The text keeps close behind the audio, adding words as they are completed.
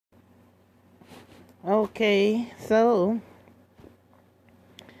Okay, so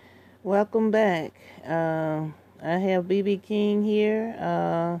welcome back. I have BB King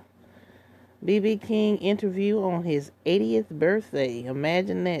here. BB King interview on his 80th birthday.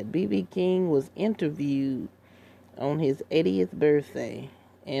 Imagine that. BB King was interviewed on his 80th birthday.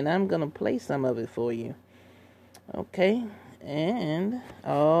 And I'm going to play some of it for you. Okay? And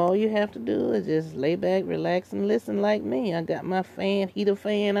all you have to do is just lay back, relax, and listen like me. I got my heater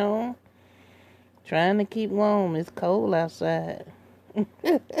fan on. Trying to keep warm. It's cold outside.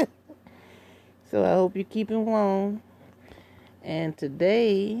 So I hope you're keeping warm. And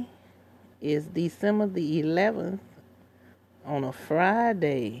today is December the 11th on a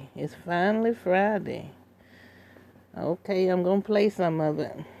Friday. It's finally Friday. Okay, I'm going to play some of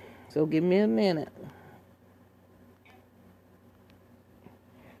it. So give me a minute.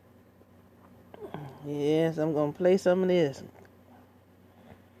 Yes, I'm going to play some of this.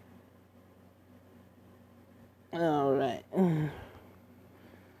 All right.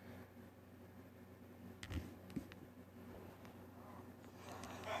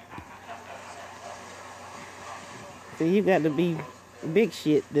 So you got to be big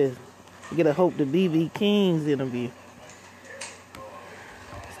shit to get a hope to BB King's interview.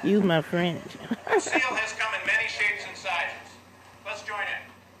 Excuse my French. The seal has come in many shapes and sizes. Let's join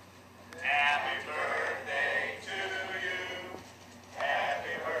in. Happy birthday to you.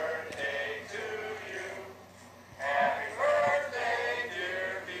 Happy birthday to you. Happy birthday,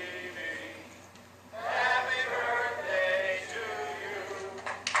 dear BB. Happy birthday to you.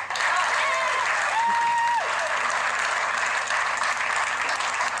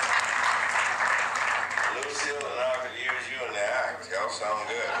 Lucille and I could use you in the act. Y'all sound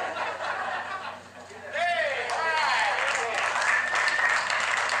good. Hey, all right.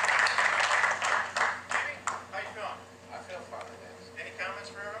 How you feeling? I feel fine, thanks. Any comments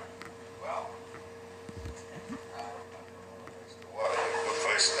for her? Well,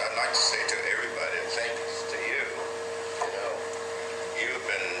 first I'd like to say to everybody, thanks to you. You know, you've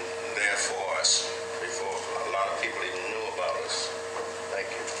been there for us before a lot of people even knew about us. Thank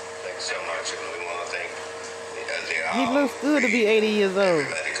you. Thanks so much. And we want to thank He looks good to be 80 years old.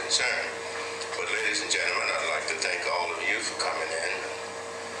 everybody concerned. But ladies and gentlemen, I'd like to thank all of you for coming in.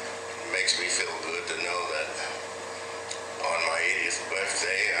 It makes me feel good to know that on my 80th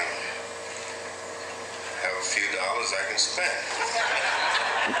birthday, I have a few dollars I can spend.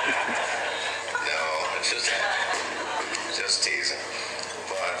 No, just teasing.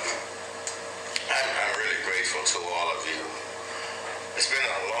 But I'm really grateful to all of you. It's been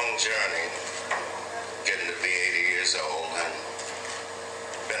a long journey getting to be 80 years old, and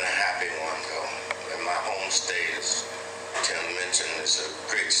been a happy one though. And my home state, as Tim mentioned, is a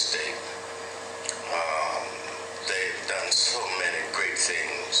great state. They've done so many great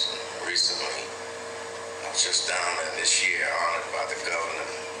things recently. I was just down there this year, honored by the governor,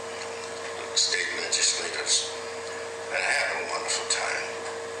 the state legislators, and had a wonderful time.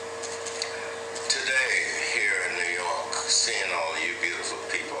 Today, here in New York, seeing all you beautiful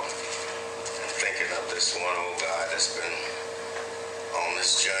people, and thinking of this one old guy that's been on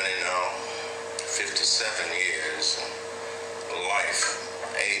this journey now 57 years, life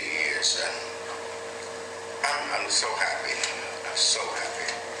 80 years, and I'm so happy. I'm so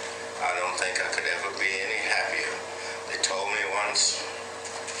happy. I don't think I could ever be any happier. They told me once,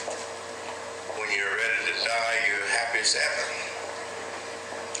 when you're ready to die, you're happy as ever.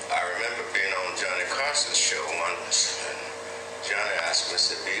 I remember being on Johnny Carson's show once, and Johnny asked me,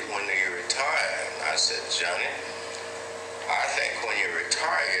 said, when do you retire? And I said, Johnny, I think when you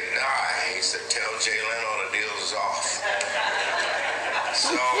retire, you die. He said, tell Jay Leno the deal's off.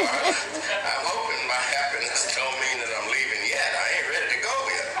 So I'm hoping my happiness don't mean that I'm leaving yet. I ain't ready to go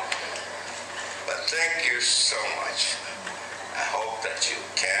yet. But thank you so much. I hope that you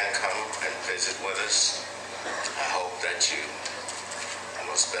can come and visit with us. I hope that you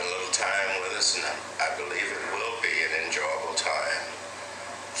will spend a little time with us, and I believe it will be an enjoyable time.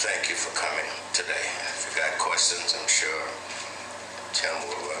 Thank you for coming today. If you got questions, I'm sure Tim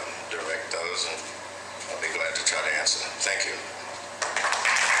will direct those, and I'll be glad to try to answer them. Thank you.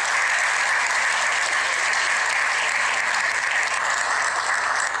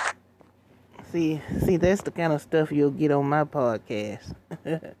 See, that's the kind of stuff you'll get on my podcast.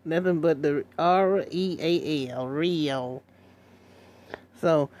 Nothing but the REAL, real.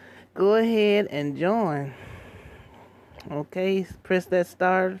 So, go ahead and join. Okay, press that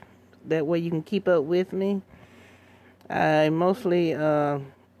star. That way you can keep up with me. I mostly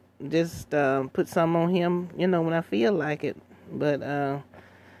just put some on him, when I feel like it. But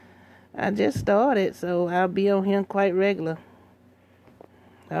I just started, so I'll be on him quite regular.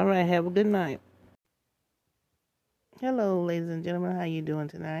 All right, have a good night. Hello, ladies and gentlemen. How you doing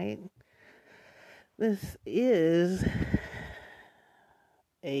tonight? This is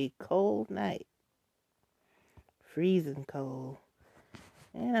a cold night, freezing cold,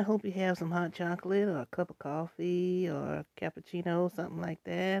 and I hope you have some hot chocolate or a cup of coffee or a cappuccino, something like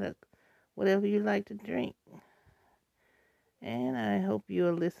that, or whatever you like to drink. And I hope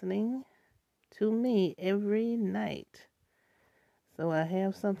you're listening to me every night. So I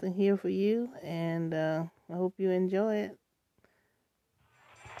have something here for you, and I hope you enjoy it.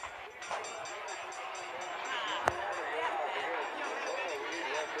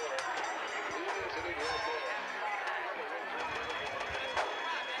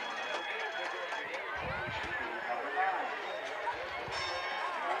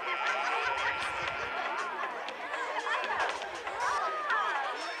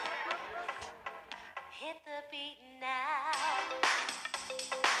 Hit the beat now.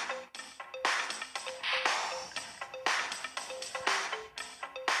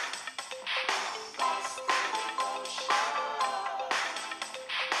 Lost in emotion.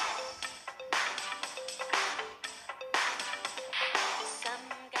 Some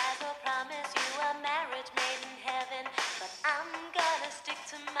guys will promise you a marriage made in heaven, but I'm gonna stick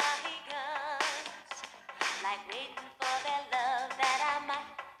to my guns. Like waiting for their love that I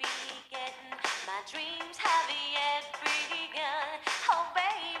might be getting. My dreams have yet begun. Oh,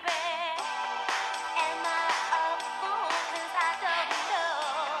 baby. Am I a fool? 'Cause I don't know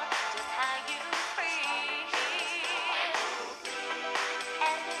just how you feel.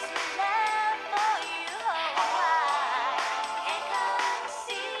 And this love for you, I can't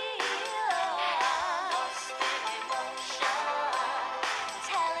conceal. Lost in emotion,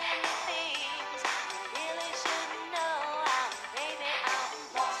 telling you things you really should know. Baby, I'm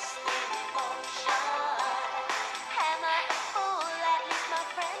lost in emotion. Am I a fool? At least my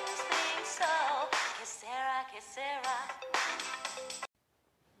friends think so. Que sera, que sera.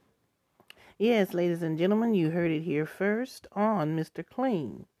 Yes, ladies and gentlemen, you heard it here first on Mr.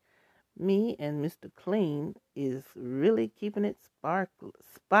 Clean. Me and Mr. Clean is really keeping it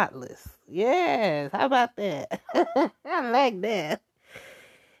spotless. Yes, how about that? I like that.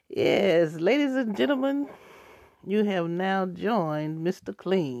 Yes, ladies and gentlemen, you have now joined Mr.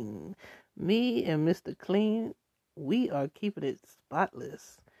 Clean. Me and Mr. Clean, we are keeping it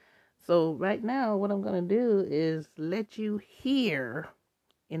spotless. So right now, what I'm going to do is let you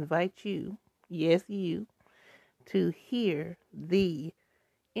invite you, yes, you, to hear the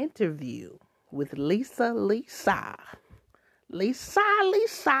interview with Lisa. Let's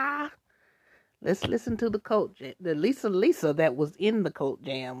listen to the Lisa that was in the Cult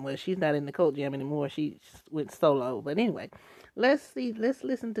Jam. Well, she's not in the Cult Jam anymore. She went solo. But anyway, let's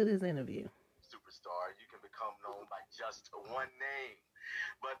listen to this interview. Superstar, you can become known by just one name.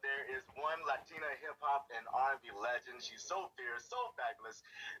 But there is one Latina hip hop and R&B legend. She's so fierce, so fabulous.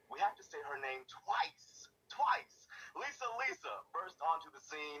 We have to say her name twice. Lisa burst onto the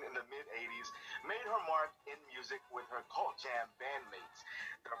scene in the mid-'80s, made her mark in music with her Cult Jam bandmates.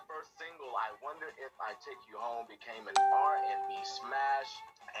 Their first single, I Wonder If I Take You Home, became an R&B smash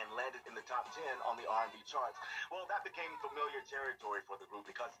and landed in the top 10 on the R&B charts. Well, that became familiar territory for the group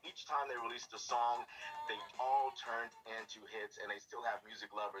because each time they released a song, they all turned into hits, and they still have music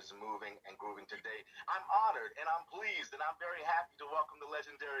lovers moving and grooving today. I'm honored, and I'm pleased, and I'm very happy to welcome the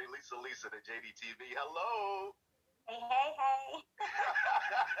legendary Lisa to JDTV. Hello! Hey.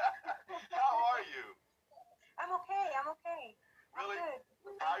 How are you? I'm okay. Really? I'm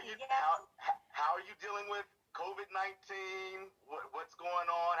good. How are Thank you? you. Yes. How are you dealing with COVID-19? What's going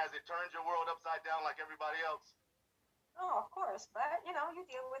on? Has it turned your world upside down like everybody else? Oh, of course. But, you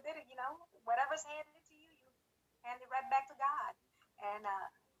deal with it. Whatever's handed to you, you hand it right back to God. And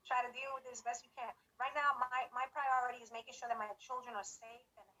try to deal with it as best you can. Right now, my priority is making sure that my children are safe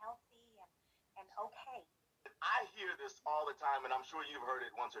and healthy and okay. I hear this all the time, and I'm sure you've heard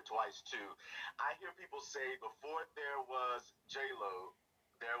it once or twice too. I hear people say before there was J-Lo,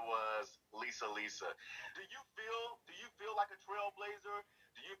 there was Lisa. Do you feel like a trailblazer?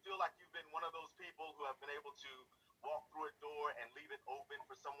 Do you feel like you've been one of those people who have been able to walk through a door and leave it open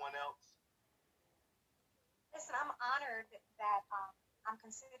for someone else? Listen, I'm honored that I'm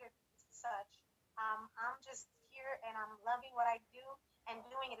considered such. I'm just here and I'm loving what I do and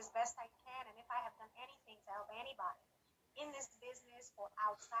doing it as best I can. And if I have done anything to help anybody in this business or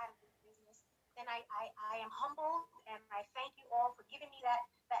outside of this business, then I am humbled and I thank you all for giving me that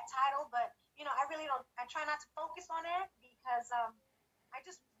title. But I really don't. I try not to focus on it because I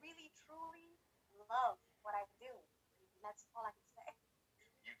just really truly love what I do. And that's all I can say.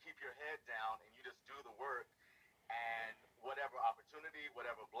 You keep your head down and you just do the work, and whatever opportunity,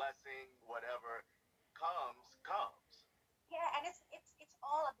 whatever blessing, whatever comes.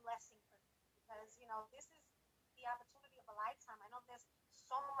 this is the opportunity of a lifetime. I know there's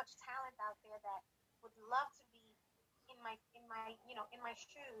so much talent out there that would love to be in my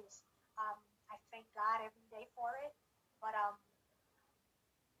shoes. I thank God every day for it, but I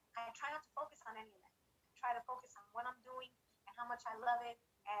try not to focus on any of that. I try to focus on what I'm doing and how much I love it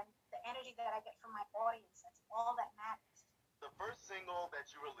and the energy that I get from my audience. That's all that matters. The first single that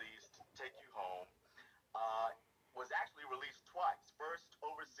you released, "Take You Home," uh, was actually released twice. First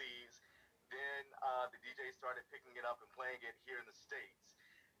overseas, then the DJ started picking it up and playing it here in the States,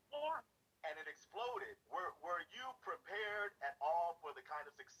 Yeah. and it exploded. Were you prepared at all for the kind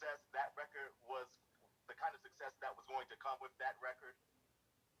of success that record was, the kind of success that was going to come with that record?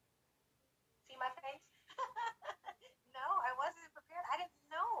 See my face? No, I wasn't prepared. I didn't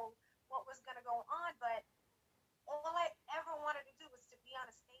know what was going to go on, but all I ever wanted to do was to be on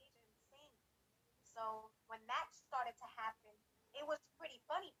a stage and sing. So when that started to happen, it was pretty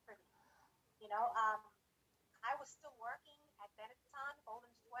funny for me. You know, I was still working at Benetton,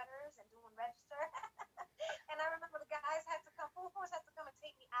 folding sweaters and doing register. And I remember the guys had to come, full force had to come and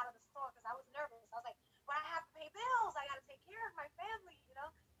take me out of the store because I was nervous. I was like, but I have to pay bills. I got to take care of my family, you know.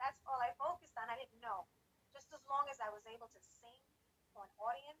 That's all I focused on. I didn't know. Just as long as I was able to sing for an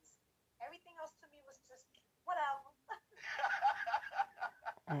audience, everything else to me was just whatever.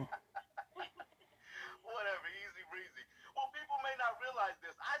 Whatever, easy breezy. Well, people may not realize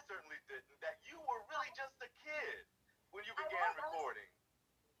this. I certainly didn't. That you were really just a kid when you began recording.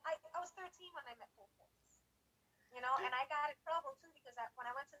 I was 13 when I met Full Force. You know, and I got in trouble too because when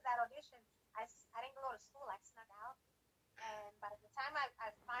I went to that audition, I didn't go to school. I snuck out. And by the time I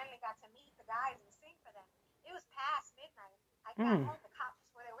finally got to meet the guys and sing for them, it was past midnight. I got home, the cops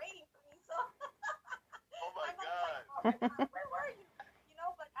were there waiting for me. So Oh my my mom God. was like, oh, where were you? You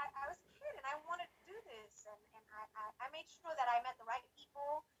know, but I was a kid and I wanted to do this. And I made sure that I met the right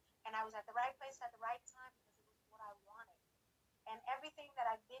people and I was at the right place at the right time because it was what I wanted. And everything that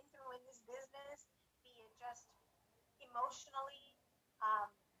I've been through in this business, be it just emotionally,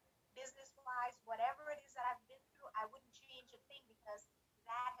 business-wise, whatever it is that I've been through, I wouldn't change a thing because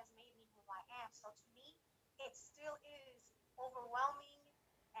that has made me who I am. So to me, it still is overwhelming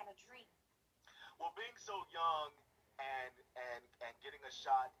and a dream. Well, being so young and getting a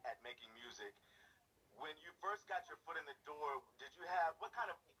shot at making music, when you first got your foot in the door, did you have what kind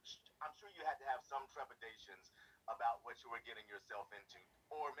of? I'm sure you had to have some trepidations about what you were getting yourself into,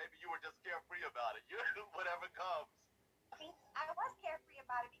 or maybe you were just carefree about it. You whatever comes. See, I was carefree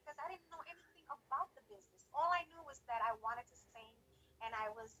about it because I didn't know anything about the business. All I knew was that I wanted to sing and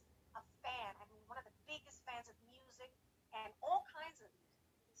I was a fan. I mean, one of the biggest fans of music and all kinds of music.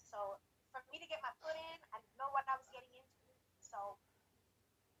 So for me to get my foot in, I didn't know what I was getting into. So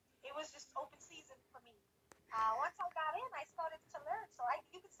it was just open season for me. Once I got in, I started to learn. So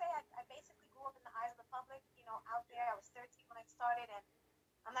you could say I basically grew up in the eyes of the public. You know, out there, I was 13 when I started, and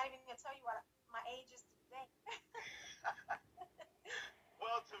I'm not even going to tell you what my age is today.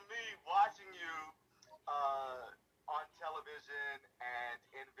 Well, to me, watching you on television and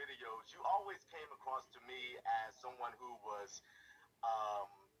in videos, you always came across to me as someone who was um,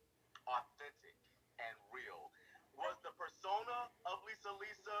 authentic and real. Was the persona of Lisa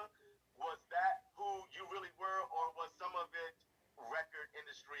Lisa, was that who you really were, or was some of it record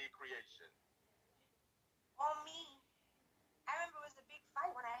industry creation? On me, I remember it was a big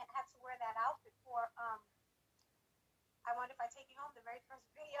fight when I had to wear that outfit for I Wonder If I Take You Home, the very first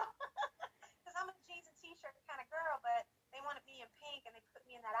video. Because I'm a jeans and t-shirt kind of girl, but they wanted me in pink and they put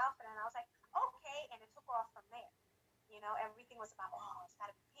me in that outfit and I was like, okay, and it took off from there. You know, everything was about, oh, it's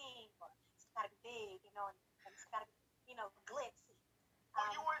got to be pink or it's got to be big, you know, and it's got to be, you know, glitzy. Well,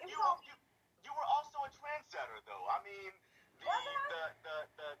 you were also a trendsetter, though. I mean,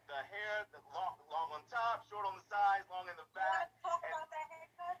 the hair, long on top, short on the sides, long in the You want back. to talk about that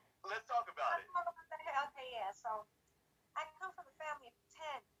haircut? Let's talk about it. Talk about that hair. Okay, yeah. So I come from a family of 10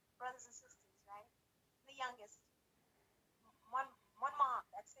 brothers and sisters, right? The youngest. One mom,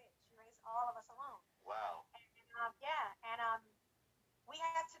 that's it. She raised all of us alone. Wow. And we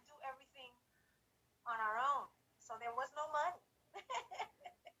had to do everything on our own. So there was no money.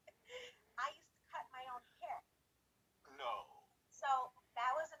 I used to cut my own hair. No. So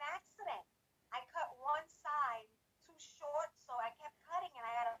that was an accident. I cut one side too short, so I kept cutting and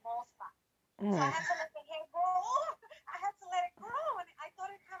I had a bald spot. So I had to let the hair grow. I had to let it grow, and I thought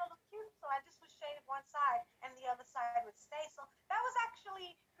it kind of looked cute, so I just would shave one side, and the other side would stay. So that was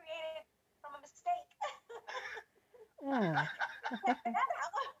actually created from a mistake.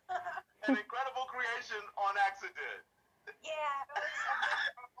 An incredible creation on accident. Yeah, it was a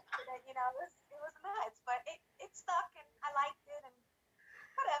big accident, you know. It was nuts, but it stuck, and I liked it, and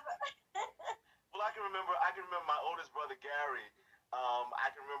whatever. Well, I can remember my oldest brother Gary. I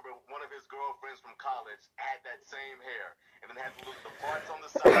can remember one of his girlfriends from college had that same hair, and then had the parts on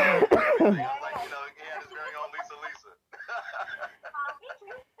the side. And everything. I was like, you know, he had his very own Lisa Lisa.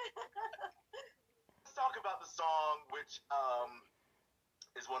 Let's talk about the song, which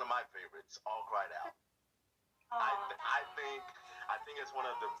is one of my favorites, "All Cried Out." I think it's one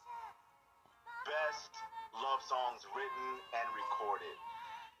of the best love songs written and recorded.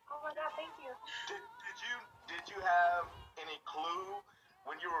 Oh my God, thank you. Did you have any clue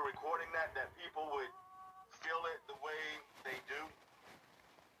when you were recording that people would feel it the way they do?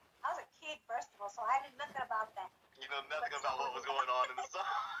 I was a kid, first of all, so I knew nothing about that. You know nothing about what was going on in the song.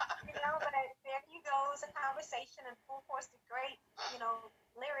 You know, but there you go. It was a conversation, and Full Force did great, you know,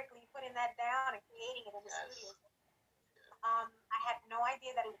 lyrically putting that down and creating it in the studio. I had no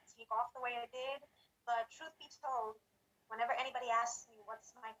idea that it would take off the way it did, but truth be told, whenever anybody asks me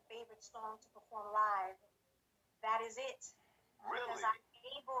what's my favorite song to perform live, that is it. Really? Because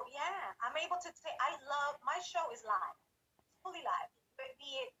I'm able to take, my show is live, fully live, but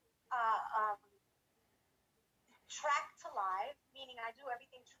be it track to live, meaning I do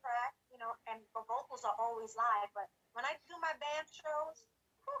everything track, you know, and the vocals are always live, but when I do my band shows,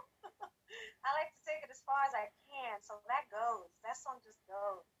 I like to take it as far as I can, so that song just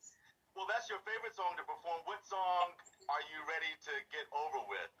goes. Well, that's your favorite song to perform. What song are you ready to get over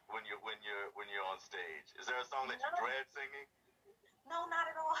with when you're on stage? Is there a song that you dread singing? No,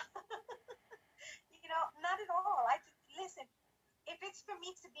 not at all. You know, not at all. I just listen. If it's for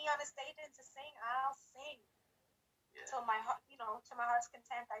me to be on a stage and to sing, I'll sing. Yeah. To my heart, you know, to my heart's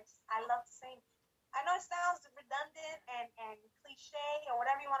content. I love to sing. I know it sounds redundant and cliche or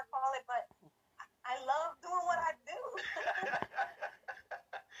whatever you want to call it, but I love doing what I do.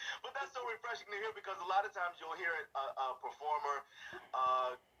 But that's so refreshing to hear, because a lot of times you'll hear a performer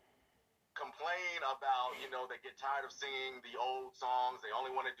complain about, you know, they get tired of singing the old songs, they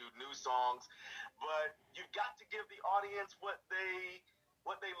only want to do new songs, but you've got to give the audience what they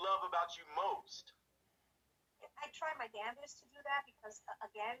love about you most. I try my damnedest to do that because,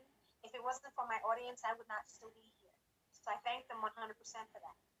 again, if it wasn't for my audience, I would not still be here. So I thank them 100% for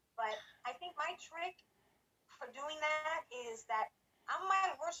that. But I think my trick for doing that is that I'm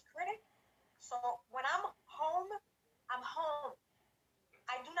my worst critic. So when I'm home, I'm home.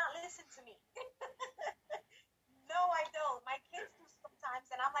 I do not listen to me. No, I don't. My kids do sometimes,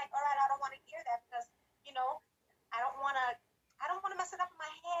 and I'm like, all right, I don't want to hear that because, you know, I don't want to mess it up in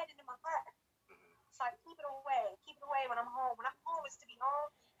my head and in my heart. So I keep it away when I'm home. When I'm home, it's to be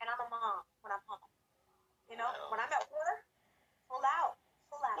home, and I'm a mom when I'm home. You know, when I'm at work, full out.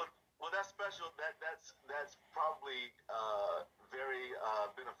 Well, that's special. That's probably very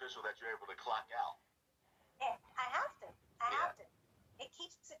beneficial that you're able to clock out. Yeah, I have to. It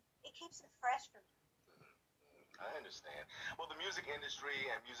keeps it fresh for me. I understand. Well, the music industry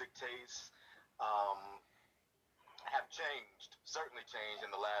and music tastes have certainly changed in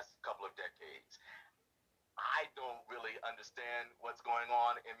the last couple of decades. I don't really understand what's going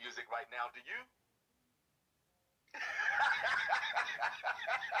on in music right now. Do you?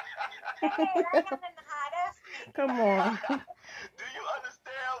 Hey, I got in the hot ass. Come on. Do you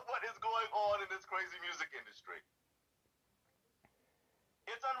understand what is going on in this crazy music industry?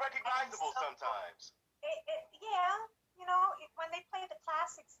 It's unrecognizable sometimes. Yeah, you know, when they play the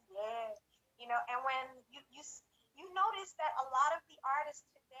classics, yeah, you know, and when you notice that a lot of the artists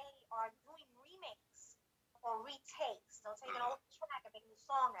today are doing remakes or retakes. They'll take an old track and make a new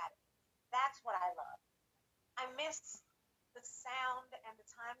song out of it. That's what I love. I miss the sound and the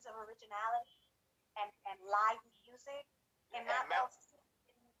times of originality and live music, and not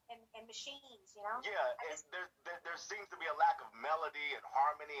in machines, you know? Yeah, and there seems to be a lack of melody and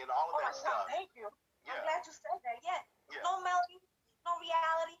harmony and all of that stuff. Thank you. Yeah. I'm glad you said that. Yeah. Yeah. No melody, no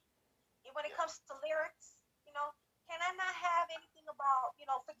reality. And when it comes to lyrics, you know, can I not have anything about, you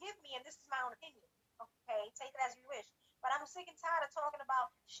know, forgive me, and this is my own opinion. Okay, take it as you wish. But I'm sick and tired of talking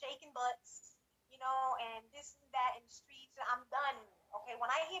about shaking butts, you know, and this and that in the streets. I'm done. Okay, when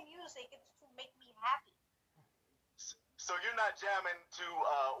I hear music, it's to make me happy. So you're not jamming to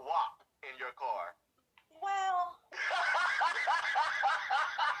WAP in your car? Well,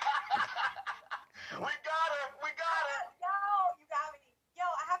 we got it. Yo, you got me. Yo,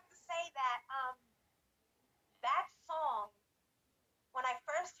 I have to say that that song, when I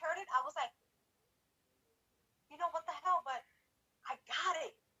first heard it, I was like, you know what the hell? But I got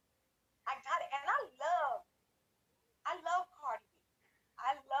it. And I love Cardi B.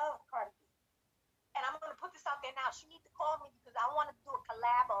 I love Cardi B. And I'm gonna put this out there now. She needs to call me because I want to do a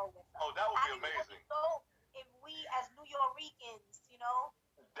collabo with her. Oh, that would be amazing. So if we as New Yorkers, you know.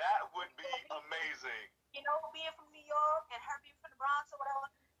 That would be amazing.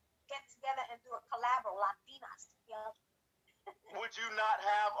 you not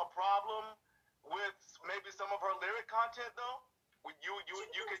have a problem with maybe some of her lyric content though? She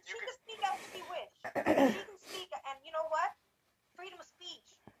can speak as she wish. She can speak, and you know what? Freedom of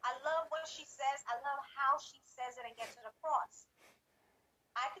speech. I love what she says. I love how she says it and gets it across.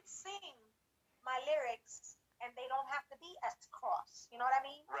 I could sing my lyrics, and they don't have to be as cross. You know what I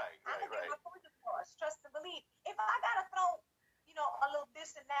mean? Right. I can get my point across. Trust and believe. If I gotta throw, a little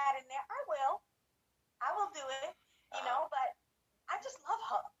this and that in there, I will. I will do it. But I just love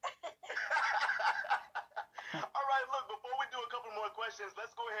her. All right, look, before we do a couple more questions,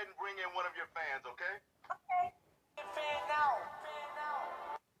 let's go ahead and bring in one of your fans, okay? Okay. Fan now.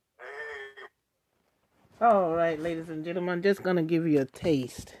 Hey. All right, ladies and gentlemen, I'm just gonna give you a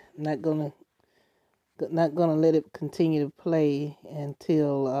taste. Not gonna let it continue to play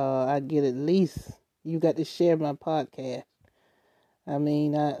until I get at least. You got to share my podcast. I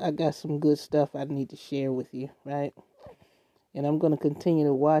mean, I got some good stuff I need to share with you, right? And I'm going to continue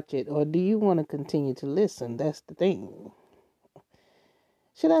to watch it. Or do you want to continue to listen? That's the thing.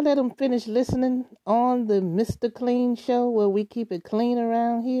 Should I let them finish listening on the Mr. Clean show where we keep it clean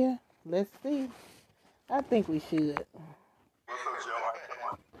around here? Let's see. I think we should. What's up, Joe?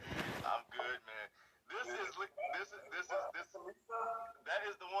 I'm good, man. This is that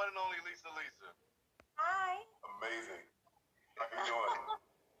is the one and only Lisa. Hi. Amazing. How you doing?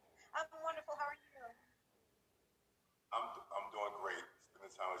 I'm wonderful. How are you? I'm doing great.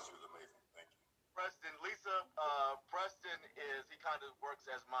 Spending time with you is amazing. Thank you. Preston, Lisa, Preston he kind of works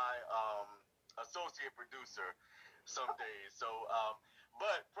as my associate producer some days. So,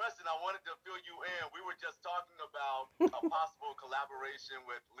 but Preston, I wanted to fill you in. We were just talking about a possible collaboration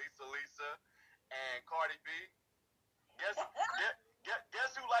with Lisa and Cardi B.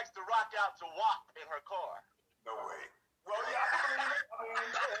 Guess who likes to rock out to WAP in her car? No way. Well, yeah.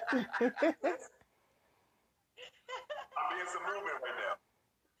 I'm being some movement right now.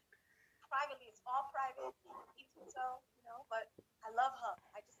 Privately, it's all private. Even so, but I love her.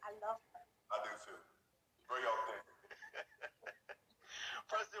 I love her. I do too. Very authentic.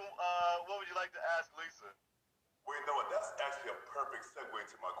 Preston, what would you like to ask Lisa? Well, you know what? That's actually a perfect segue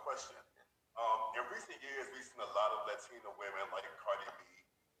to my question. In recent years, we've seen a lot of Latino women like Cardi B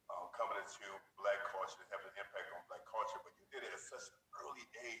coming into Black culture and having an impact on Black culture, but you did it at such an early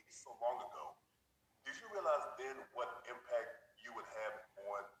age, so long ago. Did you realize then what impact you would have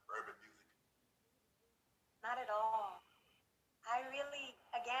on urban music? Not at all. I really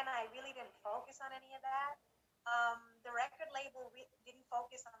didn't focus on any of that. The record label didn't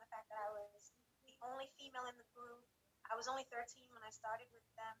focus on the fact that I was the only female in the group. I was only 13 when I started with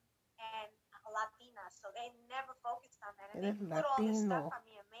them, and a Latina, so they never focused on that. And they put all this stuff on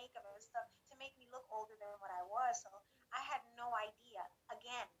me and makeup and stuff to make me look older than what I was. So I had no idea.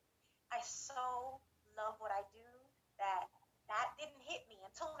 Again, I so love what I do that didn't hit me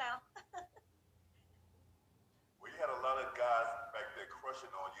until now. We had a lot of guys back there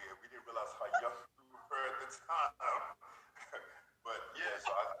crushing on you, and we didn't realize how young you were at the time. But yeah, so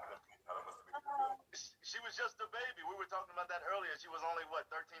I how that must have made you feel. She was just a baby. We were talking about that earlier. She was only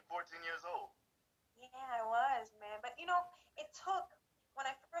 13, 14 years old. Yeah, I was, man. But it took when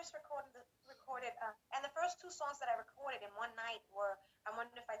I first recorded, and the first two songs that I recorded in one night were "I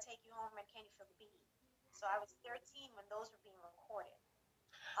Wonder If I Take You Home" and "Can You Feel the Beat." So I was 13 when those were being recorded.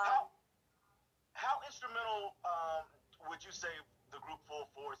 How instrumental would you say the group Full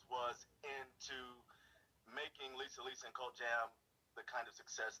Force was into making Lisa and Cult Jam the kind of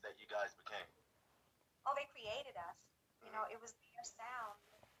success that you guys became? Oh, they created us. It was their sound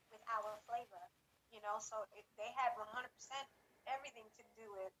with our flavor. So they had 100% everything to do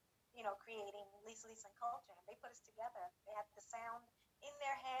with, creating Lisa and Cult Jam. They put us together. They had the sound in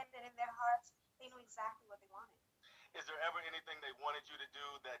their head and in their hearts. They knew exactly what they wanted. Is there ever anything they wanted you to do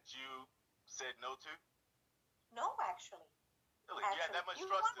that you said no to? No, actually. Really? You had that much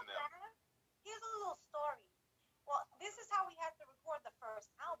trust in them? Here's a little story. Well, this is how we had to record the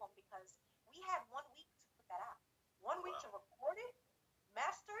first album because we had 1 week to put that out. 1 week to record it,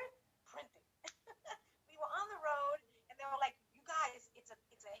 master it, print it. We were on the road, and they were like, "You guys, it's a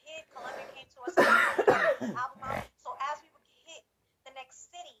hit." Columbia came to us and album out. So as we would hit the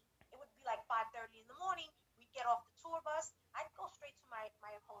next city, it would be like 5:30 in the morning. We'd get off the tour bus. I'd go straight to my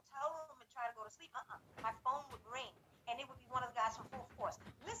hotel room and try to go to sleep. My phone would ring, and it would be one of the guys from Full Force.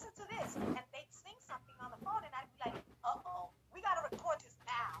 Listen to this, and they'd sing something on the phone, and I'd be like, "Uh-oh, we gotta record this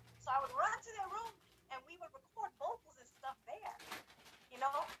now." So I would run to their room, and we would record vocals and stuff there.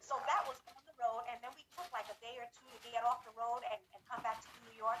 So that was on the road, and then we took like a day or two to get off the road and come back to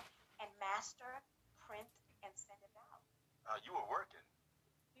New York and master, print, and send it out. You were working.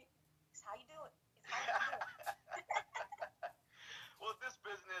 It's how you do it. It's how you do it.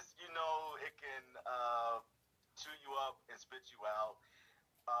 up and spit you out.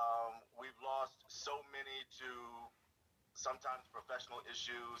 We've lost so many to sometimes professional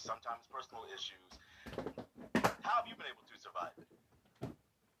issues, sometimes personal issues. How have you been able to survive it?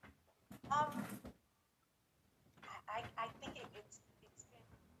 I think it's been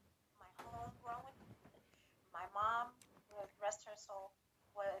my home growing. My mom, rest her soul,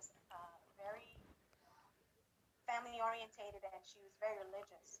 was very family orientated, and she was very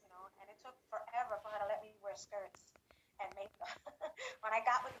religious, and it took forever for her to let me wear skirts and makeup. When I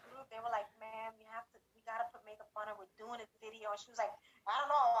got with the group, they were like, "Ma'am, we gotta put makeup on her. We're doing a video," and she was like, "I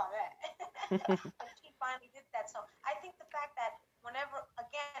don't know about that." But she finally did that. So I think the fact that whenever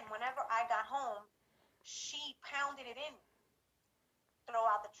I got home, she pounded it in. Throw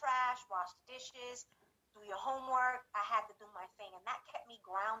out the trash, wash the dishes, do your homework. I had to do my thing, and that kept me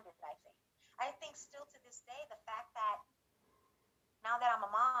grounded, I think. I think still to this day, the fact that now that I'm a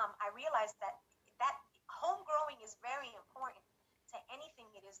mom, I realize that home growing is very important to anything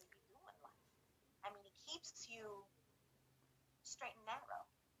it is that you do in life. I mean, it keeps you straight and narrow.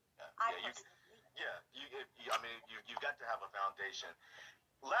 You've got to have a foundation.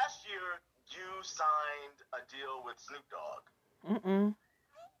 Last year, you signed a deal with Snoop Dogg. Mm-mm.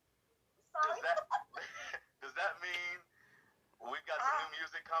 Sorry. Does that mean we've got some new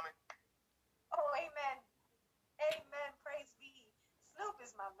music coming? Oh, amen. Amen. Praise be. Snoop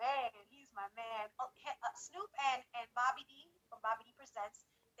is my man. He's my man. Snoop and Bobby D from Bobby D Presents,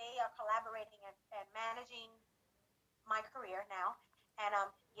 they are collaborating and managing my career now. And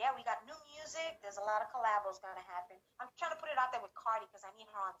we got new music. There's a lot of collabos going to happen. I'm trying to put it out there with Cardi because I need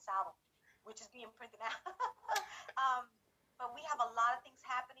her on this album, which is being printed out. But we have a lot of things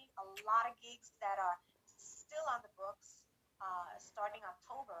happening, a lot of gigs that are still on the books. Starting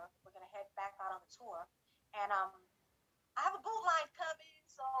October, we're going to head back out on the tour. And I have a boot line coming,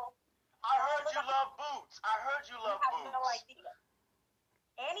 so... I heard you love boots. You have boots. No idea.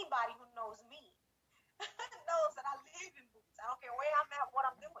 Anybody who knows me knows that I live in boots. I don't care where I'm at, what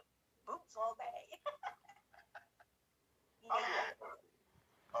I'm doing. Boots all day. I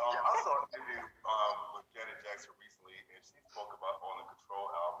saw an interview with Janet Jackson recently, and she spoke about on the Control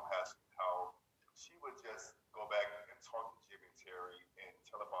album how she would just go back and talk to Jimmy Terry and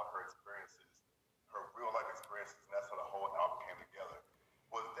tell about her experiences, her real life experiences, and that's how the whole album came together.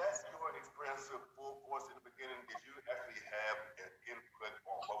 Was that your experience with Full Force in the beginning? Did you actually have an input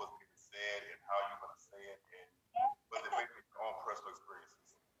on what was being said and how you were going to say it, and was it based on your own personal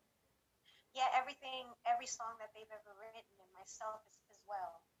experiences? Yeah, every song that they've ever written, and myself as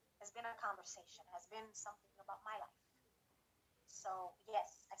well, has been a conversation, has been something about my life. So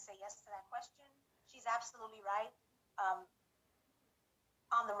yes, I say yes to that question. She's absolutely right.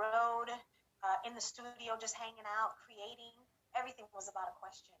 On the road, in the studio, just hanging out, creating, everything was about a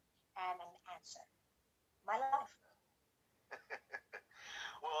question and an answer. My life.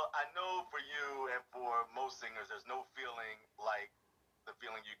 Well, I know for you and for most singers, there's no feeling like the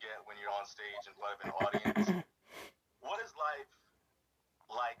feeling you get when you're on stage in front of an audience. What is life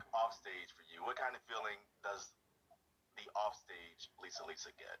like off stage for you? What kind of feeling does the off stage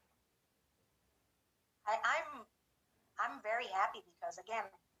Lisa get? I'm very happy because, again,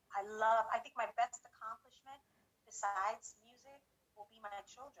 I think my best accomplishment besides music will be my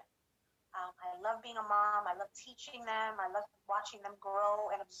children. I love being a mom. I love teaching them. I love watching them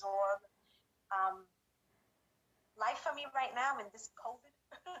grow and absorb. Life for me right now in this COVID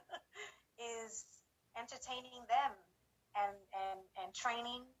is entertaining them and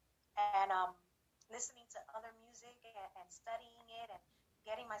training and listening to other music and studying it and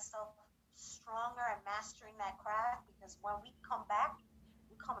getting myself stronger and mastering that craft, because when we come back,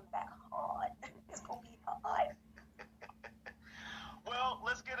 we're coming back hard. It's going to be hard. Well,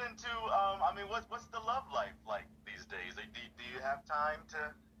 let's get into, what's the love life like these days? Do you have time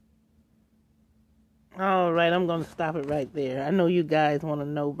to... All right, I'm going to stop it right there. I know you guys want to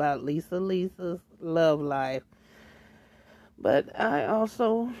know about Lisa's love life. But I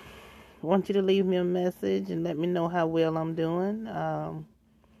also want you to leave me a message and let me know how well I'm doing.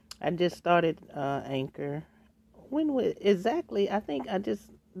 I just started Anchor. Exactly? I think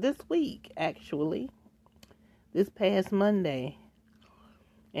this week, actually. This past Monday.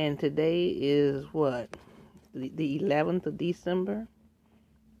 And today is what? The 11th of December?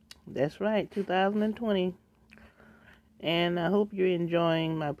 That's right, 2020. And I hope you're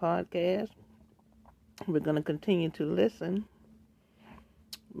enjoying my podcast. We're going to continue to listen.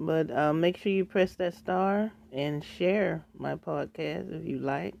 But make sure you press that star and share my podcast if you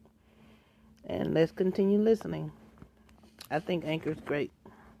like. And let's continue listening. I think Anchor's great.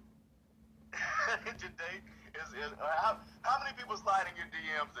 Today how many people slide in your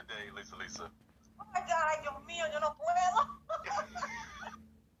DMs a day, Lisa? Oh my God, ay Dios mío, yo no puedo.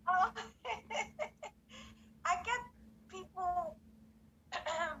 I get people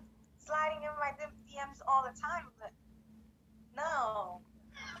sliding in my DMs all the time, but no.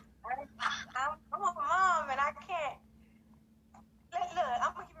 I'm a mom and I can't. Look,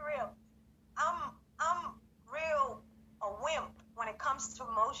 I'm gonna keep it real. I'm real a wimp when it comes to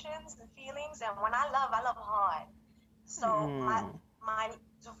emotions and feelings, and when I love hard. So my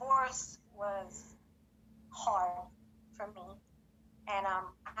divorce was hard for me, and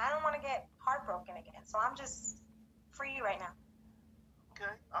I don't want to get heartbroken again. So I'm just free right now.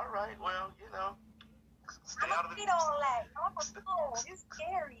 Okay, all right. Well, stay I'm out of afraid of all that. Oh, it's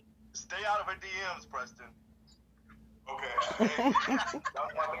scary. Stay out of her DMs, Preston. Okay. That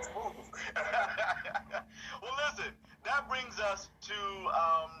was my next move. Well, listen, that brings us to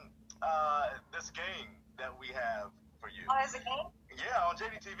this game that we have for you. Oh, there's a game? Yeah, on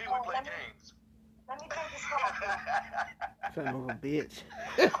JDTV we play games. Let me take this call. Son of a bitch.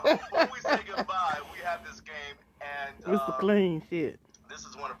 Before we say goodbye, we have this game, and Mr. Clean shit. this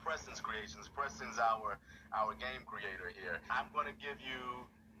is one of Preston's creations. Preston's our game creator here. I'm going to give you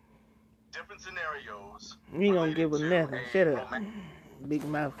different scenarios. You ain't gonna give us related to nothing. a Shut up. romantic Big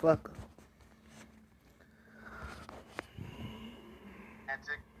motherfucker.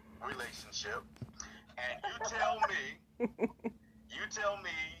 relationship, and you tell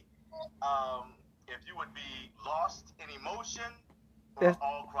me if you would be lost in emotion or That's-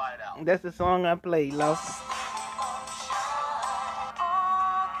 all cried out. That's the song I played, Lost.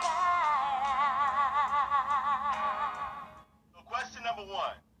 So question number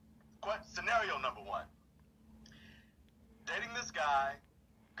one, scenario number one. Dating this guy,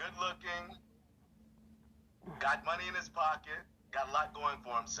 good looking, got money in his pocket, got a lot going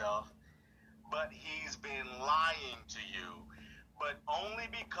for himself, but he's been lying to you, but only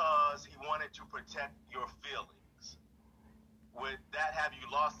because he wanted to protect your feelings. Would that have you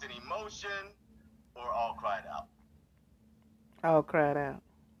lost in emotion or all cried out? All cried out.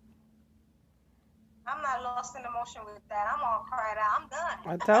 I'm not lost in emotion with that. I'm all cried out. I'm done.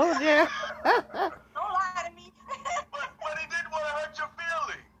 I told you. Don't lie to me. But he didn't want to hurt your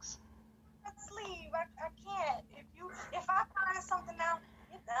feelings. Let's leave. I can't. If I find something out,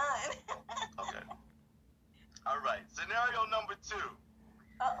 you're done. Okay. All right. Scenario number two.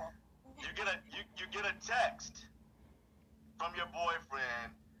 Uh-oh. You get a text from your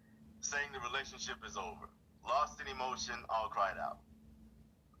boyfriend saying the relationship is over. Lost in emotion, all cried out.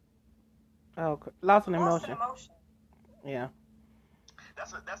 Oh, lost in Lost in emotion. emotion. Yeah.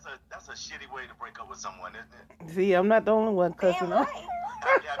 That's a shitty way to break up with someone, isn't it? See, I'm not the only one cussing Damn on. right. Has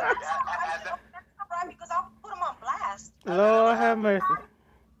that- That's not right because I'll put them on blast. Lord have mercy.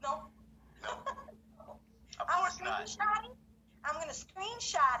 No. No. Of I'm course not. screenshotting. I'm gonna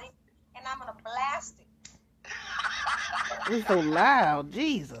screenshot it and I'm gonna blast it. He's so loud.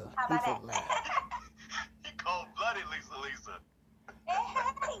 Jesus. How He's about so that? loud. He cold-blooded, Lisa.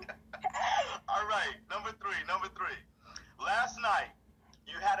 Hey. All right, number three. Last night,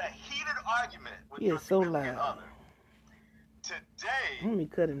 you had a heated argument with He your is so significant loud. other. Today, Let me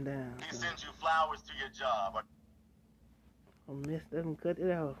cut him down. he sends you flowers to your job. I missed him. Cut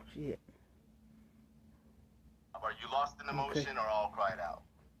it off. Shit. Are you lost in emotion or all cried out?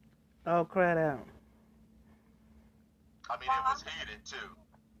 All cried out. I mean, it was heated, too.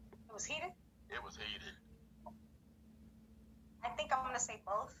 It was heated. It was heated. I think I'm gonna say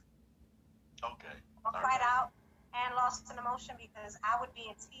both. Okay. I All cried right. out and lost an emotion because I would be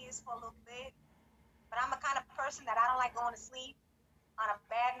in tears for a little bit. But I'm the kind of person that I don't like going to sleep on a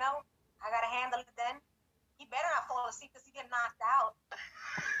bad note. I gotta handle it then. He better not fall asleep because he get knocked out.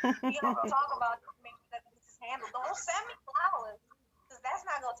 We don't talk about make sure that this is handled. Don't send me flowers because that's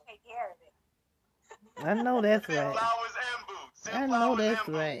not gonna take care of it. I know that's Send right. flowers and boots. Send I know flowers that's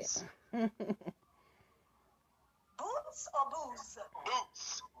and right. boots. Boots or booze?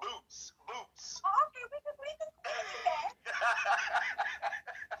 Boots. Oh, okay, we can do that.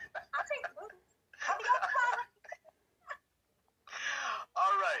 I'll take the boots. I'll be on fire.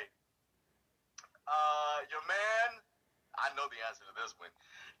 All right. Your man, I know the answer to this one.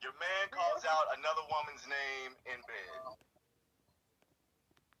 Your man calls out another woman's name in bed.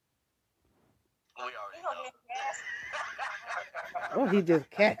 We already You gonna know. get gas? Oh, he just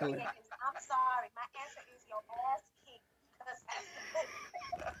cackling. I'm sorry. My answer is your ass kicked because I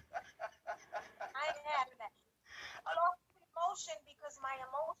ain't having that. I lost emotion because my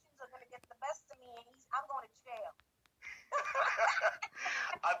emotions are gonna get the best of me, and I'm going to jail.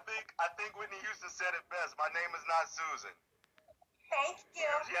 I think Whitney Houston said it best. My name is not Susan. Thank you.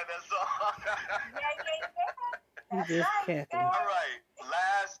 Yeah, that song. Yeah. He That's just right. cackling. All right,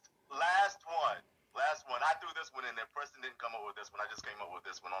 last one. this one in there. Preston didn't come up with this one. I just came up with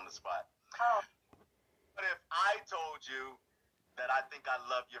this one on the spot. Oh, But if I told you that I think I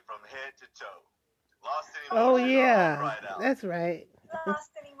love you from head to toe, lost in emotion, Oh or all yeah, cried out. that's right.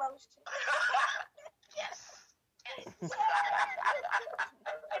 lost in emotion. Yes.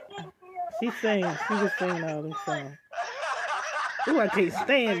 She sings. She can sing all them songs. Ooh, I can't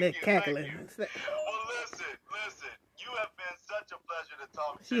stand that Thank cackling. you. Well, listen. You have been such a pleasure to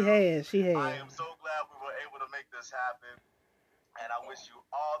talk to. She has. I am so glad we were able to make this happen. And I wish you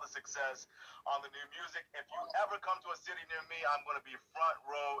all the success on the new music. If you ever come to a city near me, I'm going to be front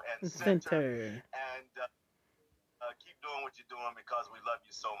row and center. And keep doing what you're doing because we love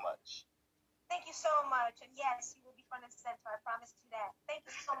you so much. Thank you so much. And yes, you will be front and center. I promise you that. Thank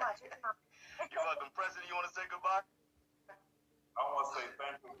you so much. You're welcome. President, you want to say goodbye? I want to say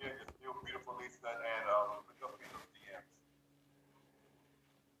thank you again. It's beautiful, Lisa, and look up in those DMs.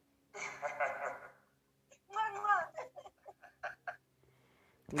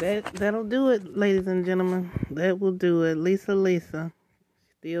 That'll do it, ladies and gentlemen. That will do it. Lisa.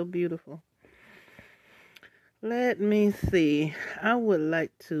 Still beautiful. Let me see. I would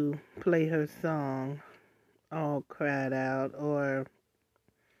like to play her song, All Cried Out, or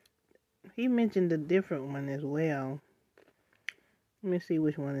he mentioned a different one as well. Let me see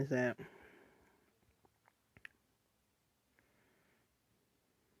which one is that.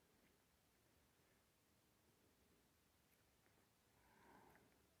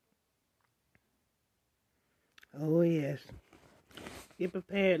 Oh yes. Get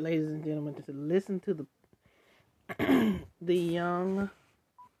prepared, ladies and gentlemen, to listen to the young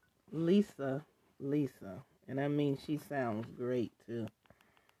Lisa. And I mean, she sounds great too.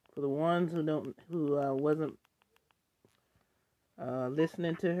 For the ones who wasn't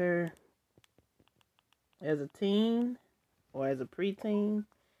listening to her as a teen or as a preteen,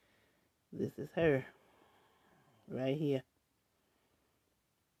 this is her right here.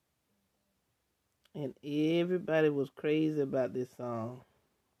 And everybody was crazy about this song.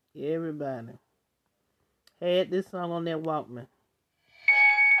 Everybody had this song on their Walkman.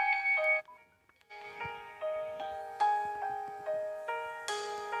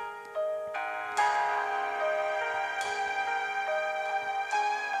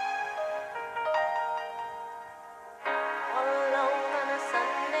 All alone on a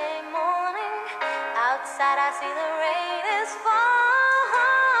Sunday morning, outside I see the rain is falling.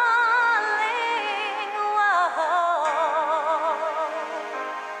 Whoa.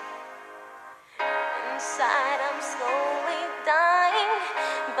 Inside I'm slowly dying,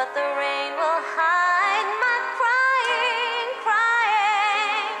 but the rain will hide my crying.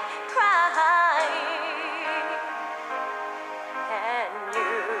 And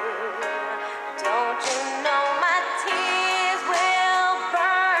don't you know my tears will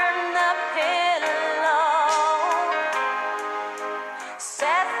burn the pillow?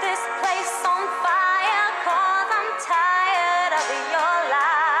 Set this place on fire, 'cause I'm tired of your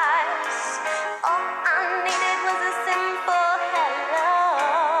lies. All I needed was a simple hello,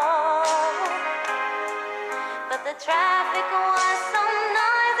 but the traffic was so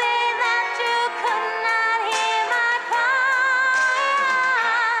noisy that you could not hear my cry.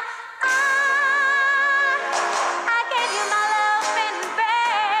 I gave you my love in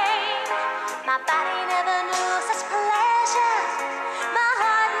vain. My body never knew such pleasure. My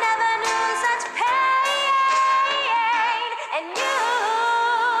heart never knew such pain. And you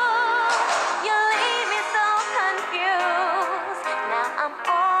leave me so confused. Now I'm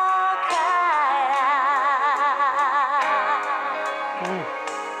all cried out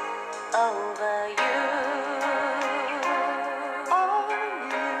over you. All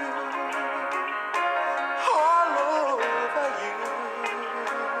over you.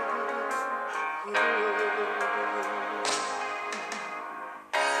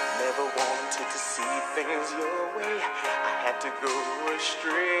 Never wanted to see things your way. I had to go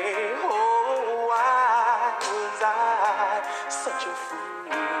astray. Oh, why was I such a fool?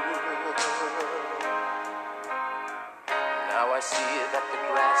 Now I see that the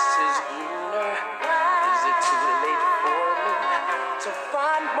grass is greener. Is it too late for me to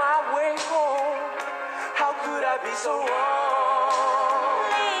find my way home? How could I be so wrong?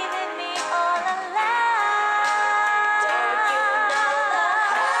 Leaving me all alone. Don't you know the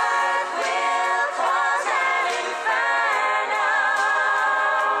heart will cause an inferno?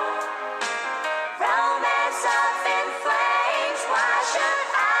 Romance up in flames. Why should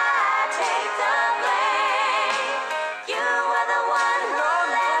I take the blame? You were the one who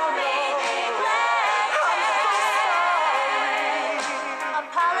left me neglected.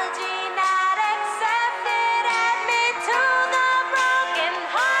 Apology not accepted. Add me to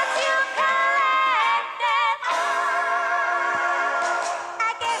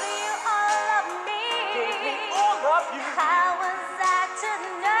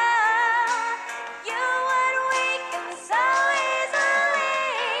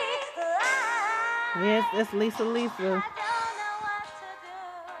Yes, that's Lisa Lisa.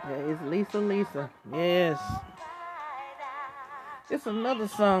 Yeah, it's Lisa Lisa. Yes. It's another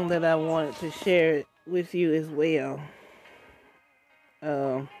song that I wanted to share with you as well.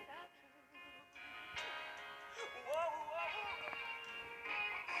 Um,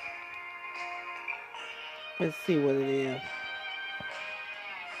 let's see what it is.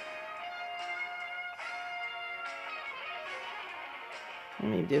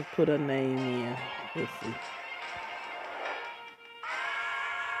 Let me just put her name in. Let's see.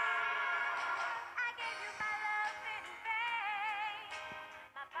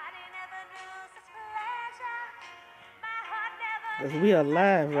 Because we are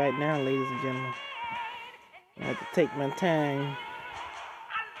live right now, ladies and gentlemen. I have to take my time.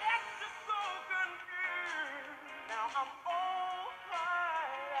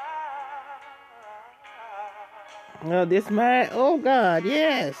 Oh, this my, oh God,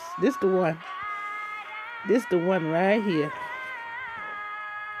 yes. This the one. This the one right here.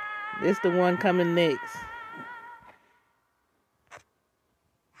 This the one coming next.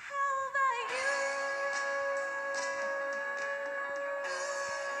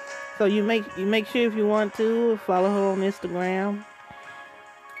 So you make sure if you want to follow her on Instagram.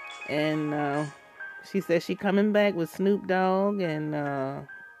 And she said she coming back with Snoop Dogg, and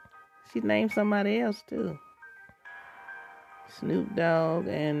she named somebody else too. Snoop Dogg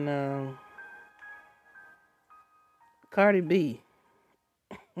and Cardi B.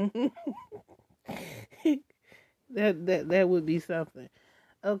 that would be something.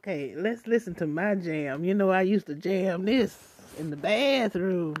 Okay, let's listen to my jam. You know I used to jam this in the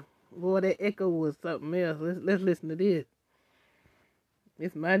bathroom. Boy, that echo was something else. Let's listen to this.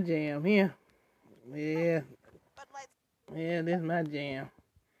 It's my jam here. Yeah. Yeah, this is my jam.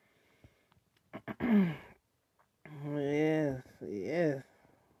 Yes, yes.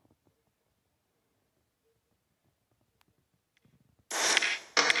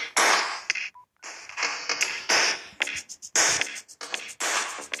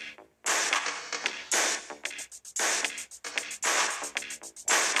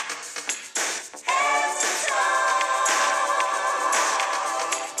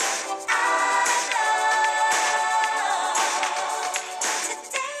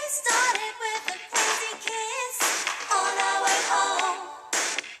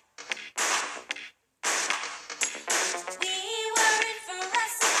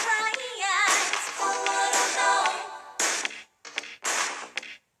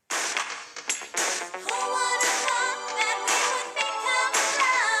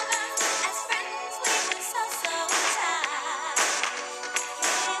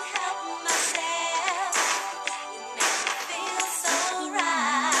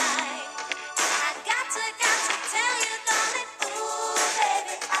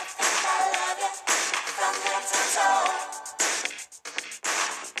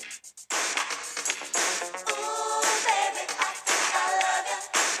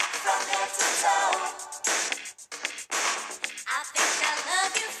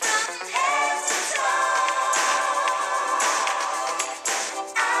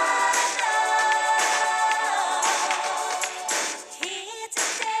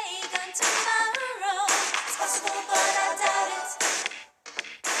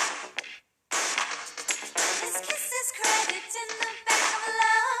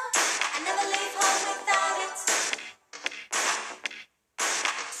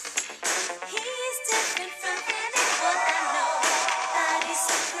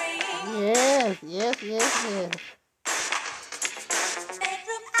 Yes.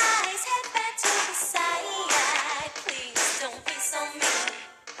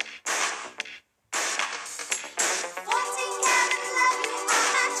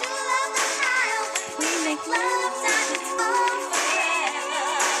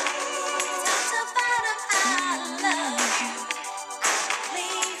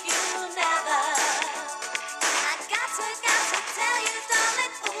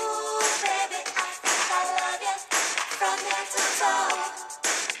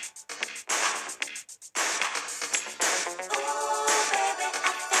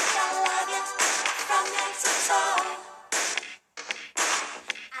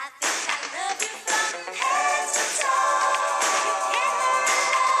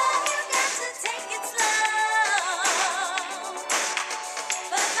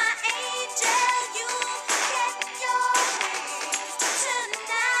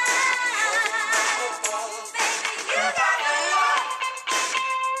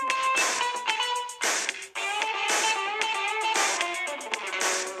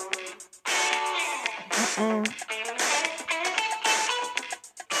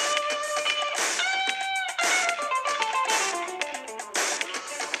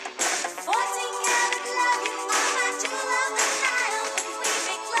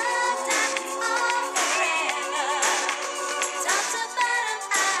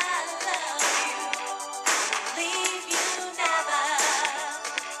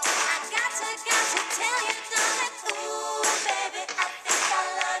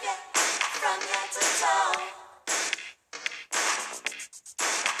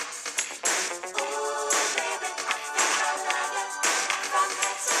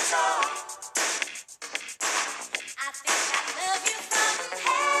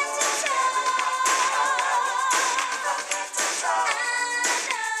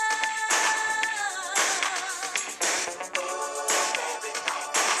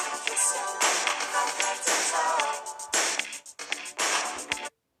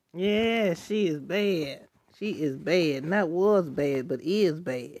 She is bad. She is bad. Not was bad, but is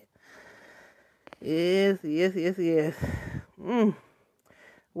bad. Yes.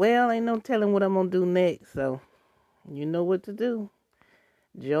 Well, ain't no telling what I'm going to do next, so you know what to do.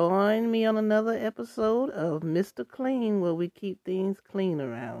 Join me on another episode of Mr. Clean, where we keep things clean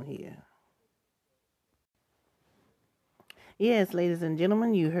around here. Yes, ladies and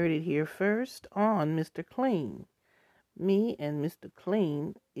gentlemen, you heard it here first on Mr. Clean. Me and Mr.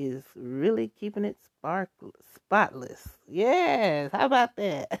 Clean is really keeping it spotless. Yes, how about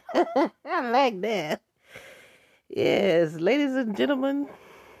that? I like that. Yes, ladies and gentlemen,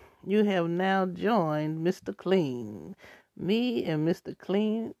 you have now joined Mr. Clean. Me and Mr.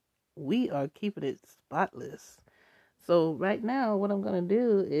 Clean, we are keeping it spotless. So right now, what I'm going to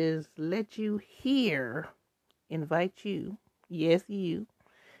do is let you invite you, yes, you,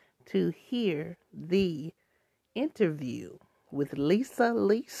 to hear the interview with Lisa.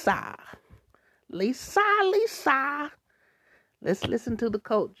 Let's listen to the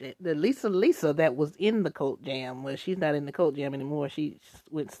Lisa that was in the Cult Jam. Well, she's not in the Cult Jam anymore. She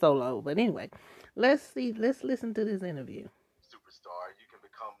went solo. But anyway, let's listen to this interview. Superstar, you can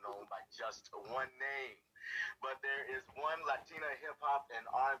become known by just one name. But there is one Latina hip-hop and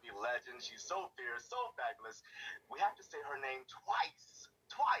R&B legend. She's so fierce, so fabulous. We have to say her name twice.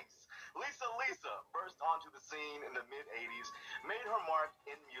 Lisa burst onto the scene in the mid-'80s, made her mark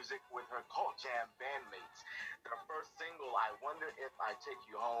in music with her Cult Jam bandmates. Their first single, I Wonder If I Take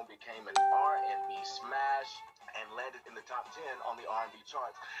You Home, became an R&B smash and landed in the top 10 on the R&B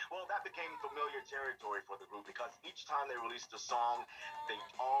charts. Well, that became familiar territory for the group because each time they released a song, they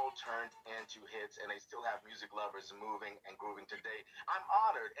all turned into hits, and they still have music lovers moving and grooving today. I'm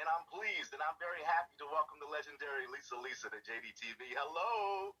honored, and I'm pleased, and I'm very happy to welcome the legendary Lisa to JDTV.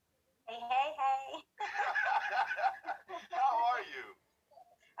 Hello! Hey. How are you?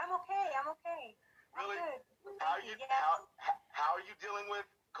 I'm okay. Really? I'm good. How are Thank you? you. Yes. How are you dealing with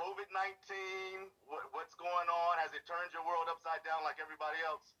COVID-19? What's going on? Has it turned your world upside down like everybody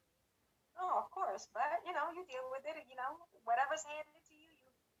else? Oh, of course. But, you deal with it. Whatever's handed to you, you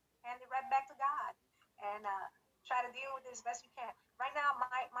hand it right back to God. And try to deal with it as best you can. Right now,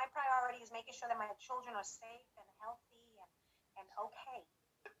 my priority is making sure that my children are safe and healthy and okay.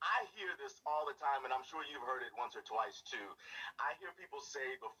 I hear this all the time, and I'm sure you've heard it once or twice too. I hear people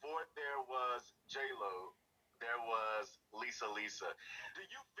say before there was J-Lo, there was Lisa. Do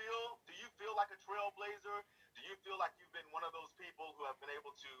you feel like a trailblazer? Do you feel like you've been one of those people who have been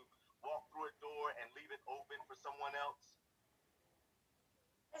able to walk through a door and leave it open for someone else?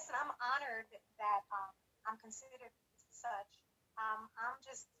 Listen, I'm honored that I'm considered such. I'm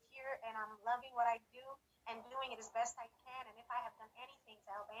just here and I'm loving what I do and doing it as best I can. And if I have done anything to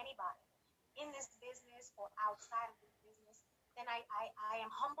help anybody in this business or outside of this business, then I am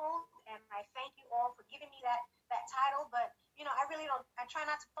humbled and I thank you all for giving me that title. But, I try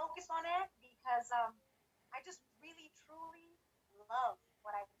not to focus on it because I just really, truly love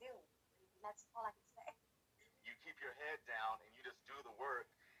what I do. And that's all I can say. You keep your head down and you just do the work,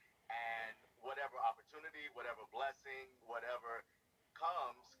 and whatever opportunity, whatever blessing, whatever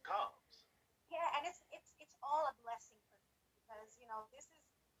comes. Yeah, and it's all a blessing for me because this is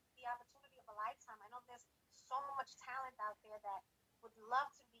the opportunity of a lifetime. I know there's so much talent out there that would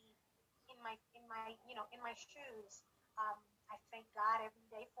love to be in my shoes. I thank God every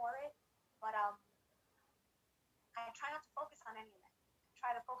day for it, but I try not to focus on any of that. I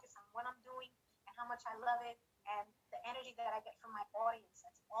try to focus on what I'm doing and how much I love it and the energy that I get from my audience.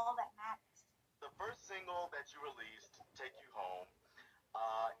 That's all that matters. The first single that you released, Take You Home,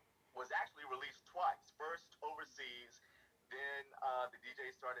 was actually released twice. First overseas, then the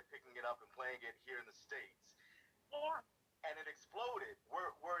DJ started picking it up and playing it here in the States. Yeah. And it exploded.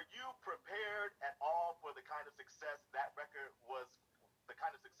 Were you prepared at all for the kind of success that record was, the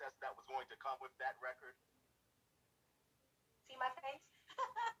kind of success that was going to come with that record? See my face?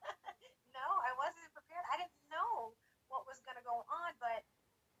 No, I wasn't prepared. I didn't know what was going to go on, but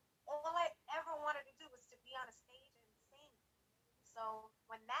all I ever wanted to do was to be on a stage and sing. So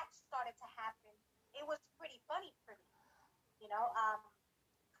when that started to happen, it was pretty funny for me.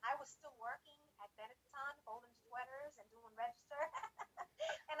 I was still working at Benetton, folding sweaters and doing register.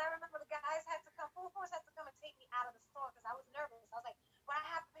 And I remember the guys had to come, full force had to come and take me out of the store because I was nervous. I was like, but I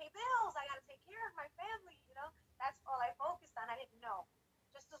have to pay bills. I got to take care of my family, That's all I focused on. I didn't know.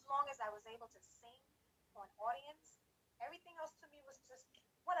 Just as long as I was able to sing for an audience, everything else to me was just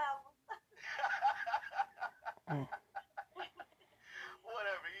whatever.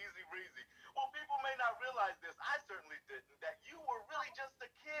 Whatever, easy breezy. Well, people may not realize this. I certainly didn't. That you were really just a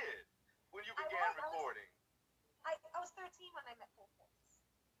kid when you began recording. I was 13 when I met Full Force.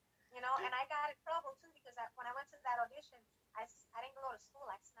 you know, and I got in trouble too because when I went to that audition, I didn't go to school.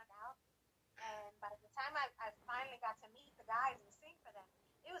 I snuck out. And by the time I finally got to meet the guys and sing for them,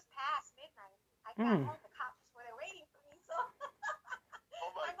 it was past midnight. I got Mm. home, the cops were there waiting for me. So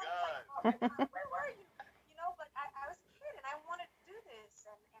Oh my my mom was God. like, "Oh my God, where were you?" You know, but I was a kid and I wanted to do this.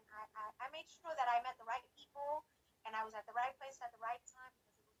 And I made sure that I met the right people and I was at the right place at the right time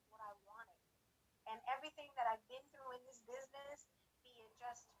because it was what I wanted. And everything that I've been through in this business, be it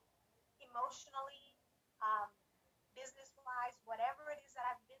just emotionally, um, business wise, whatever it is that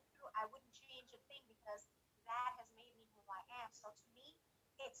I've been through, I wouldn't change a thing because that has made me who I am. So to me,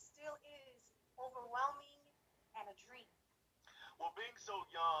 it still is overwhelming and a dream. Well, being so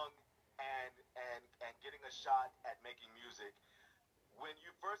young and getting a shot at making music, when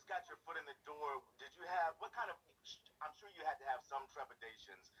you first got your foot in the door, did you have what kind of? I'm sure you had to have some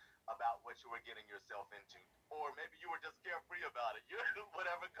trepidations about what you were getting yourself into, or maybe you were just carefree about it. You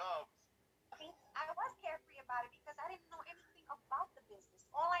whatever comes. See, I was carefree about it because I didn't know anything about the business.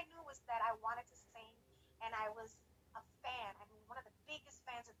 All I knew was that I wanted to sing and I was a fan. I mean, one of the biggest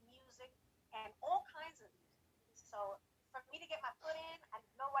fans of music and all kinds of music. So for me to get my foot in, I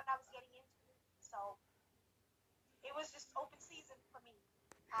didn't know what I was getting into. So it was just open season for me.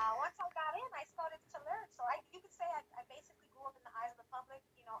 Once I got in, I started to learn. So you could say I basically grew up in the eyes of the public,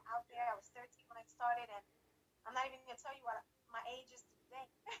 you know, out there. I was 13 when I started, and I'm not even going to tell you what my age is today.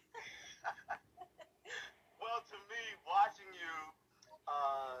 Well, to me, watching you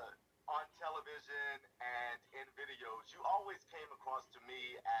on television and in videos, you always came across to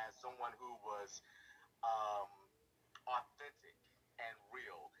me as someone who was um, authentic and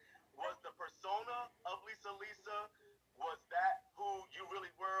real. Was the persona of Lisa Lisa, was that who you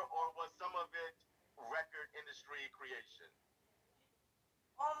really were, or was some of it record industry creation?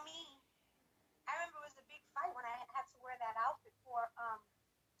 On me, I remember it was a big fight when I had to wear that outfit for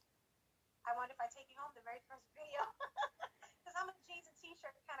I Wonder If I Take You Home, the very first video. Because I'm a jeans and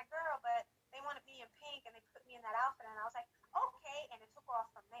t-shirt kind of girl, but they wanted me in pink and they put me in that outfit, and I was like, okay, and it took off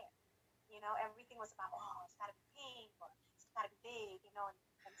from there. You know, everything was about, oh, it's got to be pink or it's got to be big, you know, and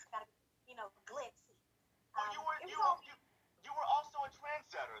it's got to be, you know, glitzy. Well, It was all you were also a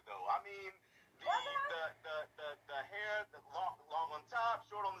trendsetter, though. I mean, was it? the hair, the long on top,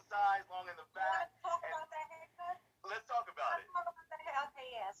 short on the sides, long in the You want back. to talk And about that haircut? let's talk about Let's it. talk about that hair. Okay,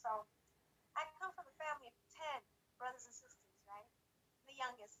 yeah. So I come from a family of 10 brothers and sisters, right? The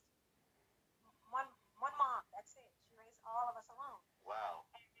youngest. One one mom, that's it. She raised all of us alone. Wow.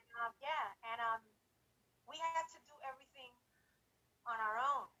 And yeah, and we had to do everything on our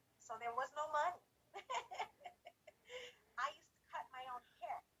own. So there was no money. I used to cut my own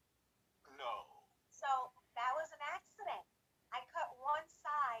hair. No. So that was an accident. I cut one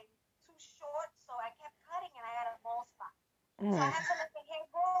side too short, so I kept cutting and I had a bald spot. So I Mm. had to let the hair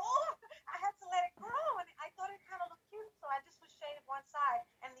grow. I had to let it grow, and I thought it kind of looked cute, so I just would shave one side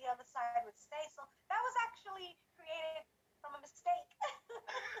and the other side would stay. So that was actually created from a mistake.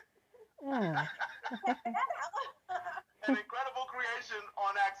 Mm. Check that out. An incredible creation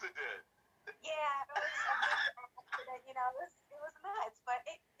on accident. Yeah, it was a big accident, you know, it was nuts, but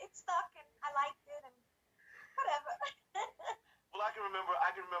it stuck and I liked it and whatever. Well, I can remember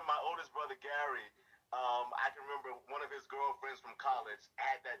my oldest brother Gary. I can remember one of his girlfriends from college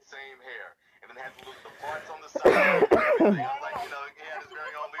had that same hair, and then had the parts on the side. And everything. It was like, you know, he had his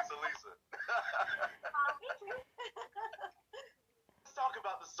very own Lisa Lisa. Me too. Let's talk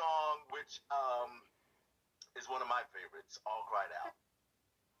about the song, which is one of my favorites, "All Cried Out."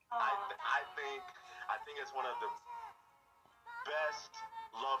 I think it's one of the best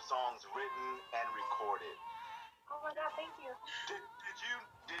love songs written and recorded. Oh my God, thank you.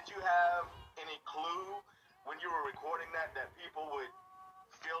 Did you have any clue when you were recording that people would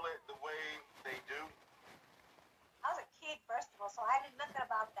feel it the way they do? I was a kid, first of all, so I knew nothing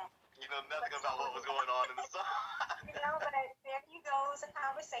about that. You know nothing about what was going on in the song. You know, but there you go. It was a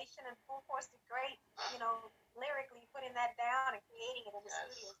conversation, and Full Force did great, you know, lyrically putting that down and creating it in the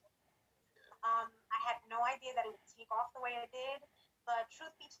Yes. studio. I had no idea that it would take off the way it did, but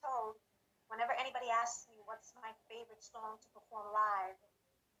truth be told, whenever anybody asks me what's my favorite song to perform live,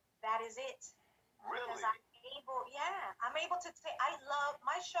 that is it. Really? Because I'm able to take, I love,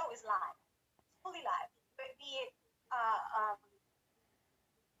 my show is live, fully live, but be it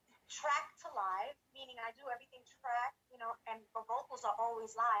track to live, meaning I do everything track, you know, and the vocals are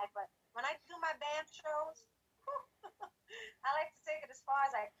always live, but when I do my band shows, I like to take it as far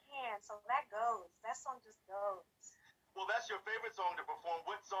as I can, so that song just goes. Well, that's your favorite song to perform.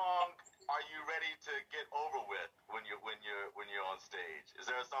 What song are you ready to get over with when you're on stage? Is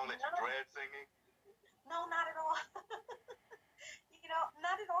there a song that you dread singing? No, not at all. You know,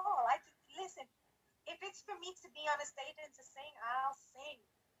 not at all. I it's for me to be on a stage and to sing, I'll sing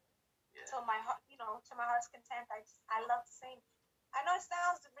Yeah. till my heart, to my heart's content. I love to sing. I know it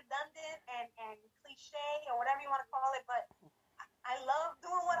sounds redundant and cliche or whatever you want to call it, but I love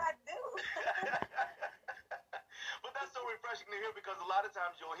doing what I do. But that's so refreshing to hear, because a lot of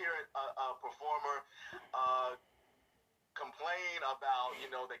times you'll hear a performer complain about,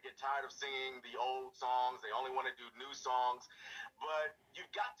 they get tired of singing the old songs. They only want to do new songs. But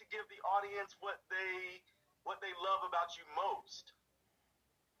you've got to give the audience what they love about you most.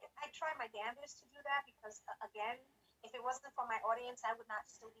 I try my damnedest to do that because, again, if it wasn't for my audience, I would not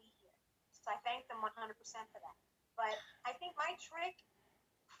still be here. So I thank them 100% for that. But I think my trick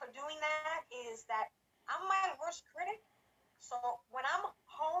for doing that is that I'm my worst critic. So when I'm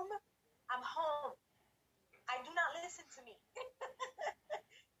home, I'm home. I do not listen to me.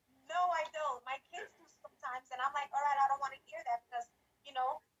 No, I don't. My kids do sometimes, and I'm like, all right, I don't want to hear that because,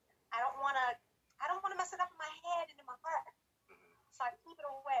 I don't want to mess it up in my head and in my heart. So I keep it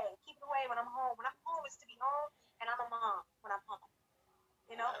away when I'm home. When I'm home, it's to be home, and I'm a mom when I'm home.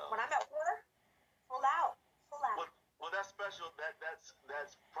 When I'm at work, full out. Well, that's special.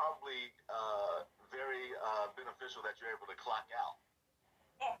 That's probably very beneficial that you're able to clock out.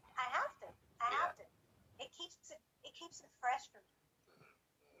 Yeah, I have to. It keeps it fresh for me.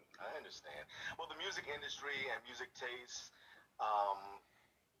 I understand. Well, the music industry and music tastes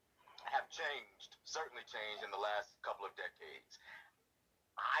have certainly changed in the last couple of decades.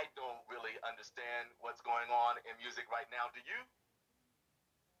 I don't really understand what's going on in music right now. Do you?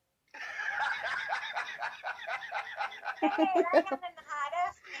 Hey, I got in the hot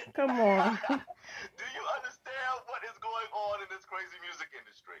ass. Come on. Do you understand what is going on in this crazy music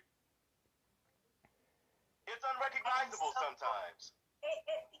industry? It's unrecognizable sometimes.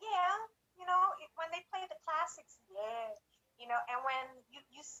 Yeah, when they play the classics, yeah, and when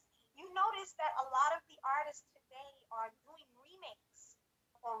you notice that a lot of the artists today are doing remakes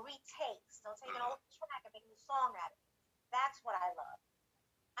or retakes. They'll take an old track and make a new song out of it. That's what I love.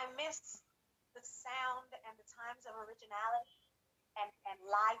 I miss the sound and the times of originality and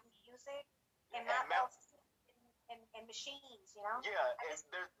live music, and not all in machines, Yeah, and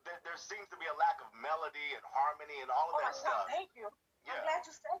there seems to be a lack of melody and harmony and all of that stuff. Thank you. Yeah. I'm glad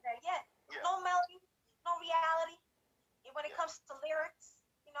you said that. Yeah. Yeah. No melody, no reality. And when it comes to lyrics,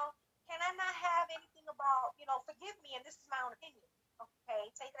 can I not have anything about, forgive me, and this is my own opinion. Okay,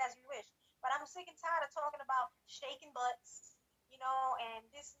 take it as you wish. But I'm sick and tired of talking about shaking butts, and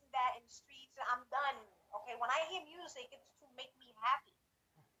this and that in the streets. I'm done. Okay, when I hear music, it's to make me happy.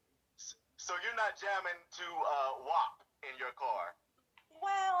 So you're not jamming to WAP in your car?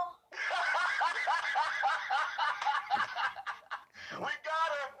 Well, we got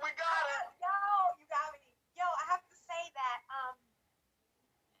her. Yo, you got me. Yo, I have to say that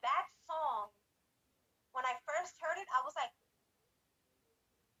that song, when I first heard it, I was like,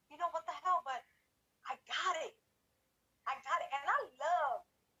 what the hell? But I got it. And I love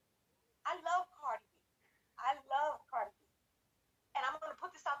Cardi B. I love Cardi B. And I'm going to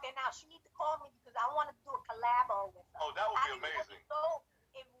put this out there now. She needs to call me because I want to do a collabo with her. Oh, that would be amazing. So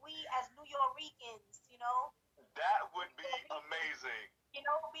if we as New Yorkers, that would be amazing.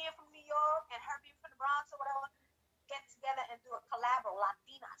 Being from New York and her being from the Bronx or whatever, get together and do a collabo,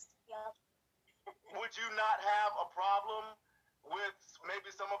 Latinas together. Would you not have a problem with maybe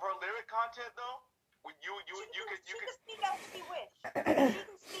some of her lyric content though? You could speak as she wish. She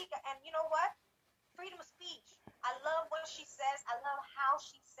can speak, and you know what? Freedom of speech. I love what she says. I love how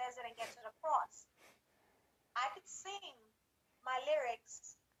she says it and gets it across. I could sing my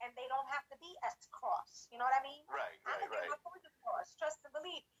lyrics, and they don't have to be as cross. You know what I mean? Right. I can get my point across. Trust and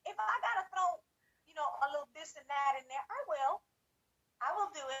believe. If I gotta throw, a little this and that in there, I will. I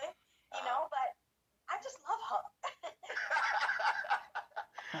will do it. But I just love her.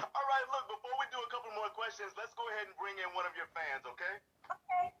 All right, look, before we do a couple more questions, let's go ahead and bring in one of your fans, okay?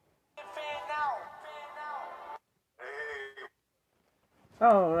 Okay. Fan now. Hey.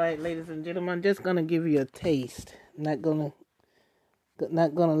 All right, ladies and gentlemen, I'm just gonna give you a taste. Not gonna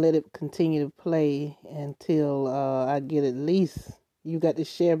let it continue to play until I get at least. You got to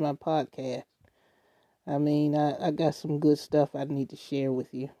share my podcast. I mean, I got some good stuff I need to share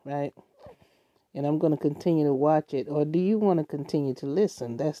with you, right? And I'm going to continue to watch it. Or do you want to continue to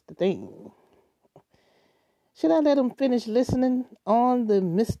listen? That's the thing. Should I let them finish listening on the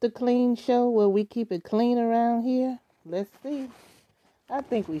Mr. Clean show where we keep it clean around here? Let's see. I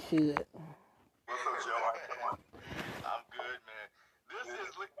think we should. What's up, Joe? How you doing? I'm good, man.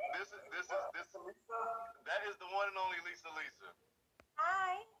 That is the one and only Lisa.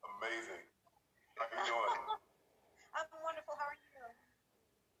 Hi. Amazing. How you doing? I'm wonderful. How are you?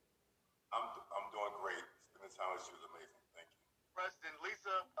 I'm doing great.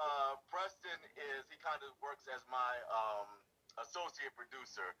 kind of works as my associate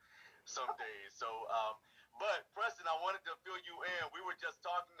producer some days. So, but Preston, I wanted to fill you in. We were just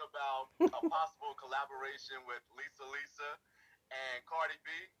talking about a possible collaboration with Lisa and Cardi B.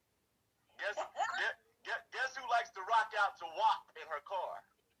 Guess who likes to rock out to WAP in her car?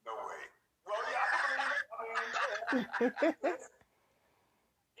 No way. Well, yeah,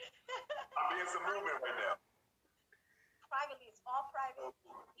 I'm being some movement right now. Privately, it's all private.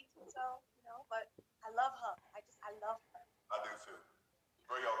 Even so, you know, but I love her. I love her. I do too.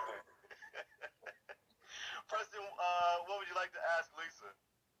 Very authentic. Preston, what would you like to ask Lisa?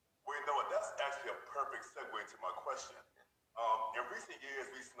 Well, you know what? That's actually a perfect segue to my question. In recent years,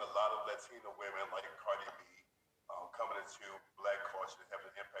 we've seen a lot of Latino women like Cardi B coming into Black culture and having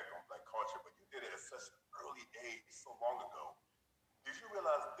an impact on Black culture, but you did it at such an early age, so long ago. Did you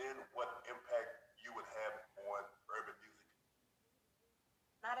realize then what impact you would have on urban music?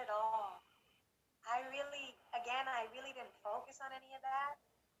 Not at all. I really didn't focus on any of that.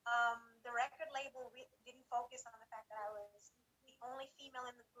 The record label didn't focus on the fact that I was the only female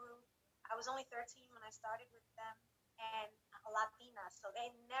in the group. I was only 13 when I started with them, and a Latina, so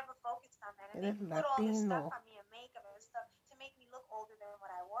they never focused on that. And they put all this stuff on me and makeup and stuff to make me look older than what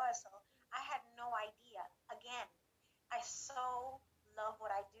I was. So I had no idea. Again, I so love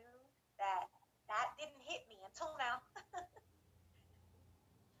what I do that didn't hit me until now.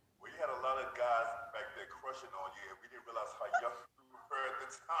 Well, you had a lot of guys back there crushing on you, and we didn't realize how young you were at the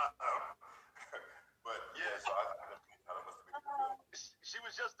time. But yeah, so I must have been good. She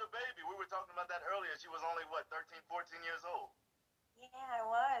was just a baby. We were talking about that earlier. She was only, 13, 14 years old? Yeah, I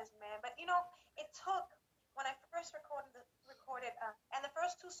was, man. But, you know, it took, when I first recorded, and the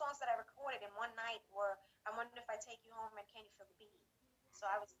first two songs that I recorded in one night were I Wonder If I Take You Home and Can You Feel the Beat. So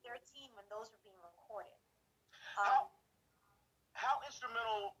I was 13 when those were being recorded. How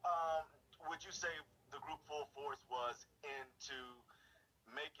instrumental would you say the group Full Force was into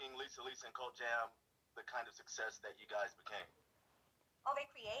making Lisa and Cult Jam the kind of success that you guys became? Oh, they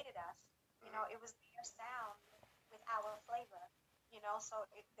created us. You know, it was their sound with our flavor. You know, so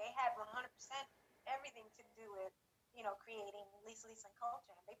they had 100% everything to do with, you know, creating Lisa and Cult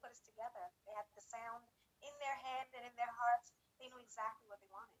Jam. They put us together. They had the sound in their head and in their hearts. They knew exactly what they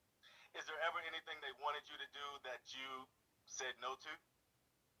wanted. Is there ever anything they wanted you to do that you said no to?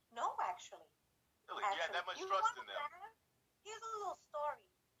 No, actually. Really? You had that much trust in them? Here's a little story.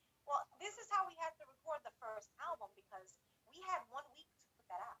 Well, this is how we had to record the first album because we had 1 week to put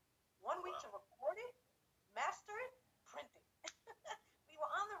that out. 1 week to record it, master it, print it. We were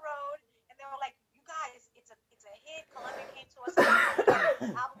on the road, and they were like, "You guys, it's a hit." Columbia came to us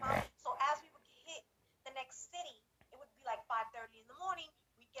and album out. So as we would hit the next city, it would be like 5:30 in the morning.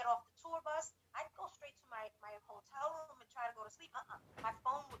 We'd get off the tour bus. I'd go straight to my hotel room and try to go to sleep. My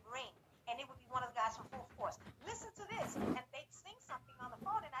phone would ring, and it would be one of the guys from Full Force. Listen to this, and they'd sing something on the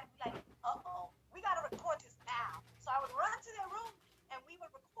phone, and I'd be like, "Uh-oh, we got to record this now." So I would run to their room, and we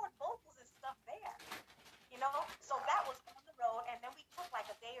would record vocals and stuff there. You know, so that was on the road, and then we took like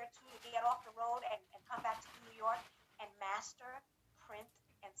a day or two to get off the road and come back to New York and master, print,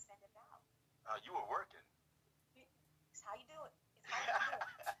 and send it out. You were working. It's how you do it. It's how you do it.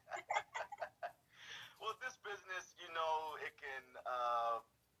 Well, this business, you know, it can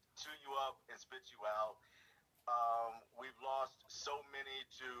chew you up and spit you out. We've lost so many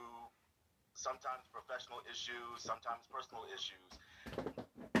to sometimes professional issues, sometimes personal issues.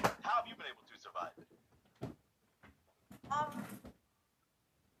 How have you been able to survive it?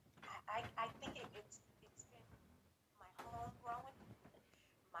 I think it's been my home growing.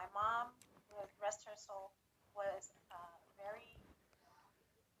 My mom, rest her soul, was very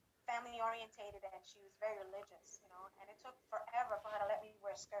family orientated, and she was very religious, you know, and it took forever for her to let me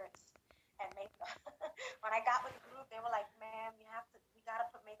wear skirts and makeup. When I got with the group, they were like, "Ma'am, we gotta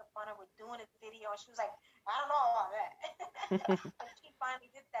put makeup on her. We're doing a video." And she was like, "I don't know about that." But she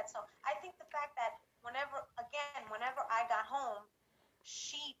finally did that. So I think the fact that whenever I got home,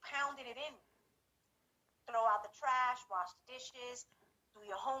 she pounded it in. Throw out the trash, wash the dishes, do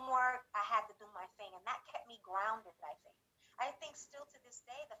your homework. I had to do my thing, and that kept me grounded, I think. I think still to this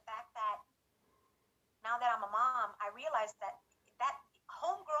day, the fact that now that I'm a mom, I realize that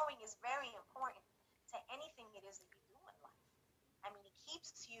home growing is very important to anything it is that you do in life. I mean, it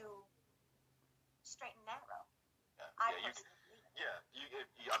keeps you straight and narrow.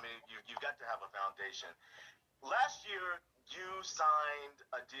 You've got to have a foundation. Last year, you signed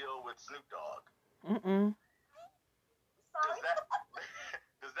a deal with Snoop Dogg. Sorry?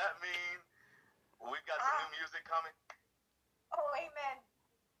 Does that mean we've got some new music coming? Oh, amen.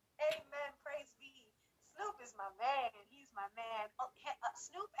 Amen. Praise be. Snoop is my man. He's my man.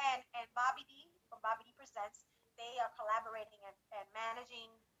 Snoop and Bobby D from Bobby D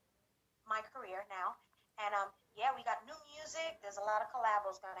career now. And yeah, we got new music. There's a lot of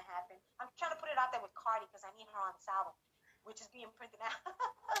collabos gonna happen. I'm trying to put it out there with Cardi because I need her on this album, which is being printed now.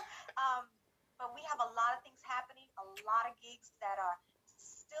 But we have a lot of things happening, a lot of gigs that are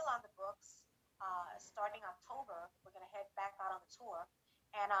still on the books. Starting October, we're gonna head back out on the tour,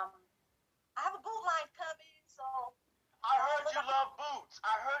 and I have a boot line coming. So I heard you love boots.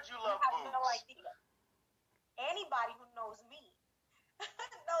 I heard you love have boots. no idea. Anybody who knows me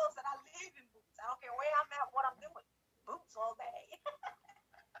knows that I live in boots. I don't care where I'm at, what I'm doing. Boots all day.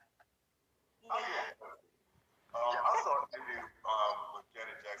 Oh, yeah. I saw an interview with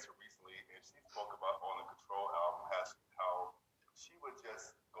Janet Jackson recently, and she spoke about on the Control album how she would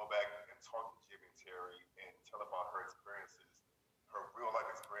just go back and talk to Jimmy Terry and tell about her experiences, her real life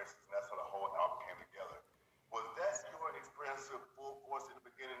experiences, and that's how the whole album came together. Was that your experience with Full Force in the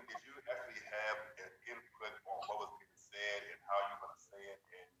beginning? Did you actually have an input on what was being said and how you were going to say it,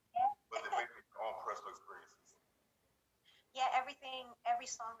 and was it based on your own personal experiences? Yeah, every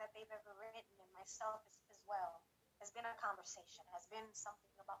song that they've ever written, and myself as well, has been a conversation, has been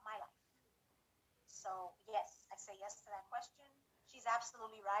something about my life. So yes, I say yes to that question. She's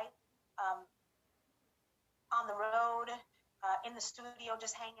absolutely right. On the road, in the studio,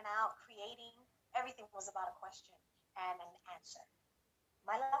 just hanging out, creating, everything was about a question and an answer.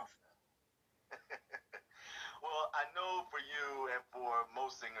 My life. Well, I know for you and for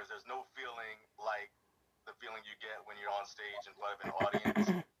most singers, there's no feeling like the feeling you get when you're on stage in front of an audience.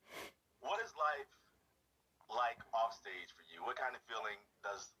 What is life like off stage for you? What kind of feeling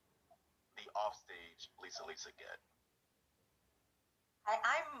does the off stage Lisa get?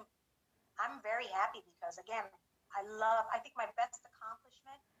 I'm very happy because again, I think my best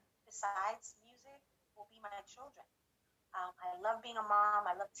accomplishment besides music will be my children. I love being a mom.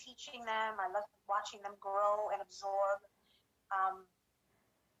 I love teaching them. I love watching them grow and absorb.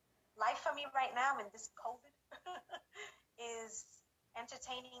 Life for me right now in this COVID is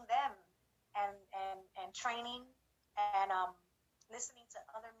entertaining them and training and listening to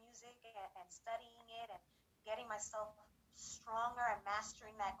other music and studying it and getting myself stronger and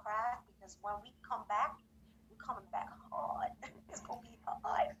mastering that craft, because when we come back, we're coming back hard. It's gonna be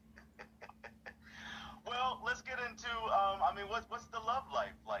hard. Well, let's get into what's the love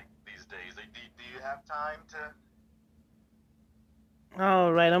life like these days? Do you have time to?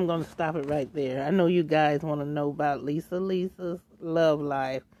 All right, I'm going to stop it right there. I know you guys want to know about Lisa's love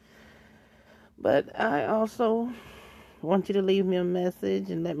life. But I also want you to leave me a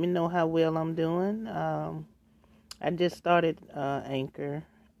message and let me know how well I'm doing. I just started Anchor.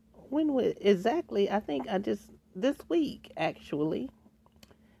 Exactly? I think this week, actually.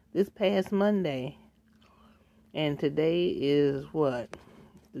 This past Monday. And today is what?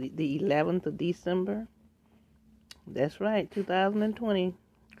 The 11th of December? That's right, 2020.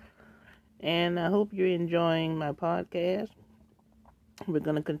 And I hope you're enjoying my podcast. We're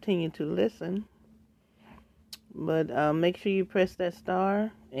going to continue to listen. But make sure you press that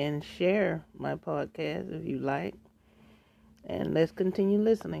star and share my podcast if you like. And let's continue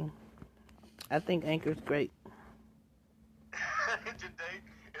listening. I think Anchor's great. Today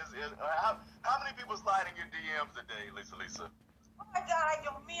is how many people slide in your DMs a day, Lisa? Oh my God, ay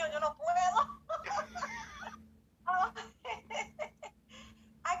Dios mío, yo no puedo.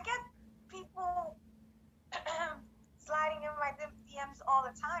 I get people sliding in my DMs all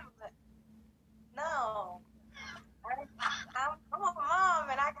the time, but no. I'm a mom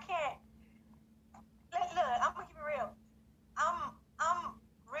and I can't. Look, I'm gonna keep it real. I'm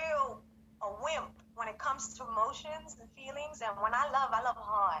real a wimp when it comes to emotions and feelings, and when I love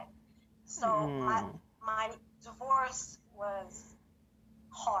hard. So my divorce was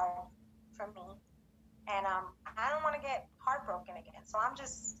hard for me, and I don't want to get heartbroken again. So I'm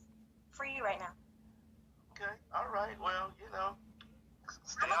just free right now. Okay, all right. Well,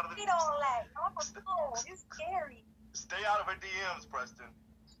 stay I'm out of the. all that. Oh, it's scary. Stay out of her DMs, Preston.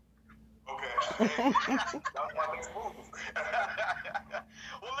 Okay. That was my next move.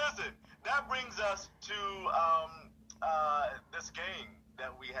 Well, listen, that brings us to this game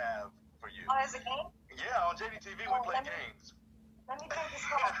that we have for you. Oh, there's a game? Yeah, on JDTV we play games. Let me take this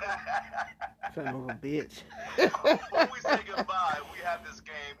off. Son of a bitch. Before we say goodbye, we have this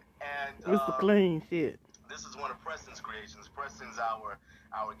game, and Mr. Clean shit. this is one of Preston's creations. Preston's our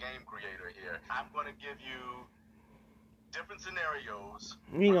game creator here. I'm going to give you different scenarios.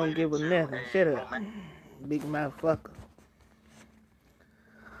 You ain't gonna give us related to nothing. a Shut up. romantic Big motherfucker.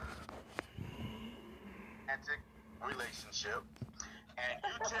 relationship, and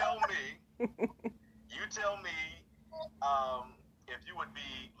you tell me if you would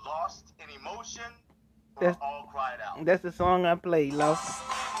be lost in emotion or all cried out. That's the song I played, Lost.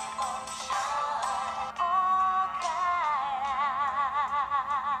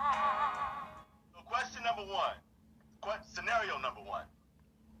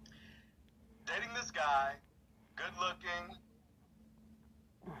 guy, good looking,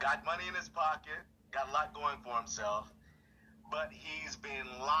 got money in his pocket, got a lot going for himself, but he's been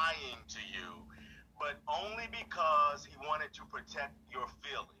lying to you, but only because he wanted to protect your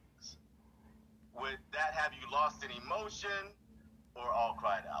feelings. Would that have you lost an emotion or all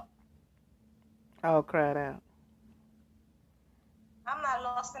cried out? All cried out. I'm not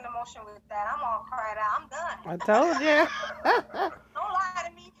lost in emotion with that. I'm all cried out. I'm done. I told you. Don't lie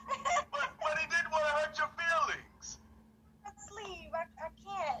to me. But he didn't want to hurt your feelings. Let's leave. I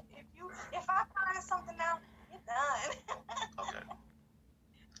can't. If I find something out, you're done. Okay.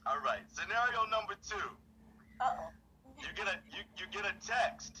 All right. Scenario number 2. Uh-oh. You get a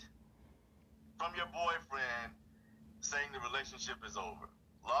text from your boyfriend saying the relationship is over.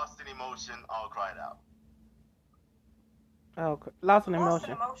 Lost in emotion, all cried out. Oh, lost an Lost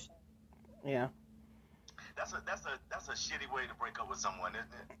emotion. in emotion. Yeah. That's a shitty way to break up with someone,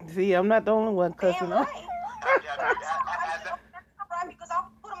 isn't it? See, I'm not the only one cussing Damn out. right. Has that- That's not right because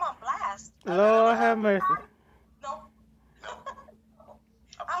I'll put them on blast. Lord have mercy. No. No.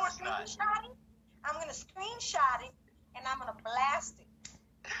 Of I'm course not. screenshotting. I'm gonna screenshot it and I'm gonna blast it.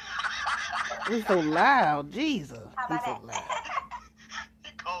 He's so loud. Jesus. How He's about so that? loud.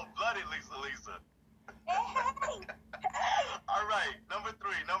 You cold-blooded, Lisa. Hey. All right, number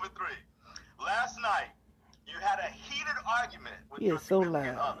three. Last night, you had a heated argument with He your is so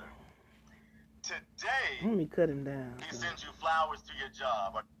significant loud. other. Today, Let me cut him down. he sends you flowers to your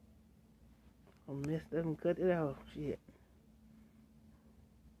job. I missed him. Cut it off. Shit.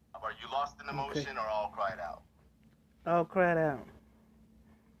 Are you lost in emotion or all cried out? All cried out.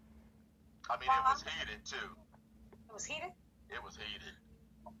 I mean, it was heated, too. It was heated. It was heated.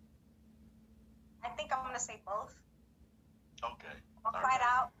 I think I'm gonna say both. Okay. I All cried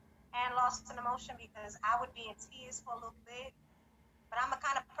right. out and lost an emotion because I would be in tears for a little bit. But I'm the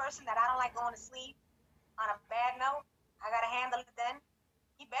kind of person that I don't like going to sleep on a bad note. I gotta handle it then.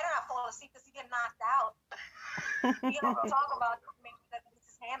 He better not fall asleep because he get knocked out. We don't talk about make sure that this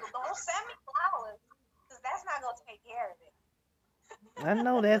is handled. Don't send me flowers because that's not gonna take care of it. I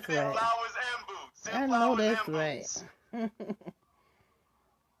know that's Send right. flowers and boots. Send I know flowers that's and right. boots.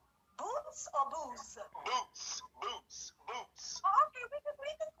 Boots or booze? Boots. Oh, okay, we can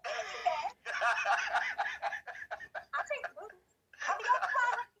do that. I'll take boots. I'll be on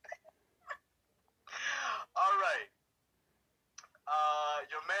fire. All right.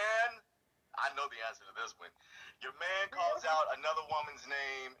 Your man, I know the answer to this one. Your man calls out another woman's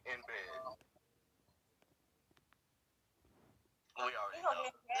name in bed. We already You gonna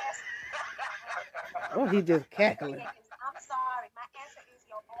know. get gas? Oh, he just cackling. I'm sorry. My answer is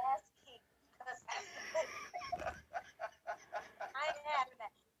your ass kicked because I ain't having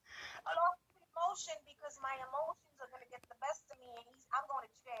that. I lost emotion because my emotions are gonna get the best of me, and I'm going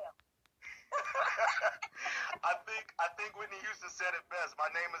to jail. I think Whitney Houston said it best. My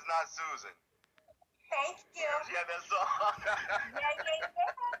name is not Susan. Thank you. Yeah, that song. Yeah.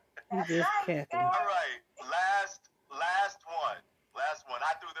 He That's just right. cackling. All right, last one.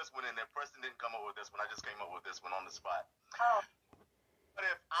 I threw this one in there. Preston didn't come up with this one. I just came up with this one on the spot. Oh, What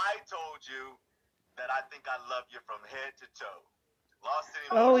if I told you that I think I love you from head to toe? Lost in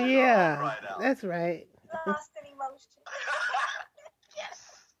emotion. Oh, or all yeah. cried out? That's right. lost an emotion.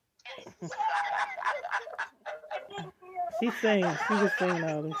 She sings. She just sing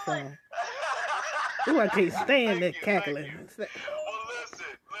all them songs. Ooh, I can't stand that Thank cackling. you. Well, listen.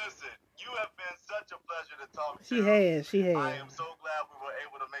 You have been such a pleasure to talk to. She has. I am so glad we were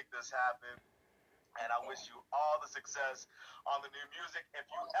able to make this happen. And I wish you all the success on the new music. If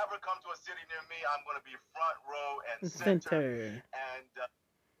you ever come to a city near me, I'm going to be front row and center. Center. And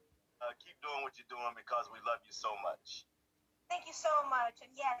keep doing what you're doing because we love you so much. Thank you so much.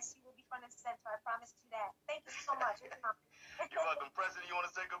 And yes, you will be front and center. I promise you that. Thank you so much. You're welcome. President, you want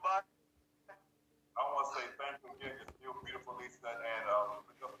to say goodbye? I want to say thank you again. You're beautiful, Lisa, and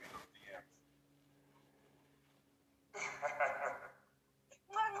look up in those DMs.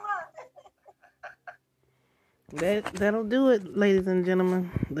 That'll do it, ladies and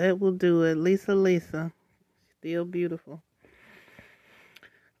gentlemen. That will do it. Lisa. Still beautiful.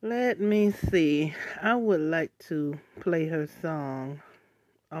 Let me see. I would like to play her song,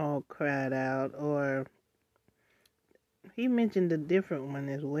 All Cried Out, or he mentioned a different one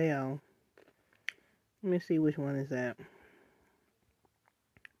as well. Let me see which one is that.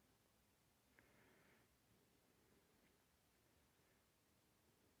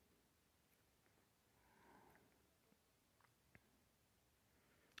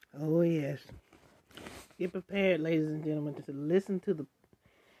 Oh, yes. Get prepared, ladies and gentlemen, to listen to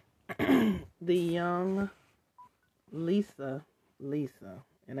the young Lisa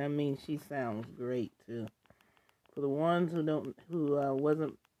And I mean, she sounds great too. For the ones who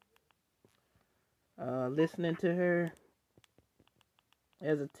wasn't listening to her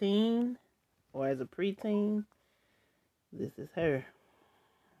as a teen or as a preteen, this is her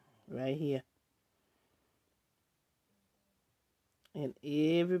right here. And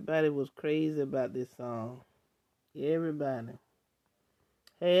everybody was crazy about this song. Everybody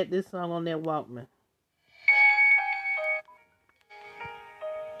had this song on their Walkman.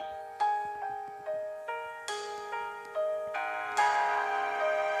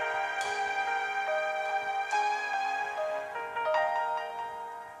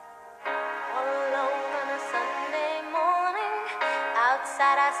 All alone on a Sunday morning,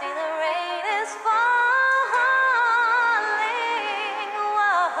 outside I see the rain is falling.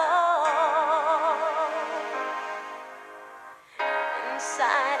 Whoa.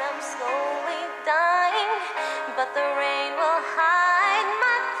 Inside I'm slowly dying, but the rain will hide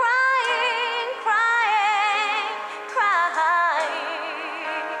my crying, crying, crying.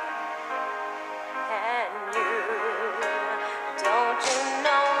 And don't you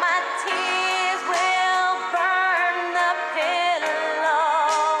know my tears will burn the pillow?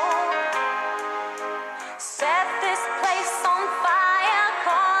 Set this place on fire,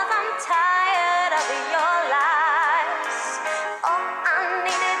 'cause I'm tired of your lies. All I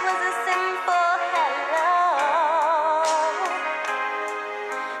needed was a simple hello.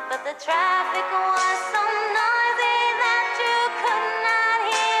 But the traffic was so noisy that you could not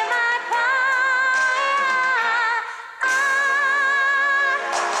hear my cry.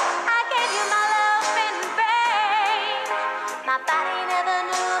 I gave you my love in vain. My body never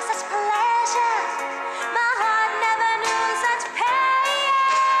knew such pleasure. My heart never knew such pain.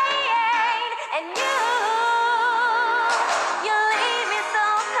 And you leave me so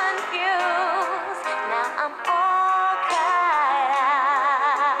confused. Now I'm all cried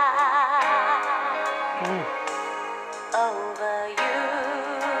out over you.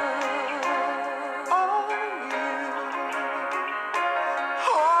 All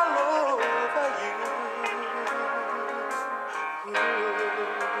over you.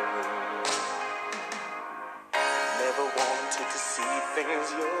 Never wanted to see things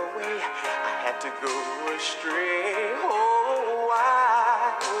your way. I had to go astray. Oh,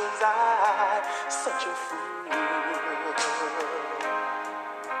 why was I such a fool?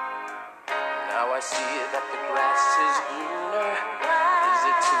 Now I see that the grass is greener. Is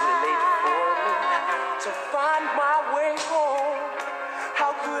it too late for me to find my way home?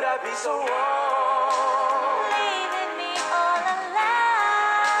 How could I be so wrong? Leaving me all alone.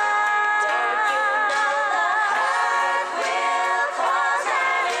 Don't you know the heart will cause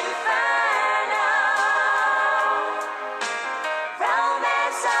an inferno?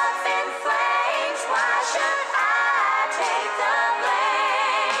 Romance up in flames. Why should I take the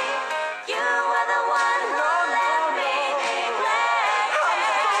blame? You were the one who left me neglected.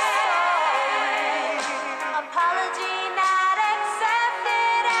 Apology not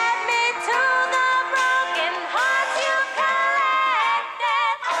accepted. Add me to the broken hearts you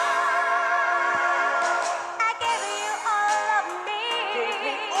collected. I gave you all of me.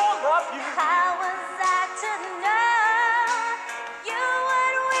 All of you. How was I to know you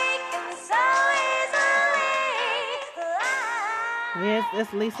would weaken so easily? Yes,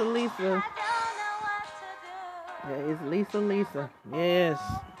 that's Lisa Lisa. I don't know what to do. Yeah, it's Lisa Lisa. Yes.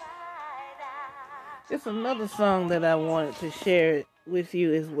 It's another song that I wanted to share with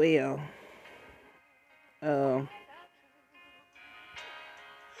you as well.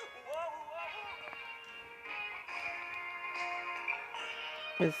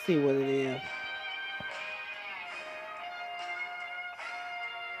 Let's see what it is.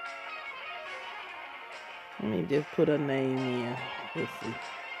 Let me just put her name in. Let's see.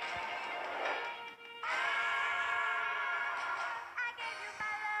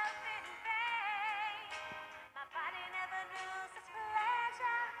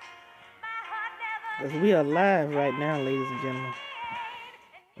 Because we are live right now, ladies and gentlemen.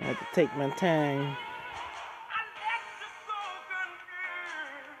 I have to take my time.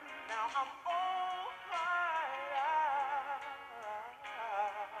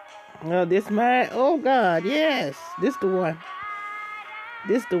 Oh, this my, oh God, yes. This the one.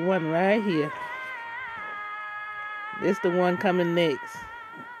 This the one right here. This the one coming next.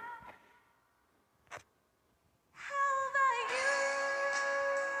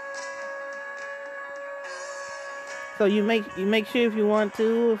 So you make sure if you want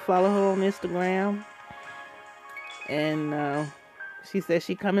to follow her on Instagram. And she said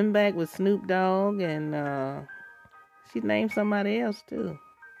she coming back with Snoop Dogg, and she named somebody else too.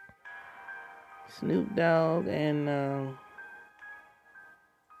 Snoop Dogg and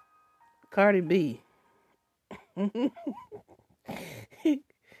Cardi B.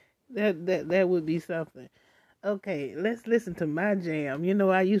 That would be something. Okay, let's listen to my jam. You know,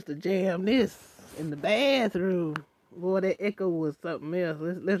 I used to jam this in the bathroom. Boy, that echo was something else.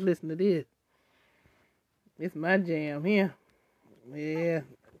 Let's listen to this. It's my jam here. Yeah.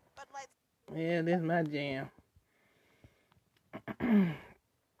 Yeah, this is my jam.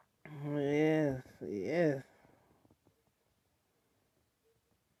 Yes, yes.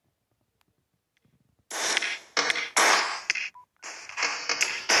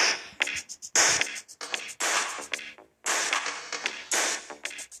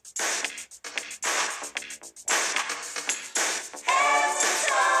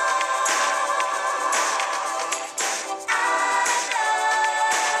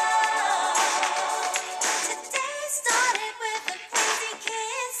 Today started with a crazy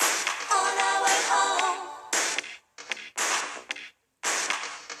kiss on our way home.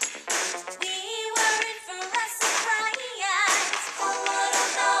 We were in for a surprise. Who would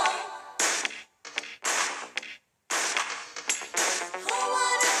have known? Who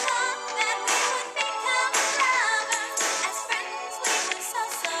would have thought that we would become lovers? As friends, we were so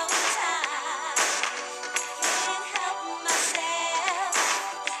tied. Can't help myself.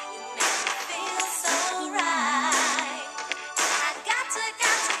 You make me feel so right. I got to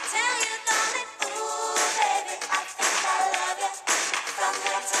tell you, darling, ooh, baby, I think I love you from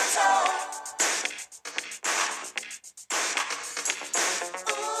head to toe.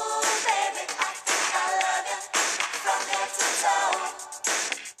 Ooh, baby, I think I love you from head to toe.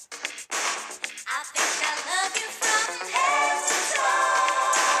 I think I love you from head to toe.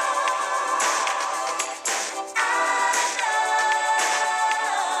 I know.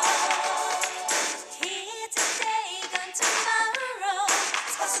 Here today, gone tomorrow.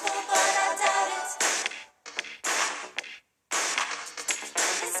 It's possible, but I doubt it.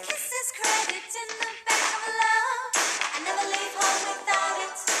 This kiss is credit in the back of love. I never leave home without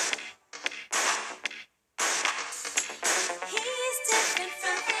it. He's different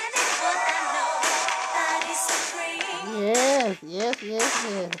from anyone I know. That is supreme. Yes.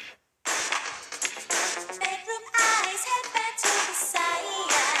 Bedroom eyes, head back to the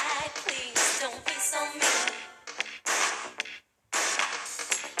side. Please don't be so mean.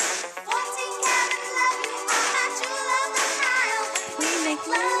 14-karat love, you are my jewel of the Nile. We make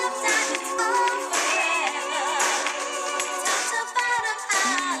love diamonds all forever. Top to bottom, I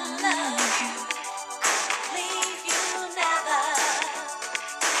love you. I'll leave you never.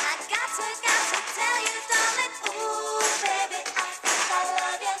 I got to tell you, darling, ooh, baby, I think I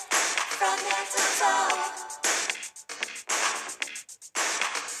love you from head to toe.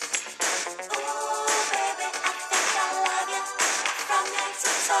 Ooh, baby, I think I love you from head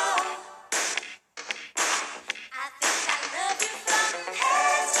to toe. I think I love you from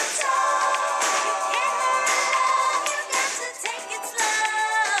head to toe. You love, you got to take it slow.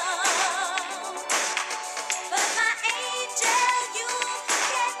 But my angel, you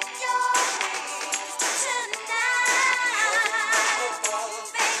get your wings tonight.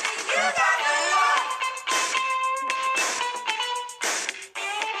 Baby, you got to love.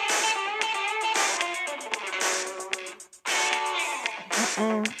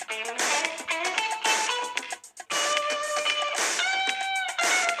 Mm-mm.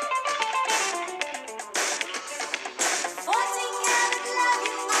 14-karat love,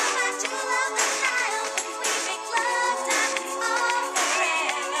 you are my jewel of the Nile. We make love diamonds all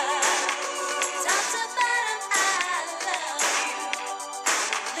forever. Top to bottom, I love you.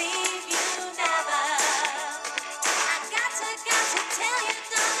 Leave you never. I got to tell you,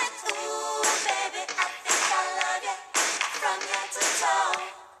 darling, ooh, baby, I think I love you from head to toe.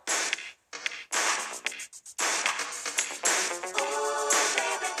 Ooh,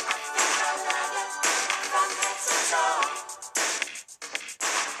 baby, I think I love you from head to toe.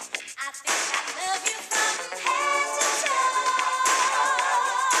 I think I love you from head to toe.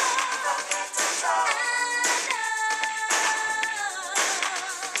 From head to toe. I know.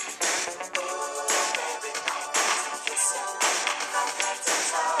 Ooh, baby, I want to kiss you from head to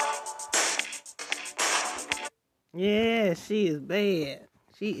toe. Yeah, she is bad.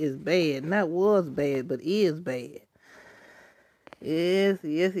 She is bad. Not was bad, but is bad. Yes.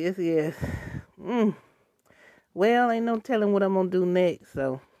 Well, ain't no telling what I'm gonna do next,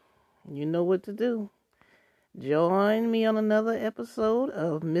 so you know what to do. Join me on another episode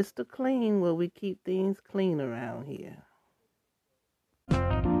of Mr. Clean, where we keep things clean around here.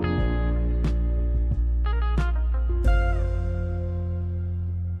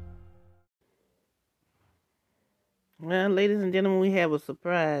 Well, ladies and gentlemen, we have a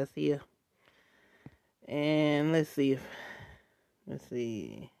surprise here. And let's see.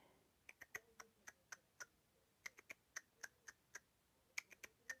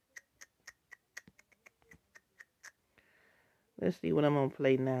 Let's see what I'm gonna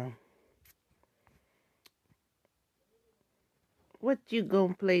play now. What you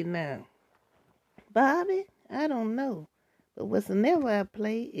gonna play now? Bobby? I don't know. But whatsoever I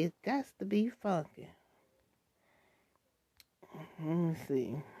play, it got to be funky. Let me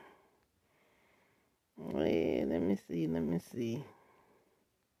see. Well, let me see.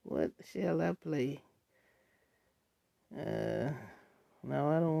 What shall I play? No,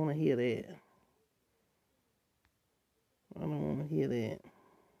 I don't want to hear that. I don't want to hear that.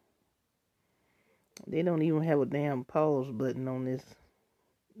 They don't even have a damn pause button on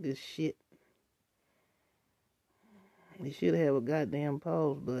this shit. They should have a goddamn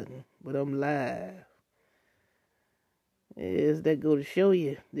pause button, but I'm live. Yes, that go to show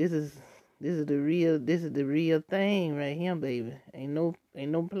you. This is the real thing right here, baby. Ain't no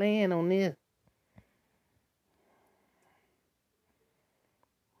playing on this.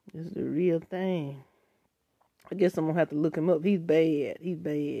 This is the real thing. I guess I'm gonna have to look him up. He's bad.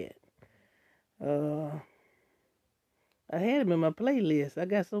 I had him in my playlist. I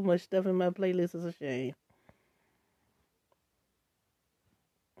got so much stuff in my playlist, it's a shame.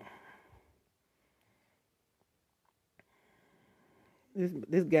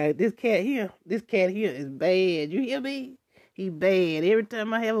 This cat here is bad. You hear me? He bad. Every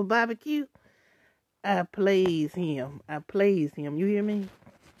time I have a barbecue, I plays him. You hear me?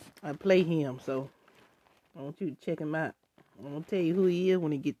 I play him. So I want you to check him out. I'm gonna tell you who he is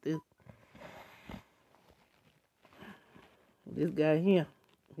when he get through. This guy here,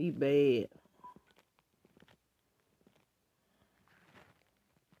 he bad.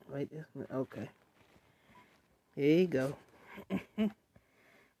 Wait, okay. Here you go.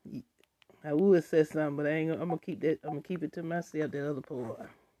 I would say something, but I'm gonna keep it to myself, that other part.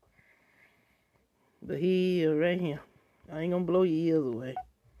 But he right here. I ain't gonna blow your ears away.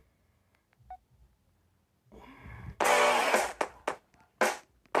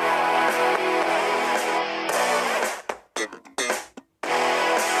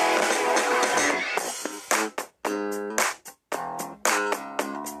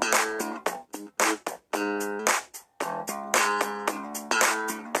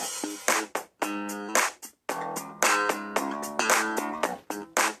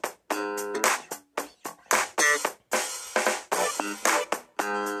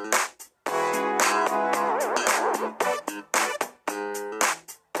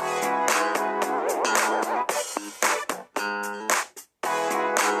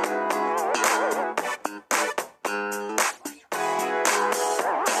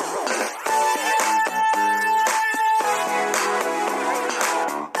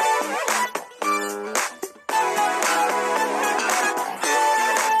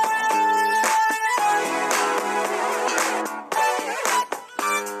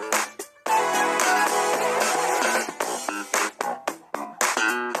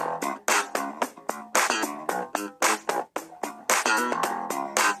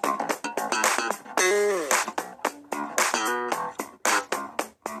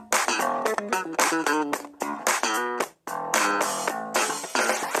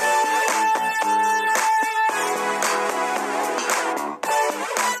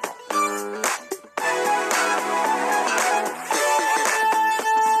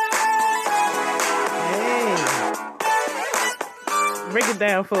 Break it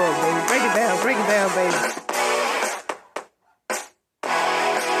down for us, baby. Break it down, baby.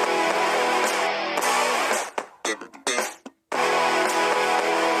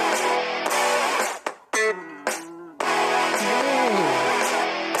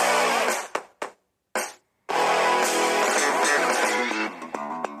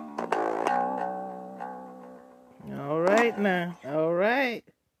 All right now. All right.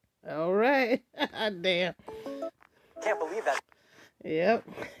 Damn. Can't believe that. Yep.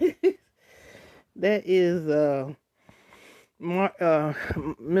 That is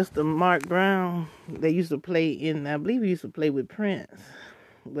Mr. Mark Brown. They used to play I believe he used to play with Prince.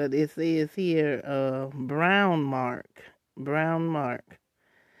 But it says here Brown Mark. And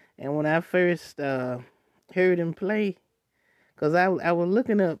when I first heard him play, because I was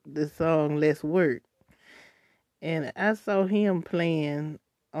looking up the song Let's Work, and I saw him playing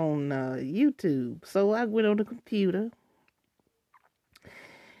on YouTube. So I went on the computer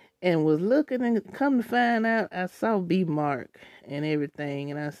and was looking, and come to find out, I saw B Mark and everything,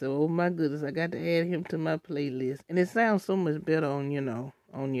 and I said, oh my goodness, I got to add him to my playlist. And it sounds so much better on,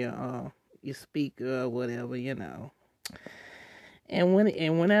 on your speaker or whatever, And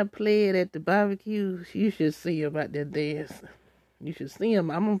when I play it at the barbecue, you should see about that dance. You should see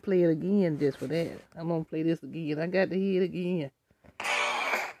him. I'm gonna play it again just for that. I'm gonna play this again. I got to hear it again.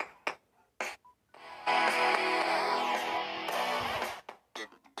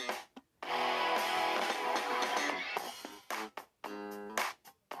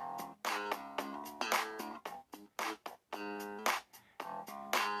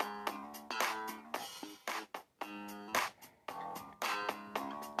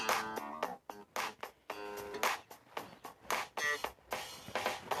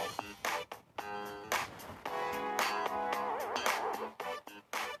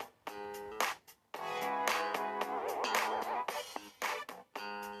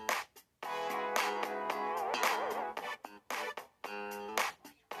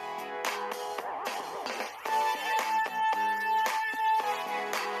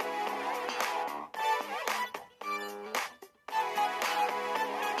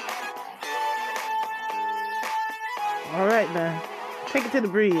 Take it to the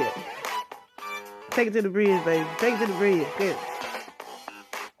bridge. Take it to the bridge, baby. Take it to the bridge. Good.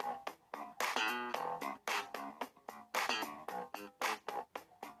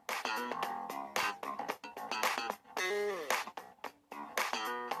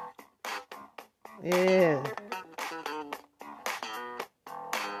 Yeah.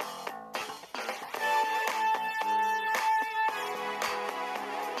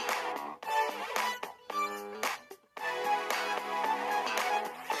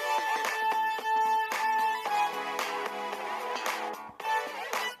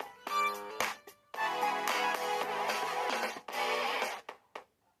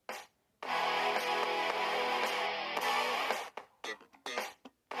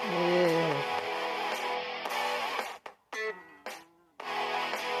 Yeah.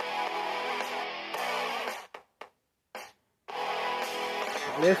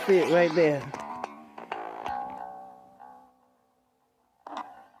 That's it right there.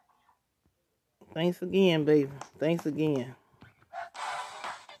 Thanks again, baby. Thanks again.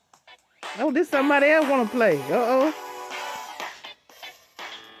 Oh, this somebody else want to play. Uh-oh.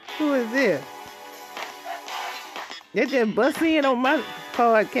 Who is this? They just bust in on my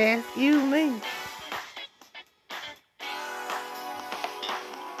podcast. Excuse me.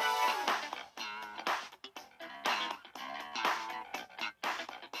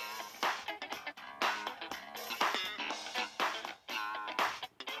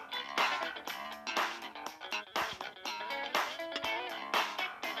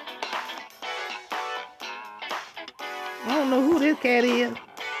 I don't know who this cat is.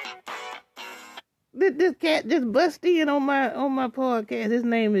 This cat just bust in on my podcast. His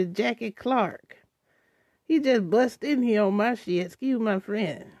name is Jackie Clark. He just bust in here on my shit. Excuse my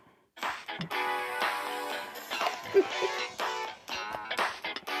friend.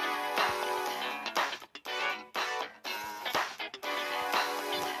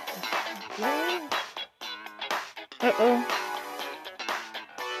 Uh-oh.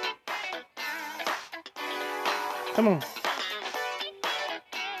 Come on.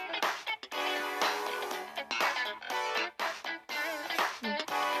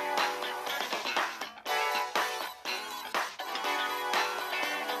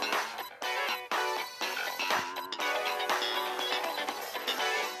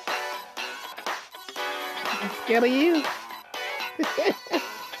 I'm scared of you.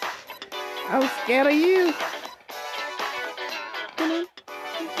 I'm scared of you.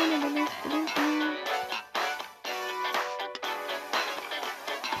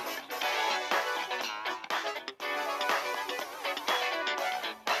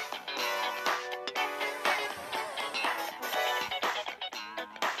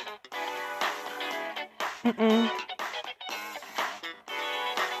 Mm-mm.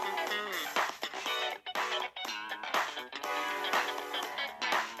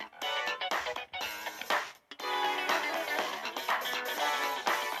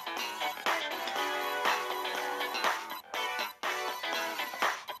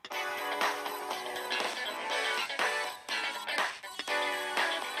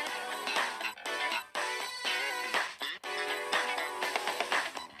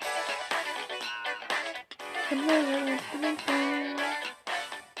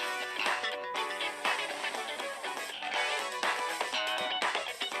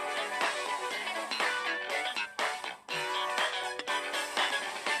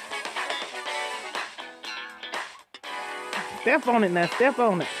 Step on it now. Step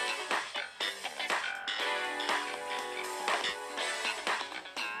on it.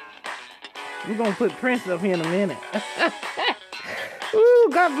 We're going to put Prince up here in a minute. Ooh,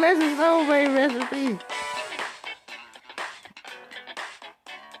 God bless his soul, baby. Rest in peace.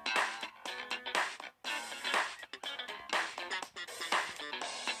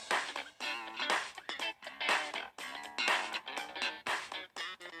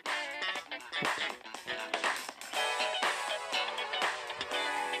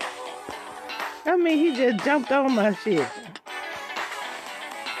 I mean, he just jumped on my shit.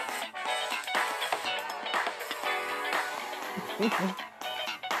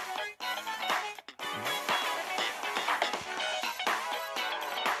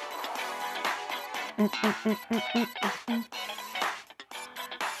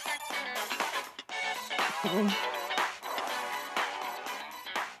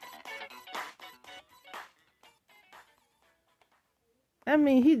 I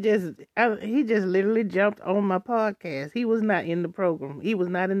mean, he just literally jumped on my podcast. He was not in the program. He was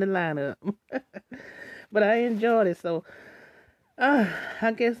not in the lineup. But I enjoyed it, so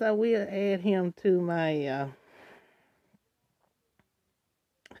I guess I will add him to my I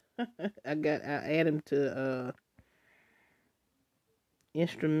add him to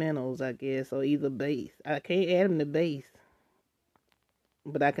instrumentals, I guess, or either bass. I can't add him to bass,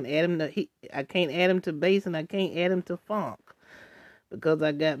 but I can add him to. I can't add him to bass, and I can't add him to funk because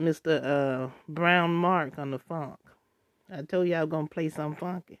I got Mr. Brown Mark on the funk. I told you I was gonna play something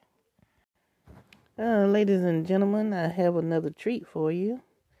funky. Ladies and gentlemen, I have another treat for you.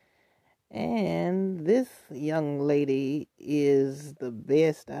 And this young lady is the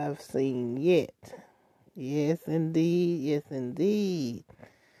best I've seen yet. Yes, indeed. Yes, indeed.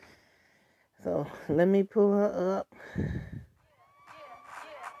 So, let me pull her up.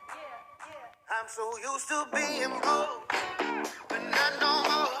 I'm so used to being broke, but not no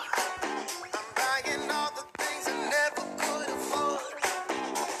more. I'm buying all the things I never could afford.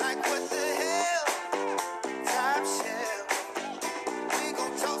 Like what the hell? Top shelf. We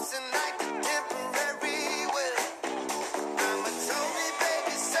gon' toast tonight to temporary wealth. Mama told me,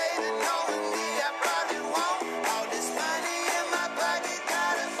 baby, saving knowing me, I probably won't. All this money in my pocket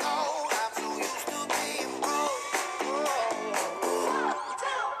gotta go. I'm so used to being broke.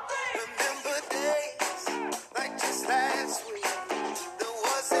 Remember days like just last week. There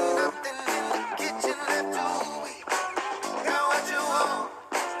wasn't nothing in the kitchen left to eat. Now what you want?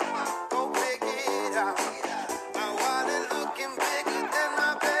 Go pick it out. My wallet looking bigger than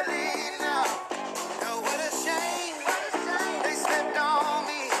my belly now. Now what a shame. They slept on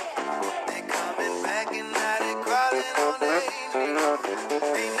me. They coming back and now they crawling on their knees.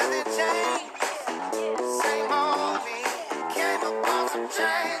 Ain't nothing changed. Same old me. Came up on some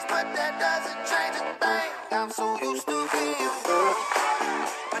change, but that doesn't change a thing. I'm so used to being broke,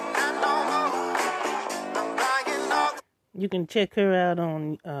 but not no more. I'm buying all the You can check her out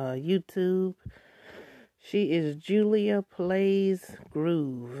on YouTube. She is Julia Plays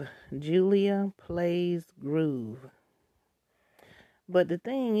Groove. Julia Plays Groove. But the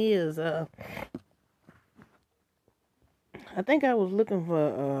thing is, I think I was looking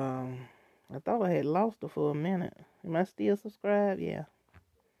for, I thought I had lost her for a minute. Am I still subscribed? Yeah.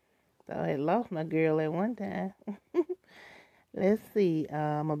 Thought I had lost my girl at one time. Let's see.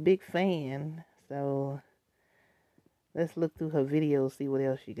 I'm a big fan, so let's look through her videos, see what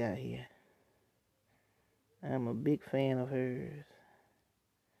else she got here. I'm a big fan of hers.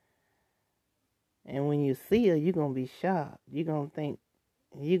 And when you see her, you're going to be shocked. You're going to think,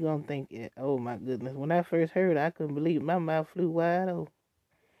 oh my goodness. When I first heard her, I couldn't believe it. My mouth flew wide open.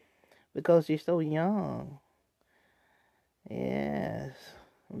 Because she's so young. Yes.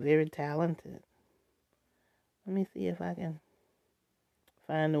 Very talented. Let me see if I can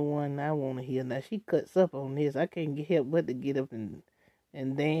find the one I want to hear. Now, she cuts up on this. I can't help but to get up and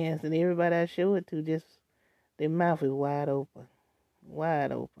dance. And everybody I show it to, just their mouth is wide open.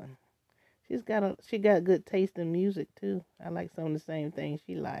 Wide open. She got good taste in music, too. I like some of the same things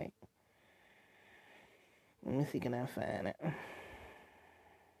she like. Let me see, can I find it?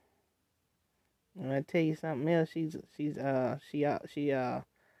 And I tell you something else, she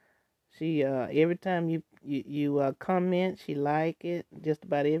every time you comment, she like it just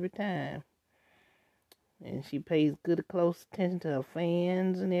about every time. And she pays good close attention to her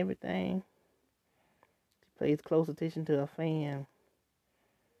fans and everything. She pays close attention to her fans.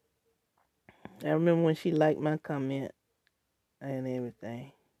 I remember when she liked my comment and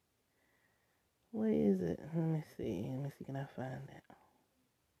everything. Where is it? Let me see, can I find it?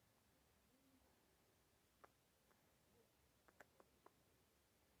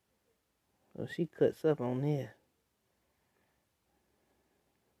 So she cuts up on this.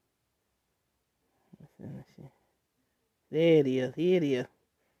 Let's see. There it is. Here it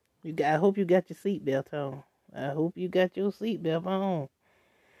is. I hope you got your seatbelt on. I hope you got your seatbelt on.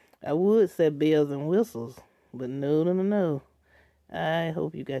 I would say bells and whistles, but no. I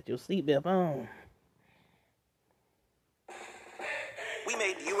hope you got your seatbelt on. We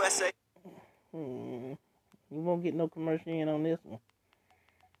made USA. You won't get no commercial in on this one.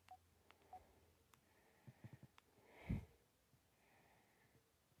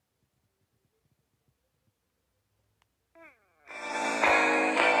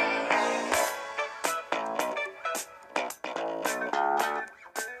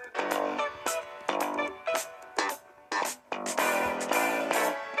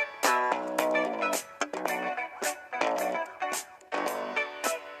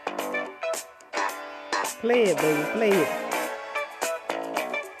 Play it, baby, play it.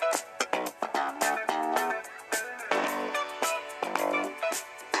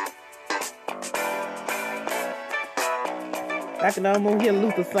 I can almost hear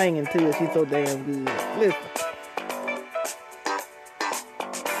Luther singing too. She's so damn good. Listen. I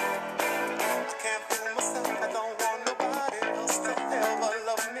can't fool myself. I don't want nobody else to ever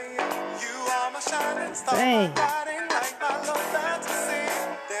love me. You are my shining star, Dang. my guiding light, my love fantasy.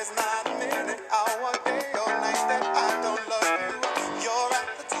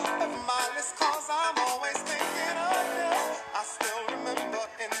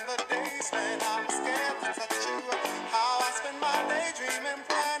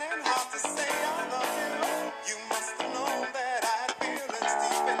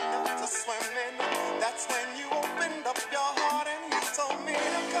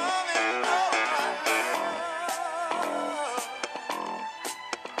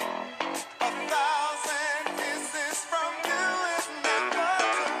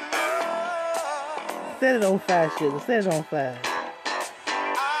 Set it on fire, sugar. Set it on fire.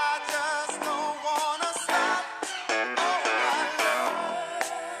 I just don't wanna stop. Oh, my love.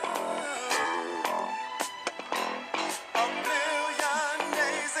 A million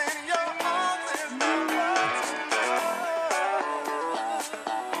days in your arms is never enough.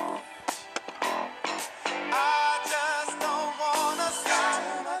 I just don't wanna stop.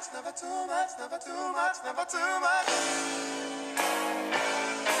 Too much, never too much, never too much, never too much.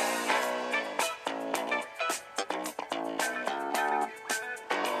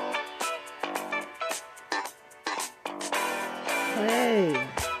 Hey.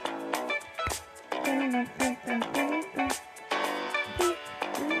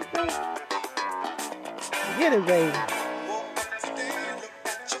 Get it, baby. Woke up today, looked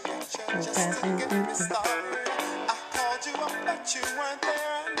at your picture just to get me started. I called you up, but you weren't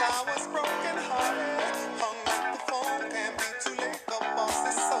there, and I was broken hearted. Hung up the phone, can't be too late. The boss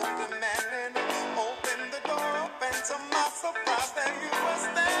is so demanding. Opened the door up, and to my surprise, there you were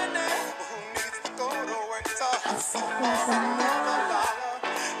standing. Who needs to go to work to hustle for another dollar?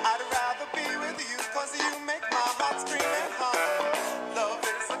 I'd rather be with you, 'cause you make my heart scream and holler. Love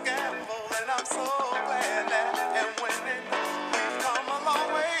is a gamble, and I'm so glad that I'm winning. We've come a long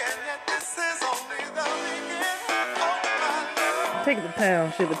way, and yet this is only the beginning. Oh, my love. Take it to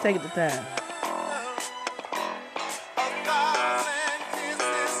town, sugar. Take it to town. A thousand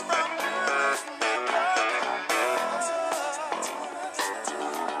kisses from you never.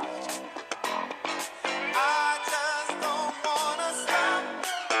 I just don't wanna stop.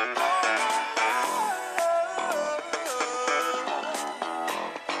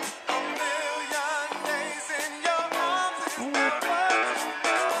 A million days in your arms is never.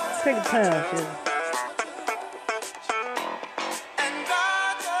 Take it to town, sugar. And I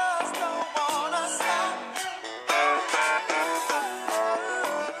just don't wanna stop.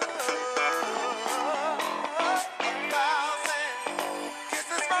 A thousand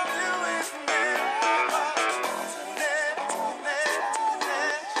kisses from you is never, never.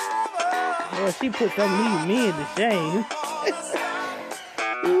 Boy, she put some of these men to shame.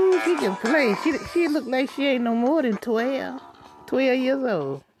 Ooh, she can play. She look like she ain't no more than 12. 12 years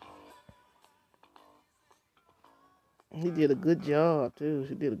old. He did a good job, too.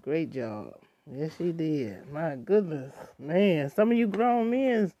 She did a great job. Yes, she did. My goodness. Man, some of you grown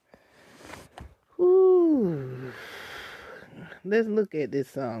men. Ooh. Let's look at this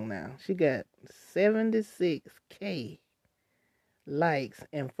song now. She got 76K likes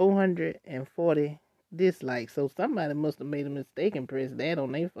and 440 dislikes. So somebody must have made a mistake and pressed that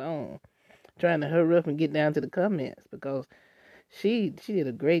on their phone, trying to hurry up and get down to the comments, because she did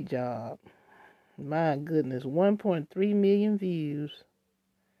a great job. My goodness, 1.3 million views.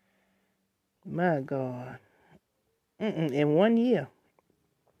 My God. In 1 year.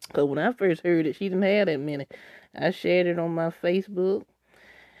 Because when I first heard it, she didn't have that many. I shared it on my Facebook,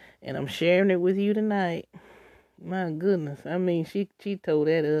 and I'm sharing it with you tonight. My goodness. I mean, she tore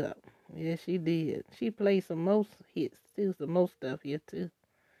that up. Yes, she did. She played some most hits, too, some most stuff here, too.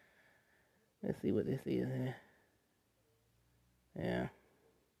 Let's see what this is here. Yeah.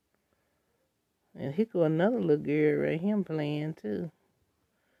 And here go another little girl right here playing, too.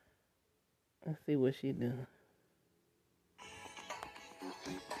 Let's see what she do.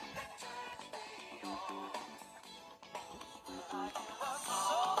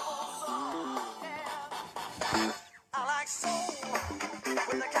 I like soul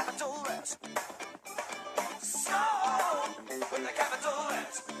with a capital S. Soul with a capital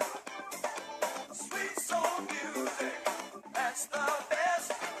S. Sweet soul music, that's the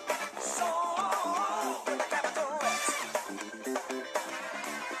best. Soul with a capital S.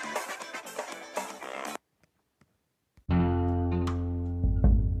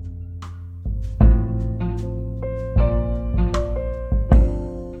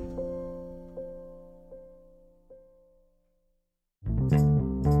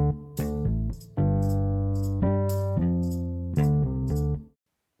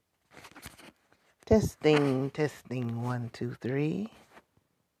 Testing, 1, 2, 3.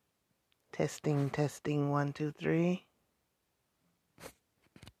 Testing, 1, 2, 3.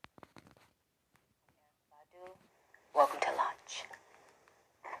 Welcome to lunch.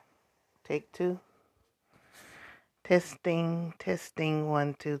 Take 2. Testing,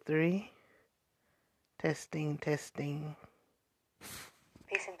 1, 2, 3. Testing.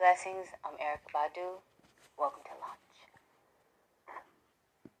 Peace and blessings. I'm Erica Badu. Welcome to lunch.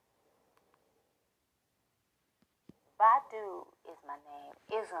 Badu is my name.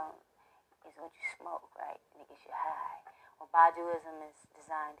 Ism is what you smoke, right? And it gets you high. Well, Baduism is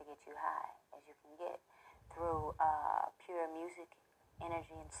designed to get you high, as you can get through pure music,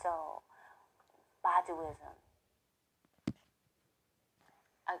 energy, and soul. Baduism.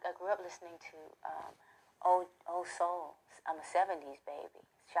 I grew up listening to old soul. I'm a 70s baby.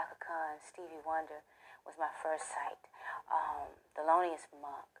 Chaka Khan, Stevie Wonder was my first sight. Thelonious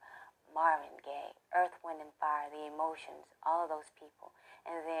Monk, Marvin Gaye, Earth, Wind and Fire, The Emotions, all of those people.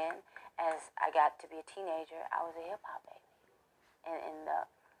 And then as I got to be a teenager, I was a hip-hop baby. And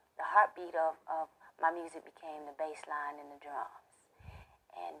the heartbeat of my music became the bass line and the drums.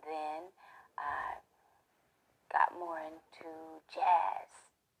 And then I got more into jazz.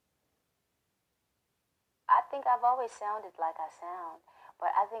 I think I've always sounded like I sound,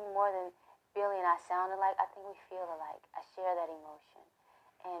 but I think more than Billy and I sound alike, I think we feel alike. I share that emotion.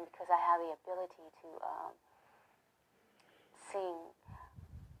 And because I have the ability to sing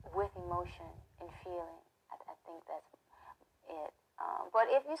with emotion and feeling, I think that's it.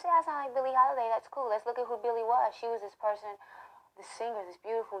 But if you say I sound like Billie Holiday, that's cool. Let's look at who Billie was. She was this person, this singer, this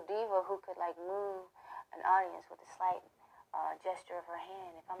beautiful diva who could like move an audience with a slight gesture of her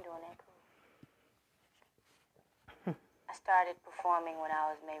hand. If I'm doing that, cool. I started performing when I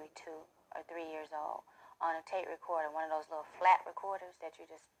was maybe 2 or 3 years old on a tape recorder, one of those little flat recorders that you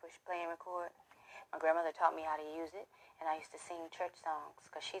just push play and record. My grandmother taught me how to use it, and I used to sing church songs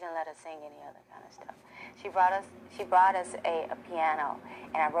because she didn't let us sing any other kind of stuff. She brought us a piano,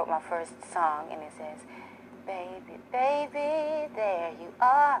 and I wrote my first song, and it says, "Baby, baby, there you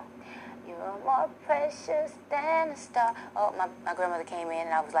are. You're more precious than a star." Oh, my grandmother came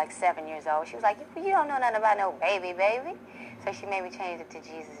in, and I was like 7 years old. She was like, "You don't know nothing about no baby, baby." So she made me change it to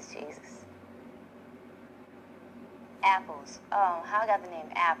Jesus, Jesus. Apples. Oh, how I got the name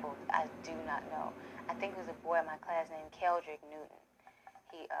Apples, I do not know. I think it was a boy in my class named Keldrick Newton.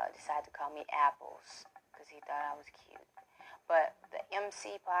 He decided to call me Apples because he thought I was cute. But the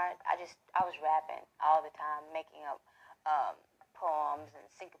MC part, I was rapping all the time, making up poems and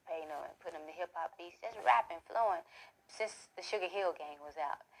syncopating them and putting them to hip-hop beats, just rapping, flowing, since the Sugar Hill Gang was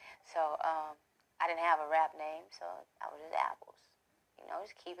out. So I didn't have a rap name, so I was just Apples. You know,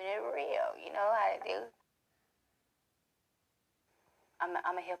 just keeping it real. You know how to do. I'm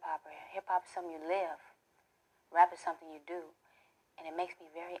a hip-hopper. Hip-hop is something you live. Rap is something you do. And it makes me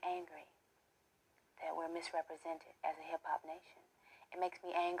very angry that we're misrepresented as a hip-hop nation. It makes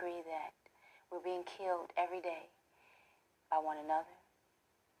me angry that we're being killed every day by one another,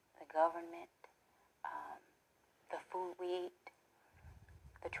 the government, the food we eat,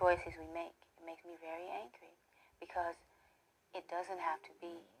 the choices we make. It makes me very angry because it doesn't have to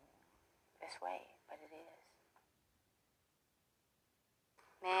be this way, but it is.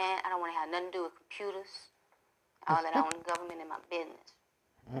 Man, I don't want to have nothing to do with computers. All that I want government in my business.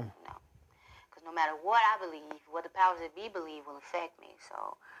 No. Because no matter what I believe, what the powers that be believe will affect me.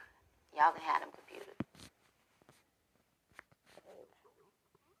 So, y'all can have them computers.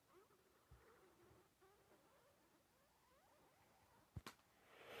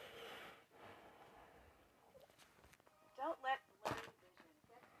 Don't let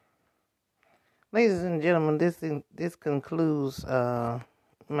Ladies and gentlemen, this concludes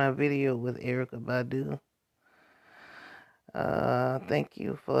my video with Erykah Badu. Thank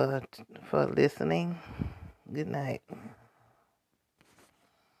you for listening. Good night.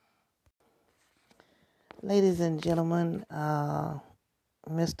 Ladies and gentlemen,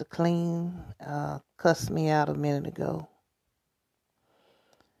 Mr. Clean cussed me out a minute ago.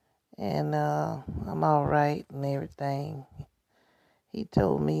 And I'm all right and everything. He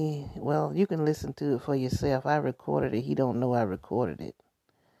told me, well, you can listen to it for yourself. I recorded it. He don't know I recorded it.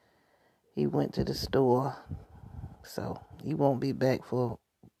 He went to the store, so he won't be back for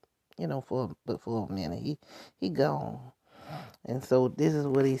a minute. He gone. And so this is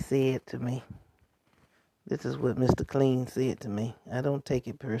what he said to me. This is what Mr. Clean said to me. I don't take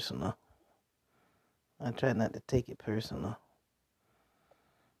it personal. I try not to take it personal.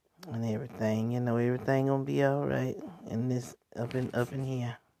 And everything, everything gonna be all right. And this up in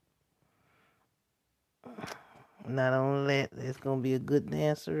here. Not only that, it's gonna be a good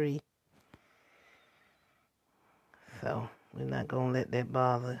dancery. So we're not gonna let that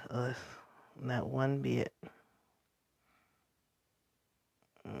bother us, not one bit.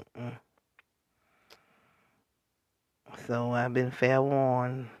 So I've been fair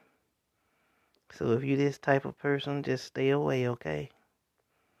warned. So if you're this type of person, just stay away, okay?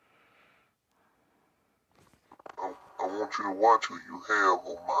 I want you to watch who you have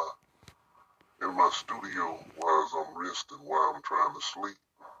in my studio while I'm resting, while I'm trying to sleep.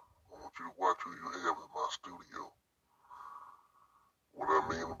 I want you to watch who you have in my studio. What I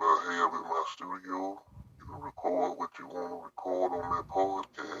mean about have in my studio, you can record what you want to record on that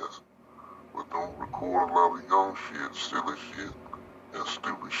podcast, but don't record a lot of young shit, silly shit. and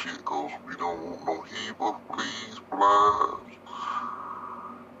stupid shit, cause we don't want no Heba, please, plies,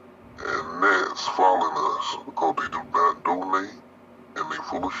 and gnats following us because they do not donate and they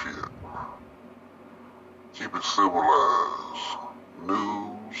full of shit. Keep it civilized.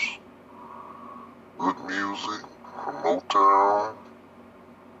 News, good music from Motown,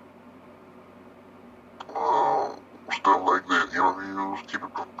 stuff like that. Interviews, keep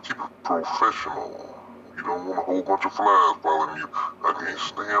it professional. You don't want a whole bunch of flies following you. I can't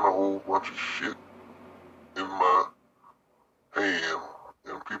stand a whole bunch of shit in my hand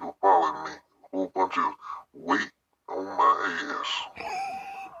and people following me. A whole bunch of weight on my ass.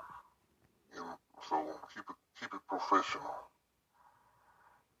 And so keep it professional.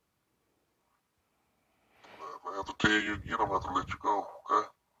 If I have to tell you again, I'm going to have to let you go, okay?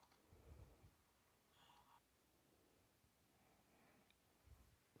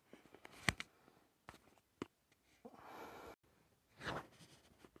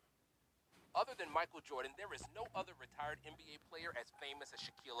 Other than Michael Jordan, there is no other retired NBA player as famous as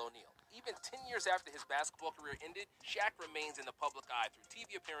Shaquille O'Neal. Even 10 years after his basketball career ended, Shaq remains in the public eye through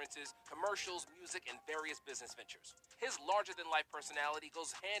TV appearances, commercials, music, and various business ventures. His larger-than-life personality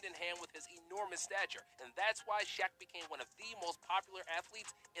goes hand in hand with his enormous stature, and that's why Shaq became one of the most popular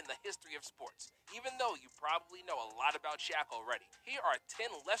athletes in the history of sports. Even though you probably know a lot about Shaq already, here are 10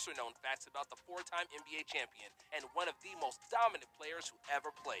 lesser-known facts about the four-time NBA champion and one of the most dominant players who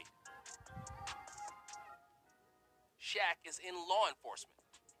ever played. Shaq is in law enforcement.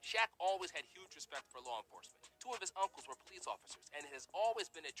 Shaq always had huge respect for law enforcement. Two of his uncles were police officers, and it has always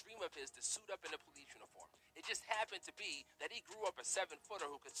been a dream of his to suit up in a police uniform. It just happened to be that he grew up a 7-footer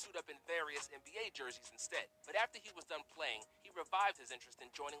who could suit up in various NBA jerseys instead. But after he was done playing, he revived his interest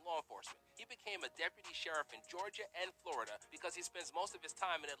in joining law enforcement. He became a deputy sheriff in Georgia and Florida because he spends most of his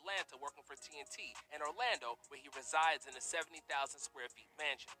time in Atlanta working for TNT, and Orlando, where he resides in a 70,000 square feet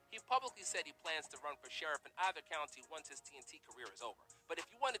mansion. He publicly said he plans to run for sheriff in either county once his TNT career is over. But if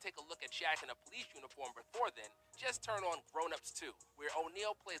you want to take a look at Shaq in a police uniform before then, just turn on Grown Ups 2, where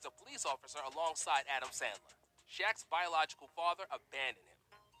O'Neal plays a police officer alongside Adam Sandler. Shaq's biological father abandoned him.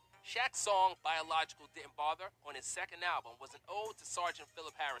 Shaq's song, Biological Didn't Bother, on his second album was an ode to Sergeant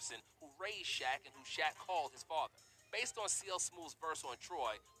Philip Harrison, who raised Shaq and who Shaq called his father. Based on CL Smooth's verse on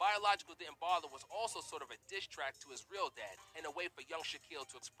Troy, Biological Didn't Bother was also sort of a diss track to his real dad and a way for young Shaquille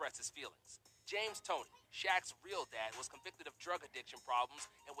to express his feelings. James Toney, Shaq's real dad, was convicted of drug addiction problems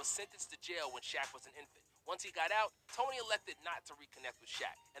and was sentenced to jail when Shaq was an infant. Once he got out, Tony elected not to reconnect with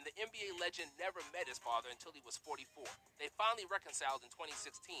Shaq, and the NBA legend never met his father until he was 44. They finally reconciled in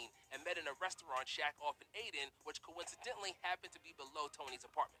 2016 and met in a restaurant Shaq often ate in, which coincidentally happened to be below Tony's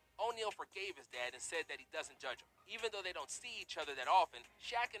apartment. O'Neal forgave his dad and said that he doesn't judge him. Even though they don't see each other that often,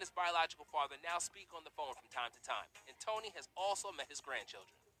 Shaq and his biological father now speak on the phone from time to time, and Tony has also met his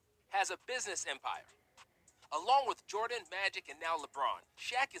grandchildren. Has a business empire. Along with Jordan, Magic, and now LeBron,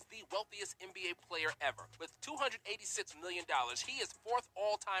 Shaq is the wealthiest NBA player ever. With $286 million, he is fourth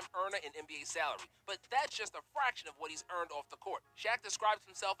all-time earner in NBA salary. But that's just a fraction of what he's earned off the court. Shaq describes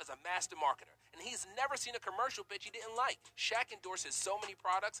himself as a master marketer, and he's never seen a commercial pitch he didn't like. Shaq endorses so many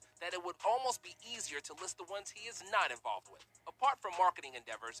products that it would almost be easier to list the ones he is not involved with. Apart from marketing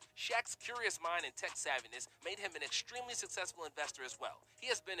endeavors, Shaq's curious mind and tech savviness made him an extremely successful investor as well. He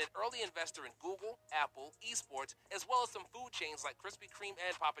has been an early investor in Google, Apple, esports, as well as some food chains like Krispy Kreme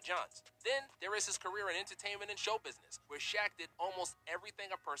and Papa John's. Then there is his career in entertainment and show business, where Shaq did almost everything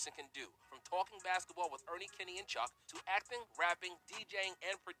a person can do, from talking basketball with Ernie Kinney and Chuck to acting, rapping, DJing,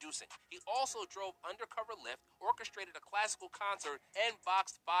 and producing. He also drove undercover Lyft, orchestrated a classical concert, and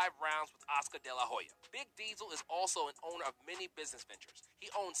boxed 5 rounds with Oscar De La Hoya. Big Diesel is also an owner of many business ventures. He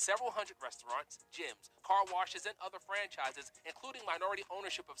owns several hundred restaurants, gyms, car washes, and other franchises, including minority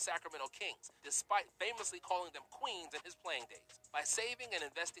ownership of Sacramento Kings, despite famously calling them queens in his playing days. By saving and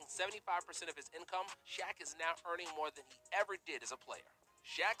investing 75% of his income, Shaq is now earning more than he ever did as a player.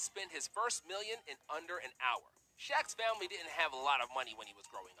 Shaq spent his first million in under an hour. Shaq's family didn't have a lot of money when he was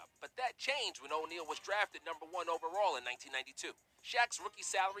growing up, but that changed when O'Neal was drafted number 1 overall in 1992. Shaq's rookie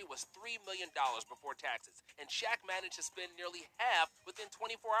salary was $3 million before taxes, and Shaq managed to spend nearly half within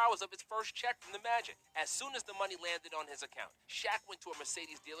 24 hours of his first check from the Magic. As soon as the money landed on his account, Shaq went to a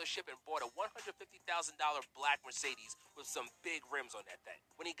Mercedes dealership and bought a $150,000 black Mercedes with some big rims on that thing.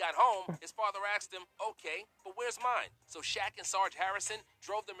 When he got home, his father asked him, "Okay, but where's mine?" So Shaq and Sarge Harrison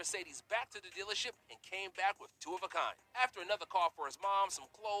drove the Mercedes back to the dealership and came back with 2 of a kind. After another car for his mom, some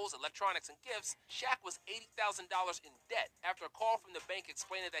clothes, electronics, and gifts, Shaq was $80,000 in debt. After a call from the bank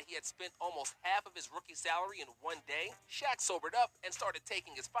explaining that he had spent almost half of his rookie salary in one day, Shaq sobered up and started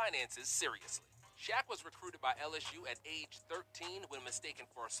taking his finances seriously. Shaq was recruited by LSU at age 13 when mistaken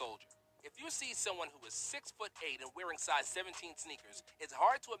for a soldier. If you see someone who is 6'8" and wearing size 17 sneakers, it's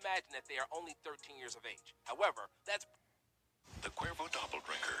hard to imagine that they are only 13 years of age. However, that's The Cuervo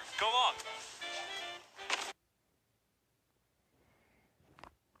Doppelbringer. Go on.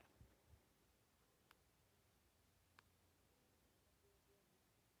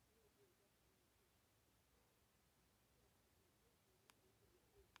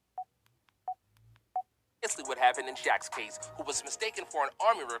 precisely what happened in Shaq's case, who was mistaken for an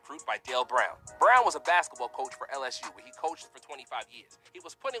Army recruit by Dale Brown. Brown was a basketball coach for LSU, where he coached for 25 years. He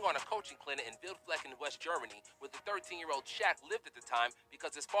was putting on a coaching clinic in Wildflecken, West Germany, where the 13-year-old Shaq lived at the time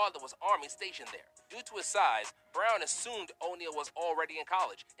because his father was Army stationed there. Due to his size, Brown assumed O'Neal was already in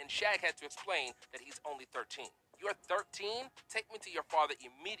college, and Shaq had to explain that he's only 13. You're 13? Take me to your father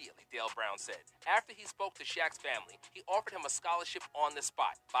immediately, Dale Brown said. After he spoke to Shaq's family, he offered him a scholarship on the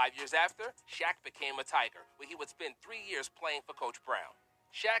spot. 5 years after, Shaq became a Tiger, where he would spend 3 years playing for Coach Brown.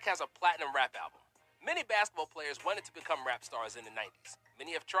 Shaq has a platinum rap album. Many basketball players wanted to become rap stars in the 90s.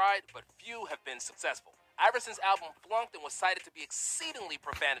 Many have tried, but few have been successful. Iverson's album flunked and was cited to be exceedingly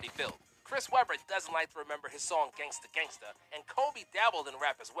profanity-filled. Chris Webber doesn't like to remember his song Gangsta Gangsta, and Kobe dabbled in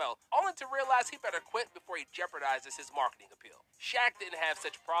rap as well, only to realize he better quit before he jeopardizes his marketing appeal. Shaq didn't have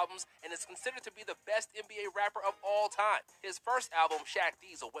such problems and is considered to be the best NBA rapper of all time. His first album, Shaq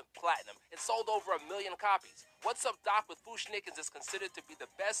Diesel, went platinum and sold over 1 million copies. What's Up Doc with Fushnikins is considered to be the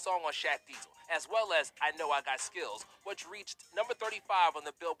best song on Shaq Diesel, as well as I Know I Got Skills, which reached number 35 on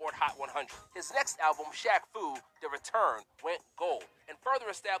the Billboard Hot 100. His next album, Shaq Fu, The Return, went gold and further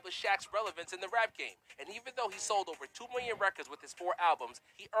established Shaq's relevance in the rap game. And even though he sold over 2 million records with his 4 albums,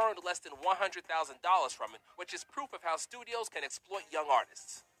 he earned less than $100,000 from it, which is proof of how studios can exploit young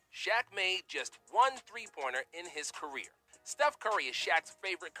artists. Shaq made just 1 three-pointer in his career. Steph Curry is Shaq's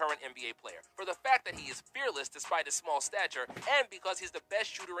favorite current NBA player for the fact that he is fearless despite his small stature and because he's the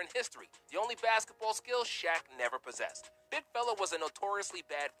best shooter in history, the only basketball skill Shaq never possessed. Big Fella was a notoriously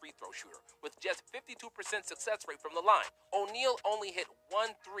bad free throw shooter with just 52% success rate from the line. O'Neal only hit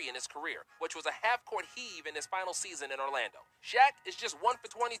 1 3 in his career, which was a half-court heave in his final season in Orlando. Shaq is just 1 for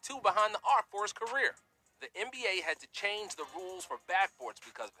 22 behind the arc for his career. The NBA had to change the rules for backboards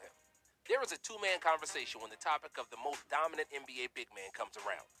because of him. There is a two-man conversation when the topic of the most dominant NBA big man comes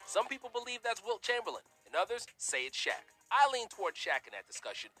around. Some people believe that's Wilt Chamberlain, and others say it's Shaq. I lean toward Shaq in that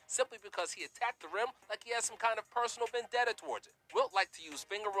discussion simply because he attacked the rim like he had some kind of personal vendetta towards it. Wilt liked to use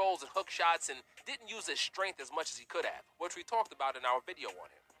finger rolls and hook shots and didn't use his strength as much as he could have, which we talked about in our video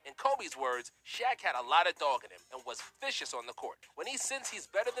on him. In Kobe's words, Shaq had a lot of dog in him and was vicious on the court. When he sensed he's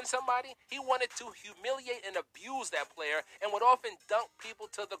better than somebody, he wanted to humiliate and abuse that player and would often dunk people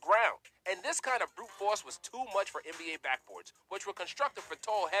to the ground. And this kind of brute force was too much for NBA backboards, which were constructed for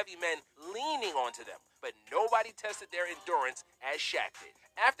tall, heavy men leaning onto them. But nobody tested their endurance as Shaq did.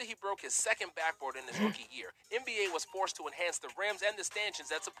 After he broke his second backboard in his rookie year, NBA was forced to enhance the rims and the stanchions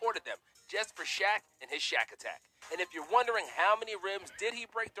that supported them, just for Shaq and his Shaq attack. And if you're wondering how many rims did he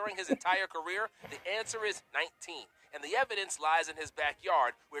break during his entire career, the answer is 19. And the evidence lies in his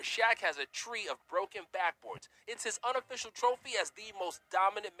backyard, where Shaq has a tree of broken backboards. It's his unofficial trophy as the most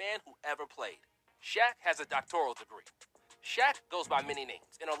dominant man who ever played. Shaq has a doctoral degree. Shaq goes by many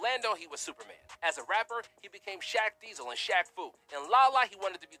names. In Orlando, he was Superman. As a rapper, he became Shaq Diesel and Shaq Fu. In La La, he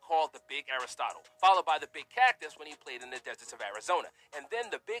wanted to be called the Big Aristotle, followed by the Big Cactus when he played in the deserts of Arizona, and then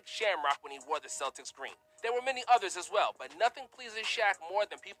the Big Shamrock when he wore the Celtics green. There were many others as well, but nothing pleases Shaq more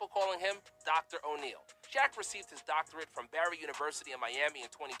than people calling him Dr. O'Neal. Shaq received his doctorate from Barry University in Miami in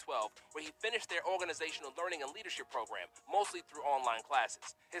 2012, where he finished their organizational learning and leadership program, mostly through online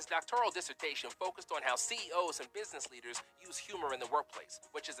classes. His doctoral dissertation focused on how CEOs and business leaders use humor in the workplace,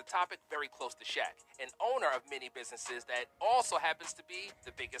 which is a topic very close to Shaq, an owner of many businesses that also happens to be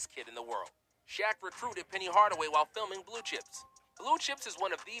the biggest kid in the world. Shaq recruited Penny Hardaway while filming Blue Chips. Blue Chips is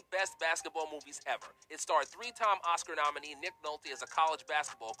one of the best basketball movies ever. It starred 3-time Oscar nominee Nick Nolte as a college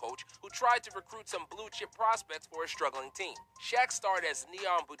basketball coach who tried to recruit some blue chip prospects for a struggling team. Shaq starred as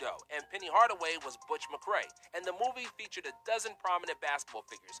Neon Boudreaux, and Penny Hardaway was Butch McRae. And the movie featured a dozen prominent basketball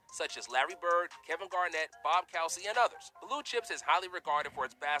figures, such as Larry Bird, Kevin Garnett, Bob Cousy, and others. Blue Chips is highly regarded for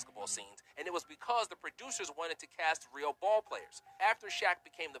its basketball scenes, and it was because the producers wanted to cast real ball players. After Shaq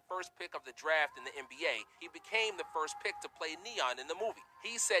became the first pick of the draft in the NBA, he became the first pick to play Neon John in the movie.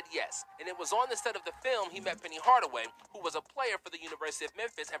 He said yes, and it was on the set of the film he met Penny Hardaway, who was a player for the University of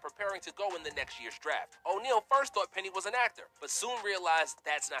Memphis and preparing to go in the next year's draft. O'Neal first thought Penny was an actor, but soon realized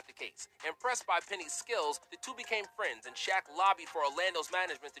that's not the case. Impressed by Penny's skills, the two became friends, and Shaq lobbied for Orlando's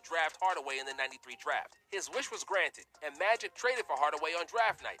management to draft Hardaway in the '93 draft. His wish was granted, and Magic traded for Hardaway on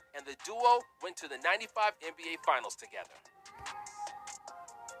draft night, and the duo went to the '95 NBA Finals together.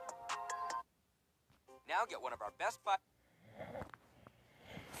 Now get one of our best buy.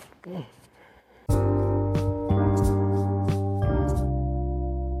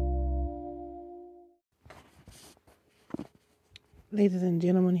 Ladies and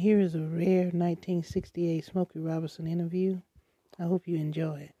gentlemen, here is a rare 1968 Smokey Robinson interview. I hope you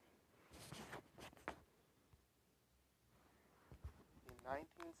enjoy it. In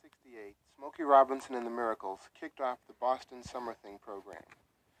 1968, Smokey Robinson and the Miracles kicked off the Boston Summer Thing program.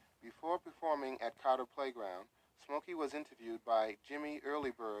 Before performing at Carter Playground, Smokey was interviewed by Jimmy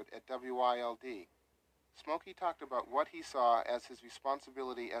Earlybird at WILD. Smokey talked about what he saw as his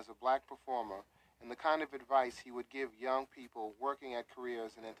responsibility as a black performer and the kind of advice he would give young people working at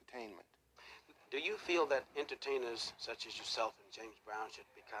careers in entertainment. Do you feel that entertainers such as yourself and James Brown should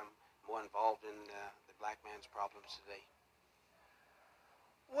become more involved in the black man's problems today?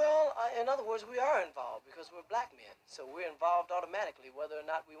 Well, in other words, we are involved because we're black men. So we're involved automatically, whether or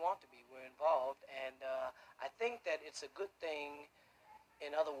not we want to be. We're involved. And I think that it's a good thing,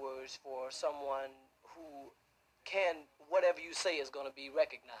 in other words, for someone who can, whatever you say is going to be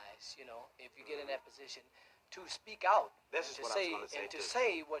recognized, you know, if you get in that position, to speak out. This is what I was going to say, and to too.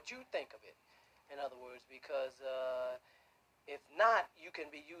 say what you think of it, in other words, because if not, you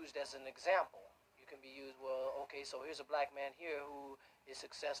can be used as an example. You can be used, well, okay, so here's a black man here who is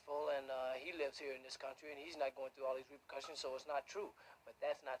successful and he lives here in this country and he's not going through all these repercussions, so it's not true. But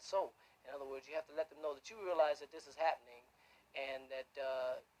that's not so. In other words, you have to let them know that you realize that this is happening and that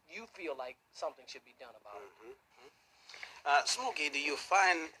you feel like something should be done about it. Smokey, do you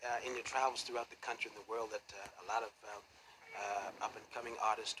find in your travels throughout the country and the world that a lot of up-and-coming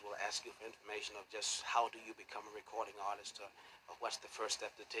artists will ask you for information of just how do you become a recording artist or what's the first step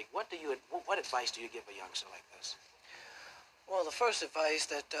to take? What advice do you give a youngster like this? Well, the first advice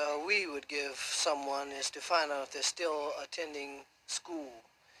that we would give someone is to find out if they're still attending school.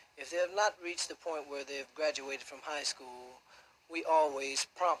 If they have not reached the point where they've graduated from high school, we always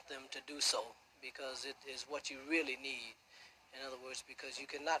prompt them to do so because it is what you really need. In other words, because you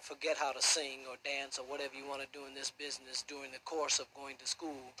cannot forget how to sing or dance or whatever you want to do in this business during the course of going to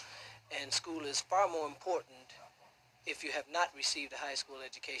school. And school is far more important if you have not received a high school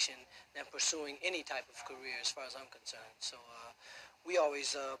education than pursuing any type of career as far as I'm concerned. So we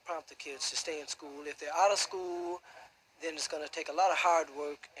always prompt the kids to stay in school. If they're out of school, then it's going to take a lot of hard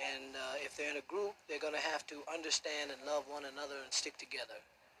work. And if they're in a group, they're going to have to understand and love one another and stick together.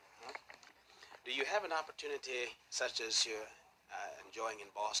 Do you have an opportunity, such as you're enjoying in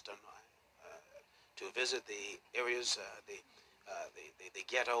Boston, to visit the areas, the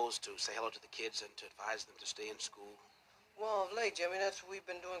ghettos, to say hello to the kids and to advise them to stay in school? Well, of late, Jimmy, we've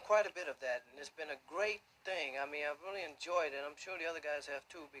been doing quite a bit of that, and it's been a great thing. I mean, I've really enjoyed it. I'm sure the other guys have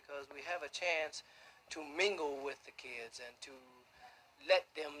too, because we have a chance to mingle with the kids and to let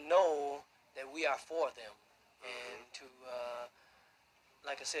them know that we are for them, and to,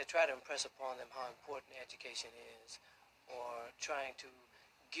 like I said, try to impress upon them how important education is, or trying to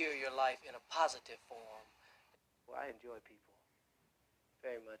gear your life in a positive form. Well, I enjoy people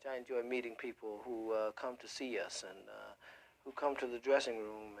very much. I enjoy meeting people who come to see us and who come to the dressing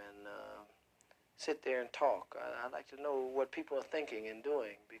room and sit there and talk. I like to know what people are thinking and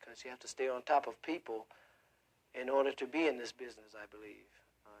doing because you have to stay on top of people in order to be in this business, I believe.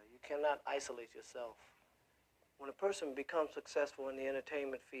 You cannot isolate yourself. When a person becomes successful in the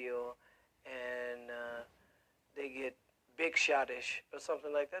entertainment field and they get big shot-ish or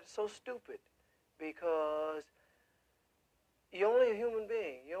something like that, it's so stupid because you're only a human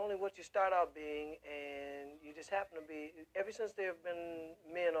being. You're only what you start out being, and you just happen to be, ever since there have been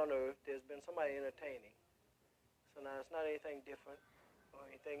men on earth, there's been somebody entertaining. So now it's not anything different or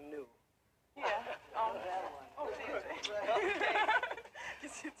anything new. Yeah. Oh, that one. Oh, TJ.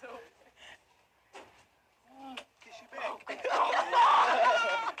 Kiss you too. Kiss you back.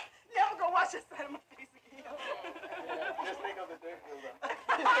 Yeah, I'm gonna wash this side of my face again. Just think of the dirt buildup.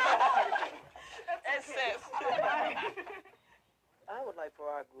 That's sense. I would like for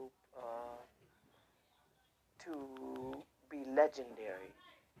our group to be legendary.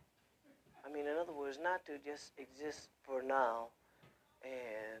 I mean, in other words, not to just exist for now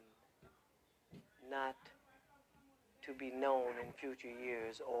and not to be known in future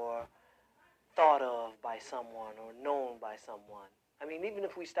years or thought of by someone or known by someone. I mean, even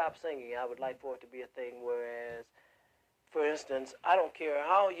if we stop singing, I would like for it to be a thing whereas, for instance, I don't care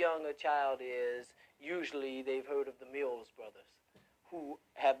how young a child is, usually they've heard of the Mills Brothers, who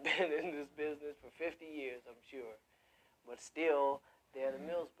have been in this business for 50 years, I'm sure. But still, they're the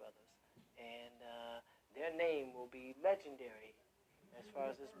Mills Brothers. And their name will be legendary as far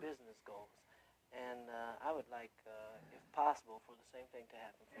as this business goes. And I would like, if possible, for the same thing to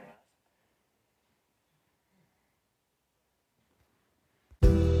happen for us.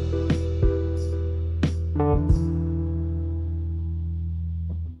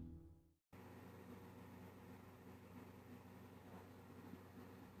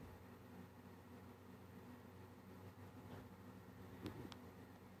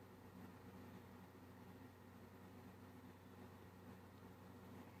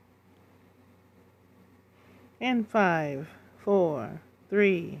 In 5, 4,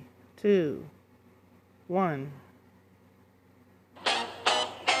 3, 2, 1.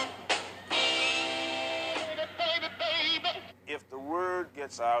 If the word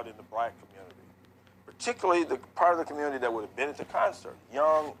gets out in the black community, particularly the part of the community that would have been at the concert,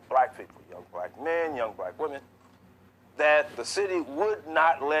 young black people, young black men, young black women, that the city would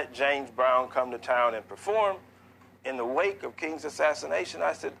not let James Brown come to town and perform in the wake of King's assassination,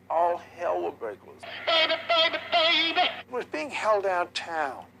 I said, all hell will break loose. It was being held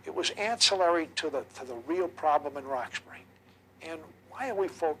downtown. It was ancillary to the real problem in Roxbury. And why are we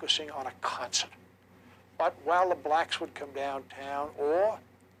focusing on a concert? But while the blacks would come downtown, or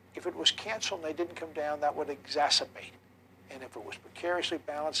if it was canceled and they didn't come down, that would exacerbate. And if it was precariously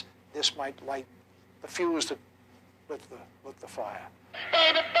balanced, this might light the fuse that lit the fire.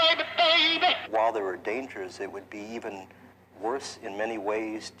 While there were dangers, it would be even worse in many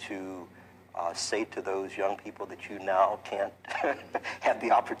ways to say to those young people that you now can't have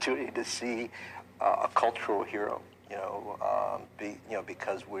the opportunity to see a cultural hero,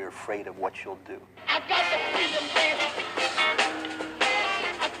 because we're afraid of what you'll do.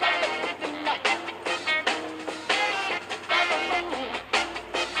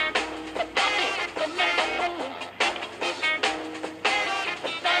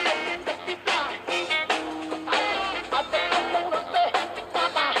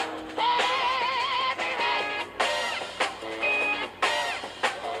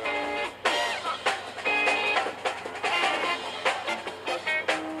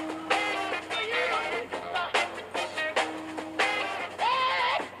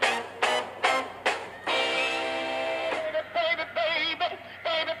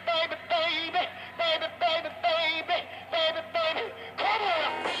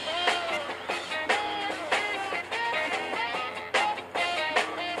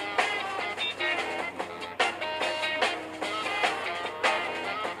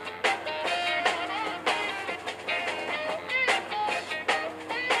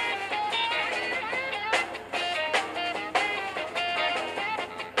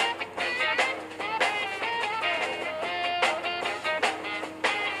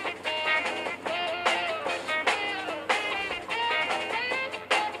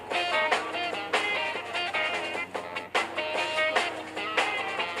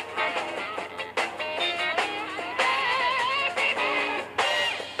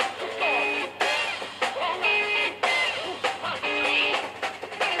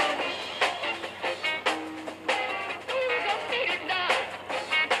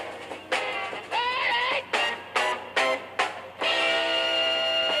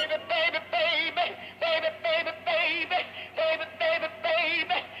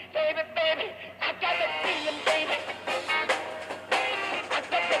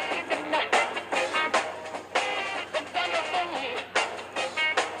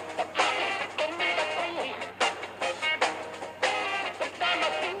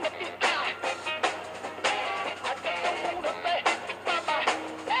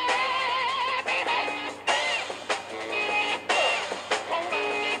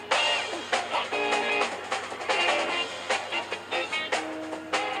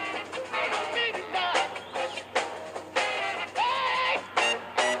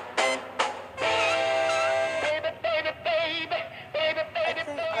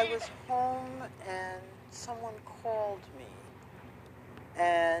 I was home and someone called me,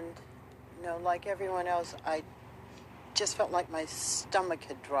 and like everyone else, I just felt like my stomach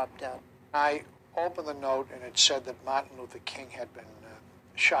had dropped out. I opened the note and it said that Martin Luther King had been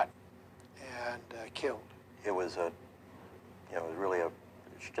shot and killed. It was really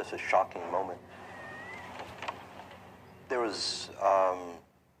just a shocking moment. There was, a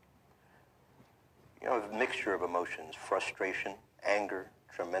mixture of emotions: frustration, anger,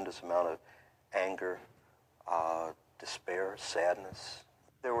 tremendous amount of anger, despair, sadness.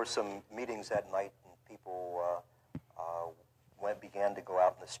 There were some meetings that night, and people began to go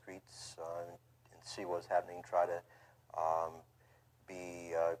out in the streets and see what was happening, try to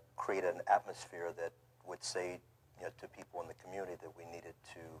create an atmosphere that would say to people in the community that we needed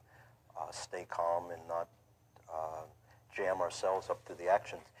to stay calm and not jam ourselves up to the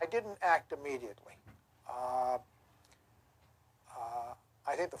actions. I didn't act immediately.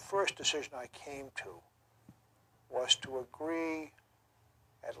 I think the first decision I came to was to agree,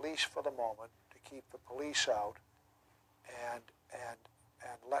 at least for the moment, to keep the police out and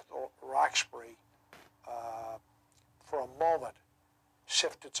let Roxbury, for a moment,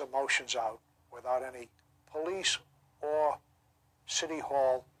 sift its emotions out without any police or City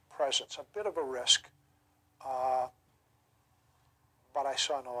Hall presence. A bit of a risk, but I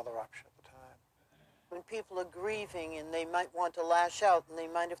saw no other option at the time. When people are grieving and they might want to lash out and they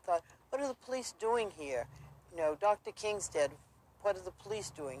might have thought, what are the police doing here? Dr. King's dead. What are the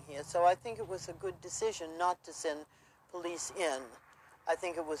police doing here? So I think it was a good decision not to send police in. I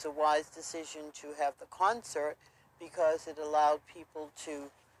think it was a wise decision to have the concert because it allowed people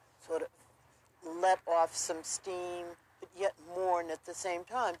to sort of let off some steam, but yet mourn at the same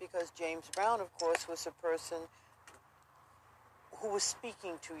time, because James Brown, of course, was a person who was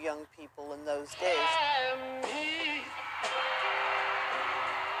speaking to young people in those days.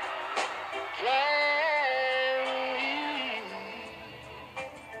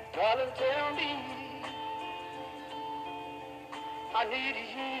 Darling, tell me I need you.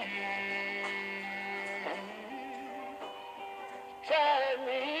 Try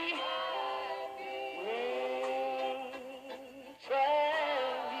me. Try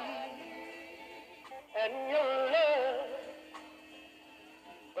me. And your love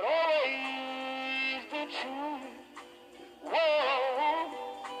will always be true. Whoa,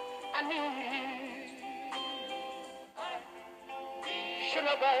 I need you. Should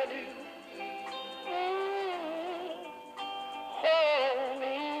nobody hold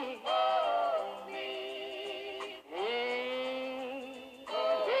me, hold me,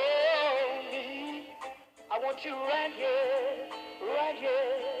 hold me. I want you right here,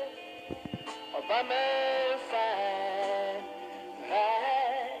 by my side.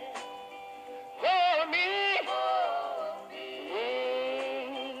 Hold me, hold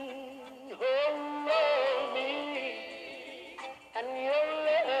me, and your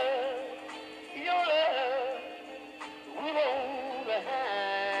love, we won't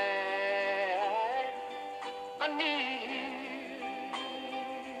hide. I need you.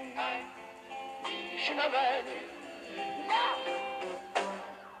 Should I ride you?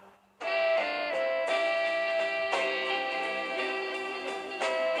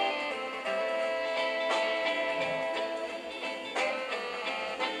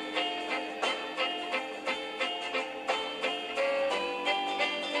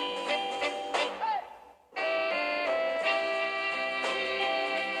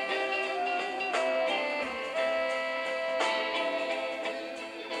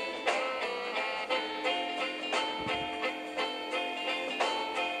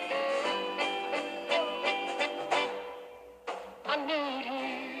 I need you.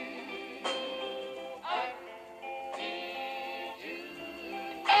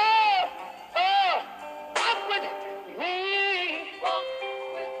 Walk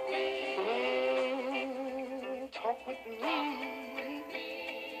with me. Talk with me.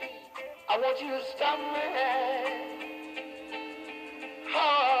 I want you to stop me.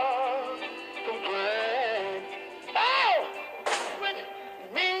 Heart from crying. With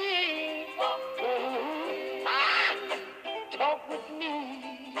me. Talk with me,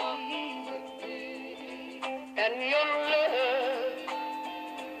 and your love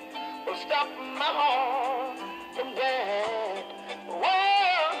will stop my heart from that.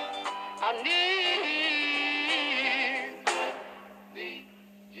 Well, I need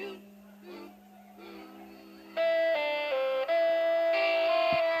you.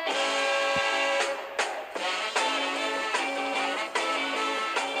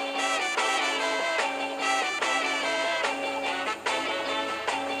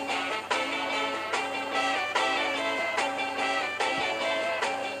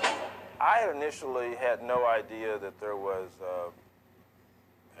 I initially had no idea that there was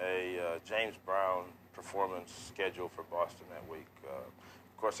a James Brown performance scheduled for Boston that week.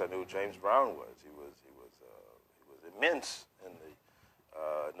 Of course, I knew who James Brown was. He was immense in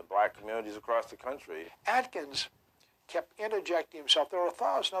the black communities across the country. Atkins kept interjecting himself. There were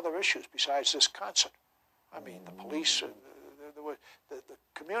 1,000 other issues besides this concert. I mean, the police, the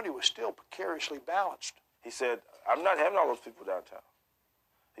community was still precariously balanced. He said, I'm not having all those people downtown.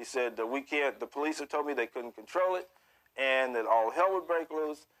 He said that the police have told me they couldn't control it, and that all hell would break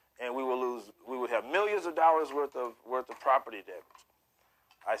loose, and we would have millions of dollars worth of property damage.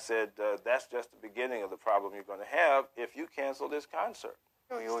 I said, that's just the beginning of the problem you're going to have if you cancel this concert.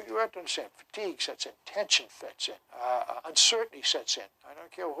 You have to understand, fatigue sets in, tension sets in, uncertainty sets in. I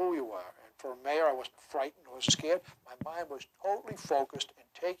don't care who you are. And for a mayor, I wasn't frightened or scared. My mind was totally focused in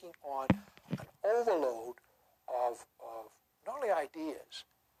taking on an overload of not only ideas,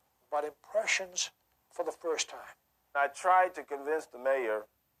 but impressions for the first time. I tried to convince the mayor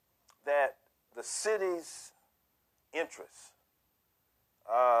that the city's interests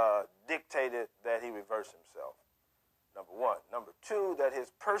dictated that he reverse himself, number one. Number two, that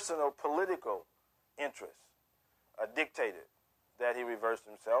his personal political interests dictated that he reversed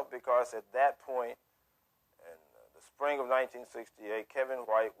himself, because at that point, in the spring of 1968, Kevin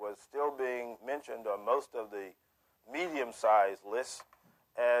White was still being mentioned on most of the medium-sized lists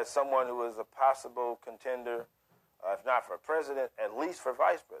as someone who was a possible contender, if not for president, at least for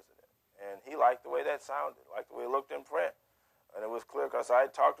vice president. And he liked the way that sounded, liked the way it looked in print. And it was clear because I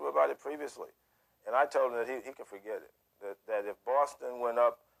had talked to him about it previously. And I told him that he could forget it, that if Boston went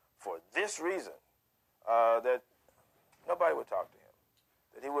up for this reason, that nobody would talk to him,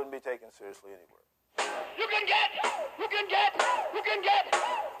 that he wouldn't be taken seriously anywhere. You can get.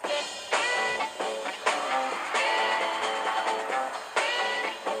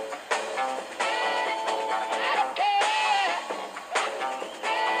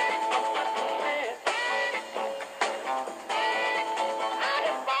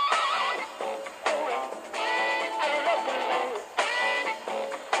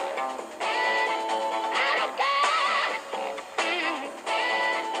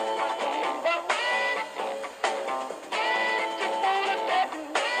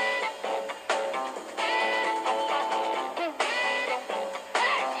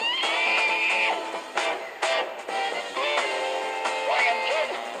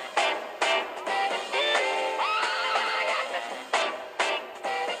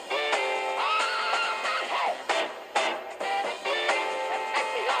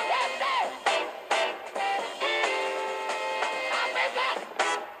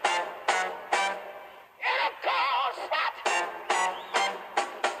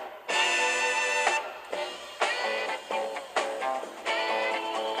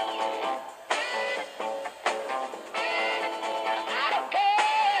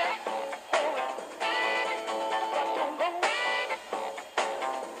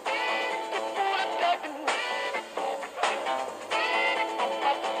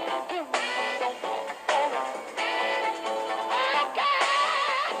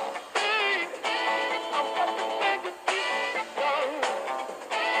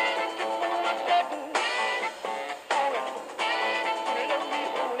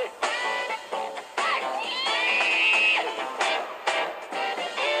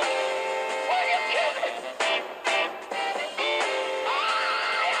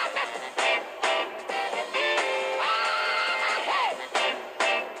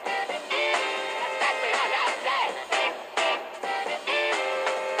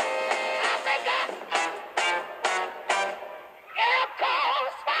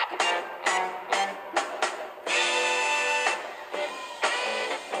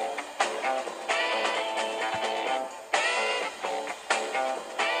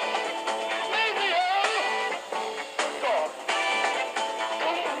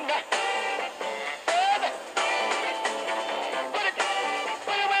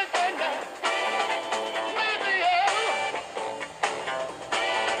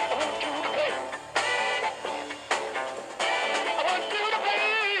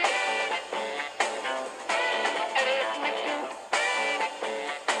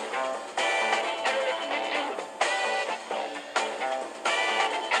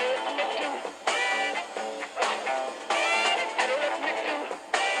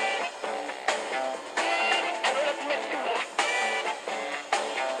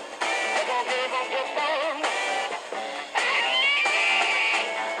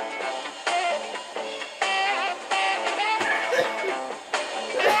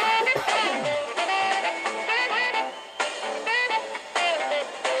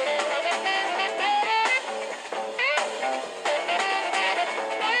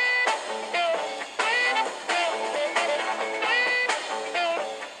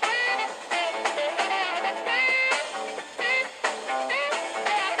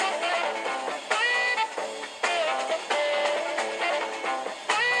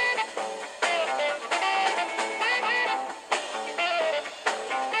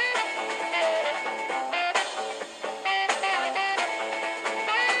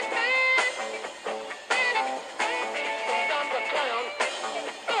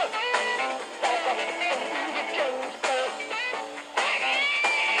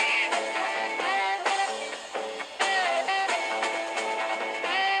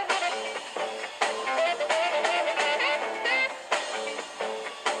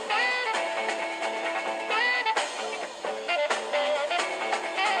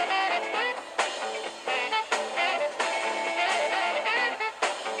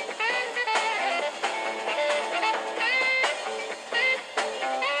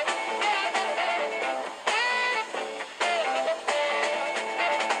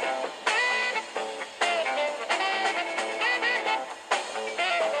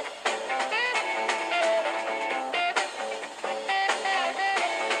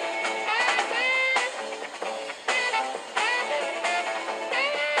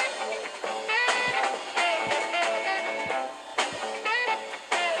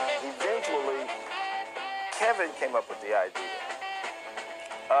 came up with the idea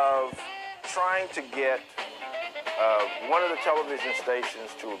of trying to get one of the television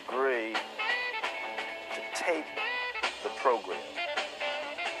stations to agree to tape the program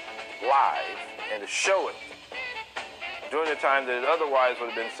live and to show it during the time that it otherwise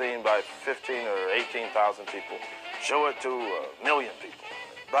would have been seen by 15 or 18,000 people, show it to 1 million people.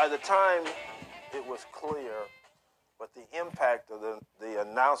 By the time it was clear what the impact of the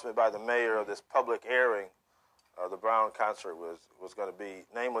announcement by the mayor of this public airing of the Brown concert was going to be,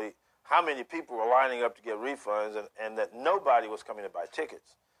 namely how many people were lining up to get refunds and that nobody was coming to buy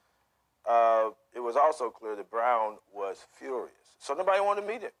tickets, it was also clear that Brown was furious. So nobody wanted to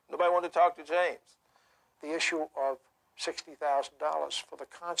meet him. Nobody wanted to talk to James. The issue of $60,000 for the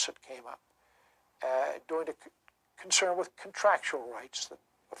concert came up, during the concern with contractual rights that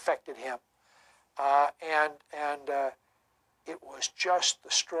affected him. And it was just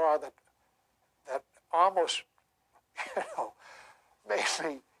the straw that almost, made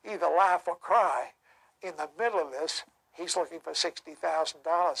me either laugh or cry. In the middle of this, he's looking for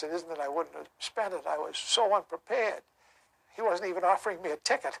 $60,000. It isn't that I wouldn't have spent it. I was so unprepared. He wasn't even offering me a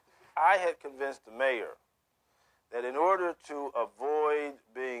ticket. I had convinced the mayor that in order to avoid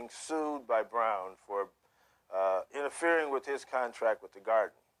being sued by Brown for interfering with his contract with the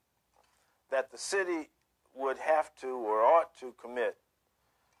Garden, that the city would have to or ought to commit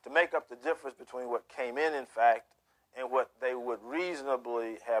to make up the difference between what came in fact, and what they would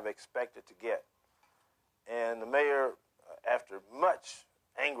reasonably have expected to get. And the mayor, after much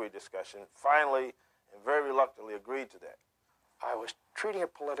angry discussion, finally and very reluctantly agreed to that. I was treating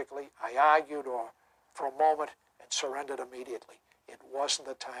it politically. I argued for a moment and surrendered immediately. It wasn't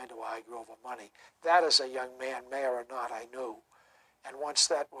the time to argue over money. That, as a young man, mayor or not, I knew. And once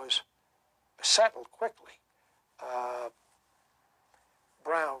that was settled quickly,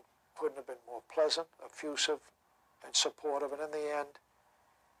 Brown couldn't have been more pleasant, effusive, and supportive. And in the end,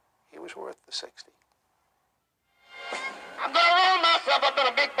 he was worth the 60. I'm gonna roll myself up in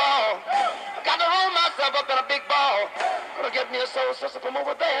a big ball. I gotta roll myself up in a big ball. Gonna get me a soul sister from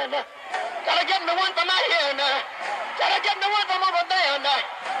over there. Gotta get me one from out here. Gotta get me one from over there.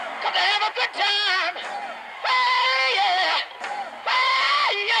 Gotta have a good time. Hey, yeah.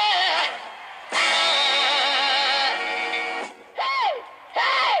 Hey, yeah. Hey,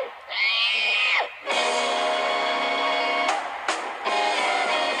 hey.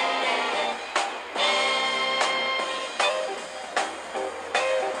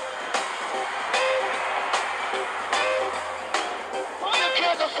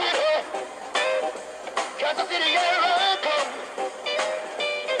 Kansas City, yeah, come.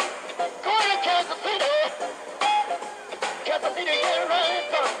 Going to Kansas City.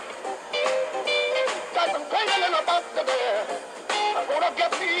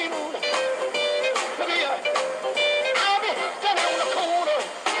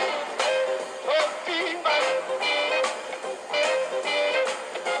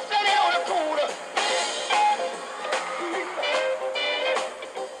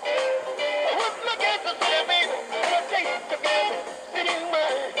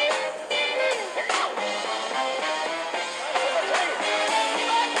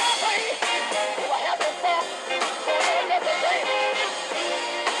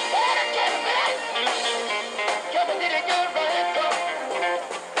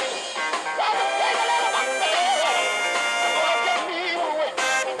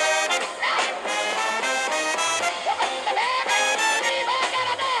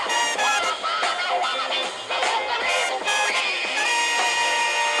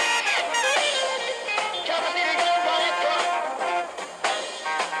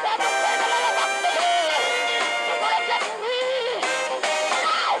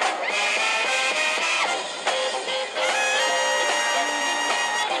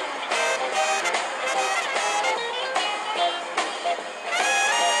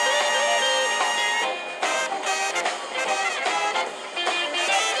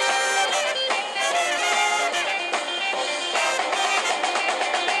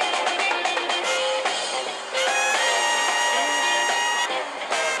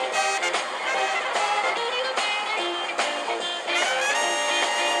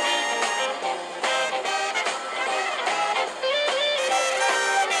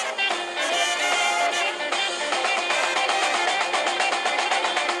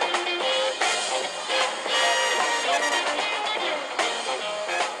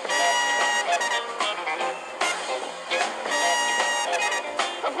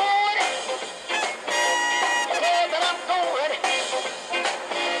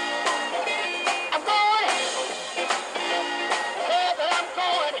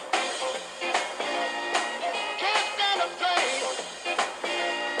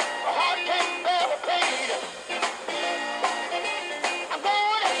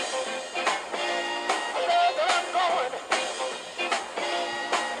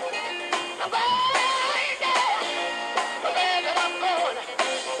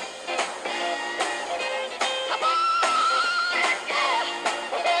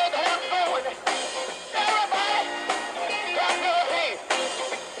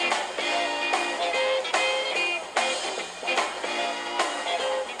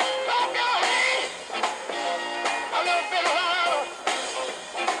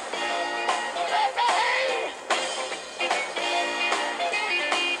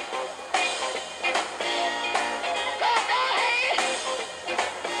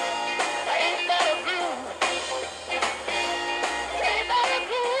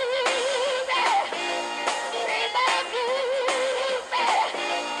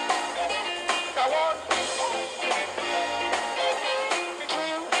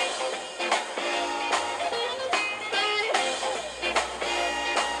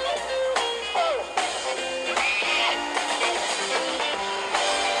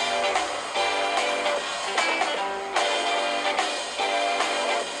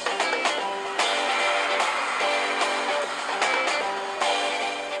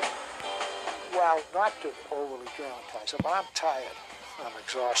 Now, not to overly dramatize it, but I'm tired. I'm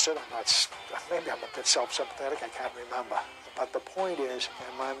exhausted. Maybe I'm a bit self-sympathetic. I can't remember. But the point is,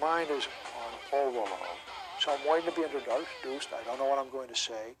 and my mind is on overload. So I'm waiting to be introduced. I don't know what I'm going to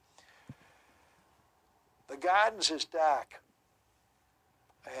say. The Gardens is dark,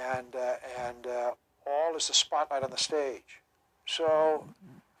 and all is the spotlight on the stage. So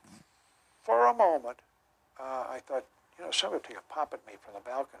for a moment, I thought, somebody take a pop at me from the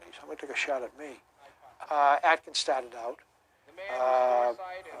balcony. Somebody take a shot at me. Atkins started out. The man whose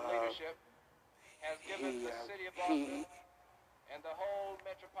foresight and leadership has given the city of Boston and the whole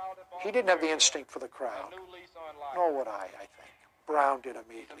metropolitan Boston He didn't have the area instinct for the crowd. a new lease on life. Nor would I think. Brown did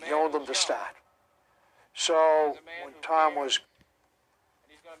immediately. He owned them to start. So when Tom was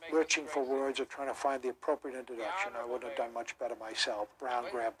lurching for words or trying to find the appropriate introduction, I wouldn't have done much better myself. Brown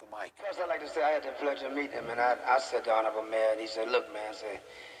grabbed the mic. First, I'd like to say I had the pleasure of meeting him, and I said to Honorable Mayor, and he said, look, man,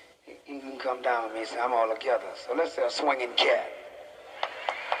 he can come down with me. He said, I'm all together. So let's say a swinging cat.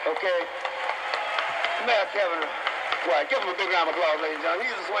 Okay? Mayor Kevin White, give him a big round of applause, ladies and gentlemen.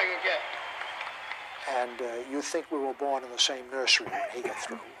 He's a swinging cat. And you think we were born in the same nursery when he got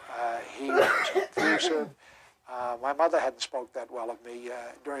through. He was effusive. My mother hadn't spoke that well of me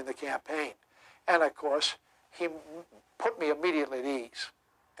during the campaign. And, of course, he put me immediately at ease.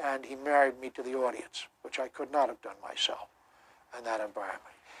 And he married me to the audience, which I could not have done myself in that environment.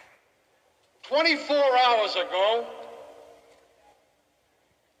 24 hours ago,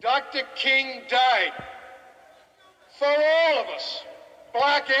 Dr. King died. For all of us,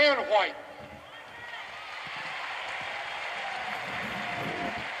 black and white.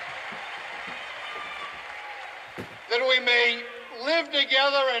 That we may live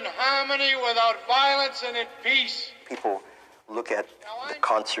together in harmony without violence and in peace. People look at the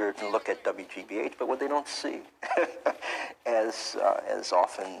concert and look at WGBH, but what they don't see, as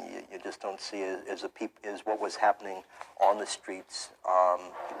often you just don't see, is what was happening on the streets,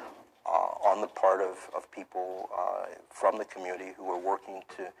 on the part of people from the community who were working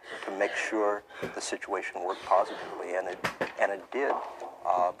to make sure the situation worked positively, and it did.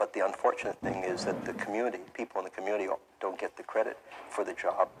 But the unfortunate thing is that the community, people in the community, don't get the credit for the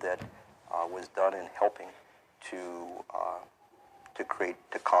job that was done in helping to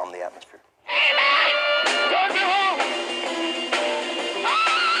calm the atmosphere.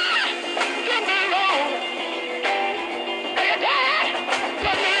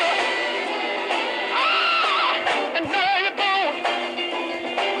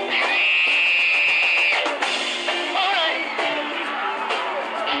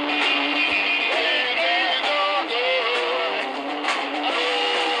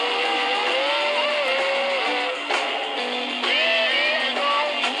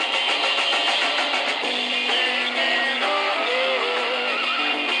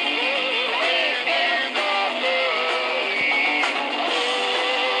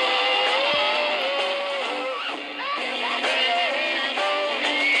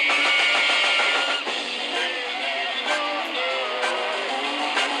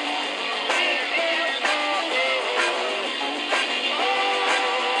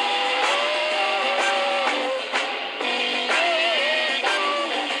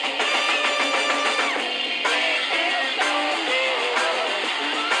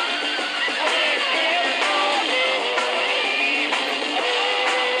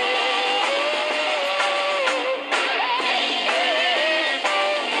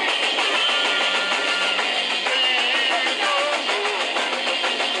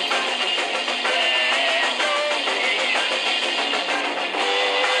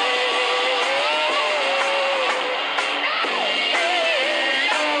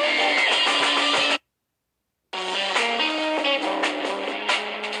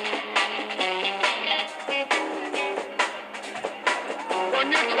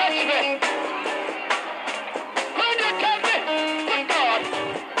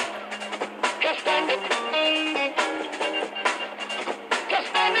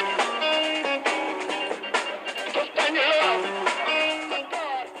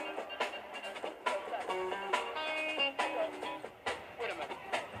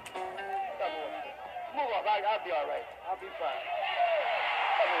 I'll be all right. I'll be fine.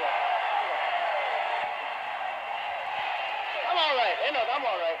 I'm all right. Hey, look, I'm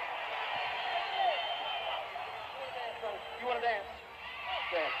all right. You want to dance?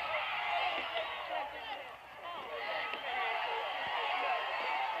 Dance.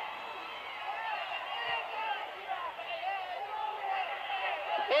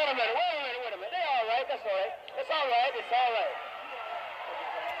 Wait a minute. They're all right. That's all right. It's all right. It's all right.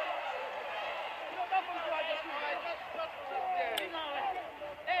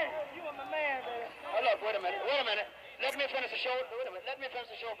 Hey, you are my man, baby. Wait a minute. Let me finish the show. Wait a minute. Let me finish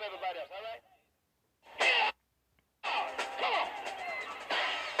the show for everybody else, all right? Come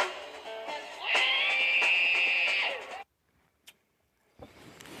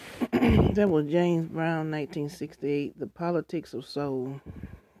on. That was James Brown, 1968, The Politics of Soul.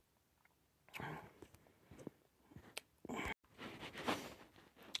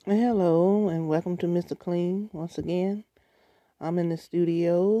 Hello, and welcome to Mr. Clean once again. I'm in the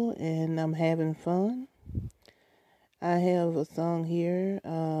studio, and I'm having fun. I have a song here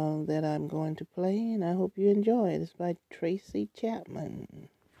that I'm going to play, and I hope you enjoy it. It's by Tracy Chapman.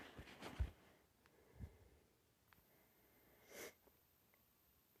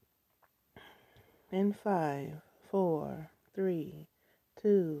 In 5, 4, 3,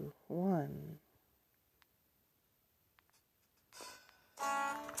 2, 1.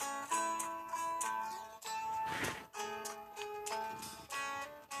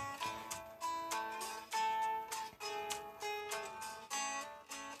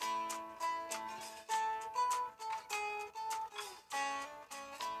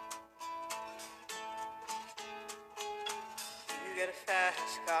 You get a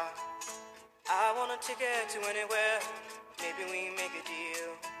fast car. I want a ticket to anywhere. Maybe we make a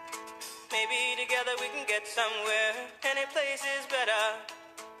deal. Maybe together we can get somewhere. Any place is better.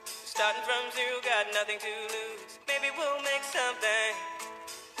 Starting from zero, got nothing to lose. Maybe we'll make something.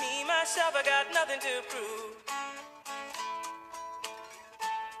 Me, myself, I got nothing to prove.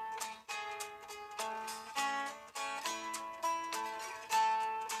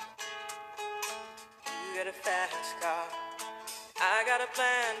 You get a fast car. I got a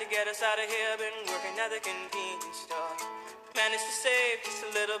plan to get us out of here. Been working at the convenience store. Managed to save just a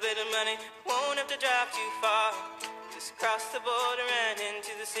little bit of money. Won't have to drive too far. Just cross the border and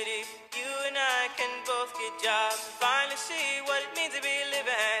into the city. You and I can both get jobs. Finally see what it means to be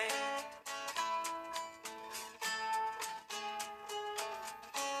living.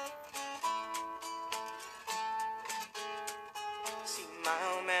 See, my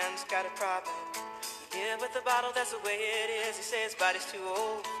old man's got a problem. Yeah, with the bottle, that's the way it is. He says his body's too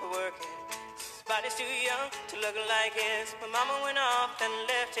old for working. His body's too young to look like his. My mama went off and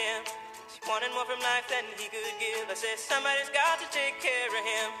left him. She wanted more from life than he could give. I said, somebody's got to take care of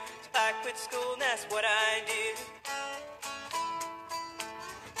him. So I quit school and that's what I did.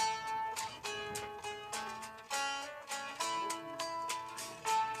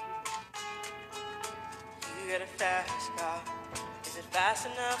 You get a fast car. Is it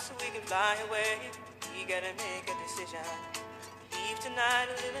fast enough so we can fly away? You gotta make a decision. Leave tonight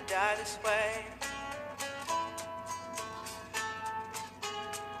or live and die this way.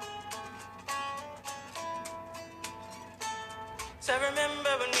 So I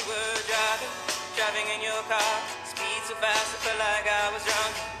remember when we were driving in your car. Speed so fast I felt like I was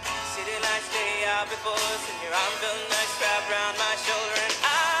drunk. City lights lay out before us, and your arm felt nice wrapped around my shoulder. And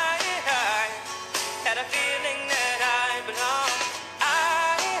I had a feeling that I belonged.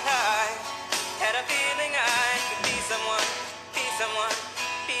 I had a feeling I could be someone, be someone,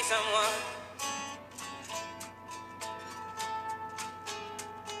 be someone.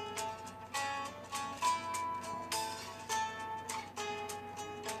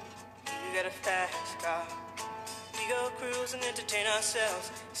 You got a fast car. We go cruise and entertain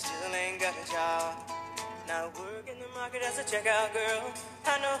ourselves. Still ain't got a job. Now work in the market as a checkout girl.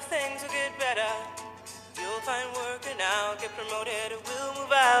 I know things will get better. You'll find work and I'll get promoted. We'll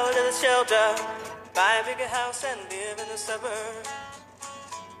move out of the shelter, buy a bigger house and live in the suburbs.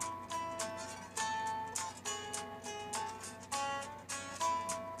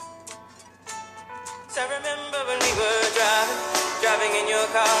 So I remember when we were driving in your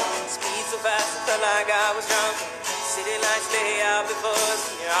car. Speed so fast I felt like I was drunk. City lights lay out before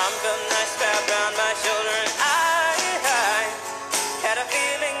us, and your arm felt nice wrapped around my shoulder. And I had a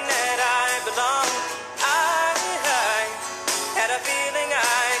feeling that I belonged. I had a feeling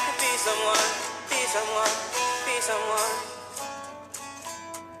I could be someone, be someone, be someone.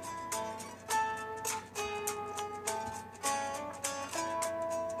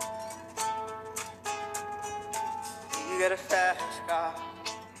 You got a fast car.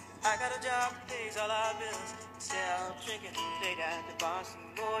 I got a job that pays all our bills. Sell drinking late at the bar. See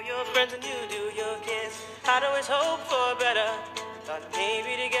more your friends than you do your kids. I'd always hope for better. Thought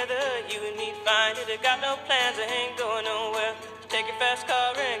maybe together you and me find it. I got no plans, I ain't going nowhere. So take your fast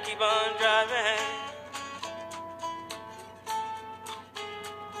car and keep on driving.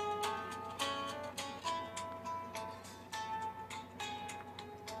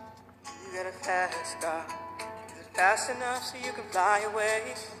 You got a fast car. Is it fast enough so you can fly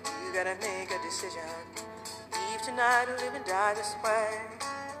away? You gotta make a decision. Leave tonight or live and die this way.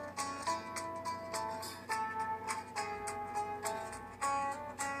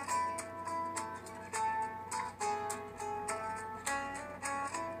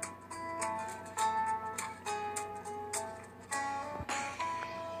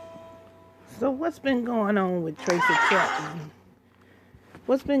 So what's been going on with Tracy Chapman?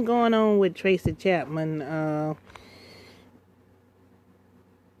 What's been going on with Tracy Chapman? I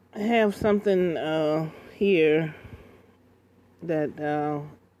have something here that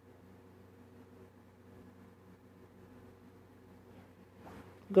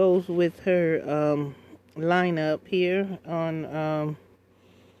goes with her lineup here on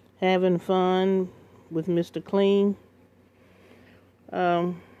Having Fun with Mr. Clean.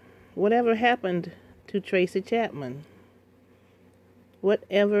 Whatever happened to Tracy Chapman?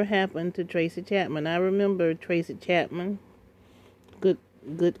 Whatever happened to Tracy Chapman? I remember Tracy Chapman, good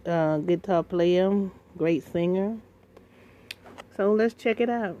guitar player, great singer. So let's check it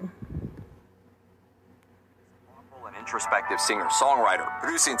out. An introspective singer-songwriter,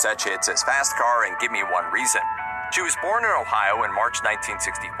 producing such hits as Fast Car and Give Me One Reason. She was born in Ohio in March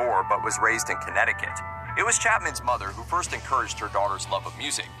 1964, but was raised in Connecticut. It was Chapman's mother who first encouraged her daughter's love of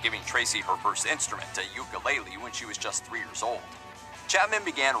music, giving Tracy her first instrument, a ukulele, when she was just 3 years old. Chapman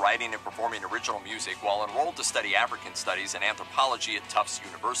began writing and performing original music while enrolled to study African Studies and Anthropology at Tufts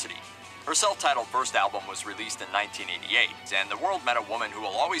University. Her self-titled first album was released in 1988, and the world met a woman who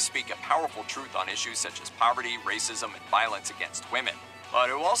will always speak a powerful truth on issues such as poverty, racism, and violence against women, but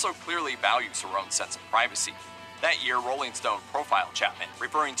who also clearly values her own sense of privacy. That year, Rolling Stone profiled Chapman,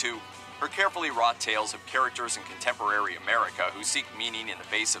 referring to her carefully wrought tales of characters in contemporary America who seek meaning in the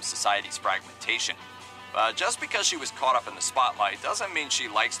face of society's fragmentation. But just because she was caught up in the spotlight doesn't mean she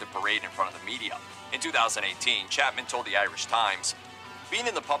likes to parade in front of the media. In 2018, Chapman told the Irish Times, "Being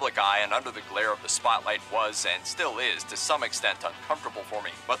in the public eye and under the glare of the spotlight was, and still is, to some extent uncomfortable for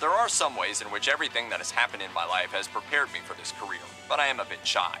me. But there are some ways in which everything that has happened in my life has prepared me for this career, but I am a bit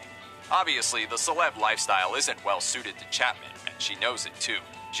shy." Obviously, the celeb lifestyle isn't well suited to Chapman, and she knows it too.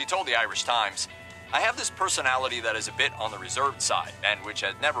 She told the Irish Times, "I have this personality that is a bit on the reserved side, and which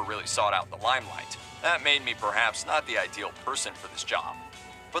has never really sought out the limelight. That made me perhaps not the ideal person for this job."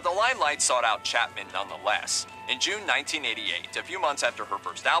 But the limelight sought out Chapman nonetheless. In June 1988, a few months after her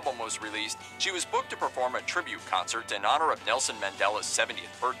first album was released, she was booked to perform a tribute concert in honor of Nelson Mandela's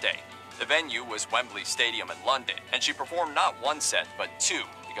 70th birthday. The venue was Wembley Stadium in London, and she performed not one set, but 2,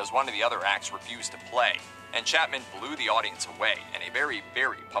 because one of the other acts refused to play, and Chapman blew the audience away in a very,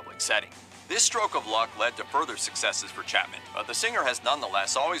 very public setting. This stroke of luck led to further successes for Chapman, but the singer has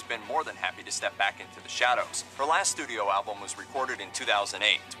nonetheless always been more than happy to step back into the shadows. Her last studio album was recorded in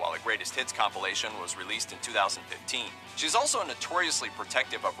 2008, while a greatest hits compilation was released in 2015. She's also notoriously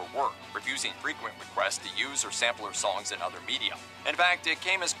protective of her work, refusing frequent requests to use or sample her songs in other media. In fact, it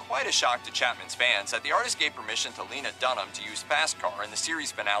came as quite a shock to Chapman's fans that the artist gave permission to Lena Dunham to use Fast Car in the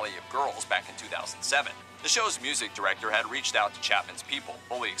series finale of Girls back in 2007. The show's music director had reached out to Chapman's people,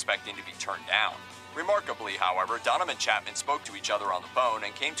 fully expecting to be turned down. Remarkably, however, Dunham and Chapman spoke to each other on the phone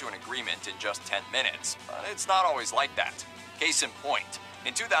and came to an agreement in just 10 minutes. But it's not always like that. Case in point,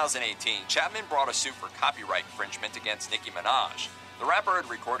 in 2018, Chapman brought a suit for copyright infringement against Nicki Minaj. The rapper had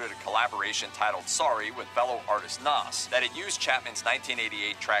recorded a collaboration titled Sorry with fellow artist Nas that had used Chapman's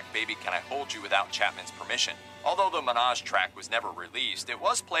 1988 track Baby Can I Hold You without Chapman's permission. Although the Minaj track was never released, it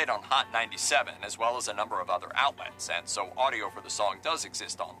was played on Hot 97 as well as a number of other outlets, and so audio for the song does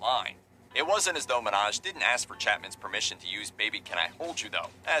exist online. It wasn't as though Minaj didn't ask for Chapman's permission to use Baby Can I Hold You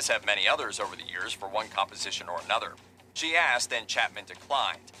though, as have many others over the years for one composition or another. She asked and Chapman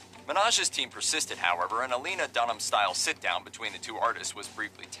declined. Minaj's team persisted, however, and a Lena Dunham-style sit-down between the two artists was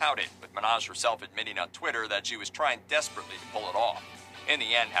briefly touted, with Minaj herself admitting on Twitter that she was trying desperately to pull it off. In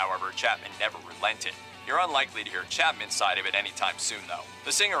the end, however, Chapman never relented. You're unlikely to hear Chapman's side of it anytime soon, though.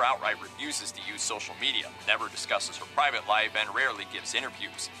 The singer outright refuses to use social media, never discusses her private life, and rarely gives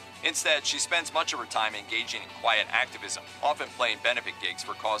interviews. Instead, she spends much of her time engaging in quiet activism, often playing benefit gigs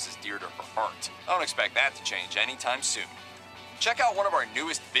for causes dear to her heart. Don't expect that to change anytime soon. Check out one of our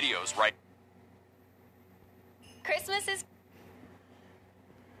newest videos right. Christmas is...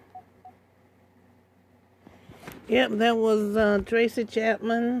 Yep, that was Tracy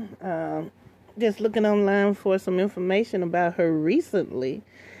Chapman. Just looking online for some information about her recently.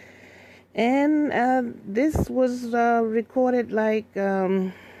 And this was recorded like,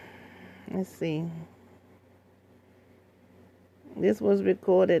 let's see. This was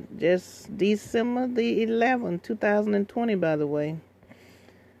recorded just December the 11th, 2020, by the way.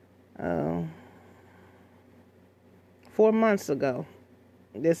 4 months ago.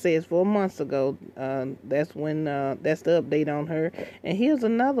 This says 4 months ago. That's when, that's the update on her. And here's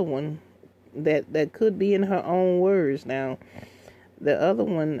another one that could be in her own words. Now, the other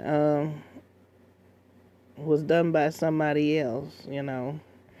one was done by somebody else,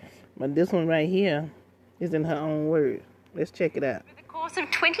 but this one right here is in her own words. Let's check it out. With the course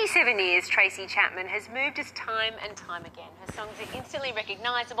of 27 years, Tracy Chapman has moved us time and time again. Her songs are instantly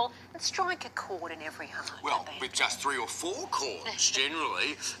recognisable and strike a chord in every heart. Well, with just 3 or 4 chords,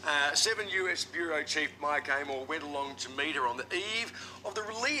 generally. 7 US Bureau Chief Mike Amor went along to meet her on the eve of the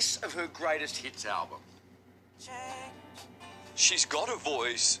release of her greatest hits album. She's got a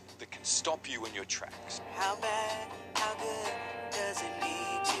voice that can stop you in your tracks. How bad, how good does it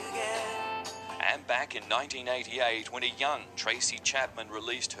need to get? And back in 1988, when a young Tracy Chapman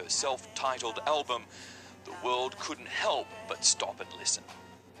released her self-titled album, the world couldn't help but stop and listen.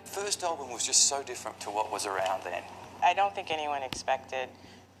 First album was just so different to what was around then. I don't think anyone expected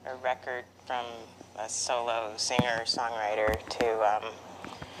a record from a solo singer-songwriter to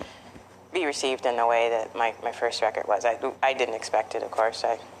be received in the way that my first record was. I didn't expect it, of course.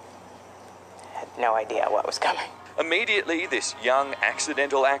 I had no idea what was coming. Immediately, this young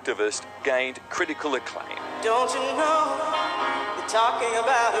accidental activist gained critical acclaim. Don't you know they're talking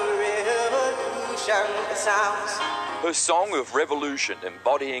about a revolution? It sounds. Her song of revolution,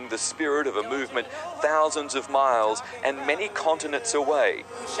 embodying the spirit of a movement thousands of miles and many continents away,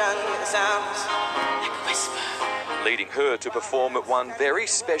 It sounds like a whisper. leading her to perform at one very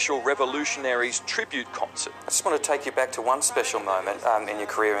special Revolutionaries tribute concert. I just want to take you back to one special moment in your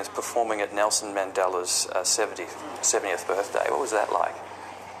career, and it's performing at Nelson Mandela's 70th birthday. What was that like?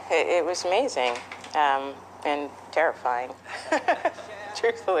 It was amazing and terrifying,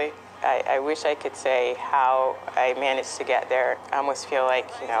 truthfully. I wish I could say how I managed to get there. I almost feel like,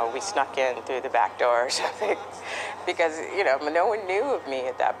 we snuck in through the back door or something because, no one knew of me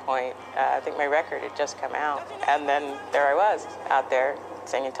at that point. I think my record had just come out. And then there I was out there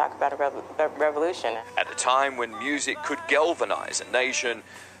singing Talk About a Revolution. At a time when music could galvanize a nation,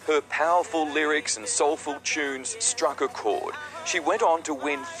 her powerful lyrics and soulful tunes struck a chord. She went on to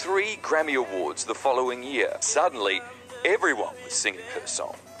win 3 Grammy Awards the following year. Suddenly, everyone was singing her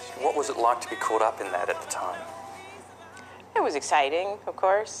song. What was it like to be caught up in that at the time? It was exciting, of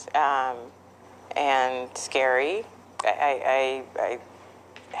course, and scary. I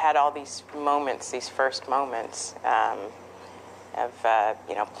had all these moments, these first moments of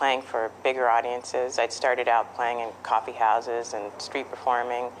playing for bigger audiences. I'd started out playing in coffee houses and street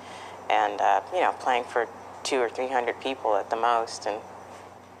performing, and playing for 200 or 300 people at the most, and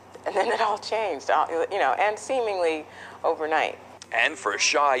then it all changed, and seemingly overnight. And for a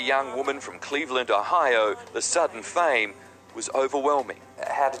shy young woman from Cleveland, Ohio, the sudden fame was overwhelming.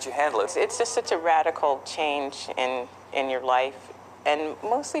 How did you handle it? It's just such a radical change in your life, and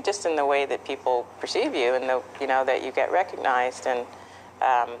mostly just in the way that people perceive you, and that you get recognized, and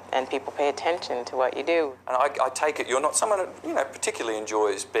people pay attention to what you do. And I take it you're not someone that particularly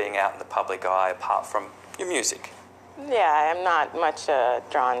enjoys being out in the public eye apart from your music. Yeah, I'm not much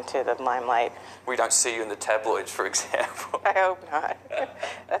drawn to the limelight. We don't see you in the tabloids, for example. I hope not.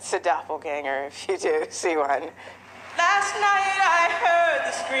 That's a doppelganger if you do see one. Last night I heard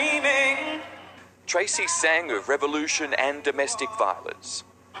the screaming Tracy sang of revolution and domestic violence.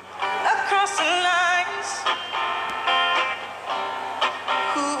 across the lines.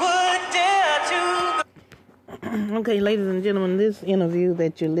 Who would dare to? Okay, ladies and gentlemen, this interview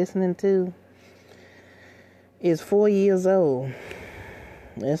that you're listening to is 4 years old.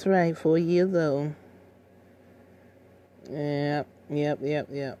 That's right, 4 years old. Yep.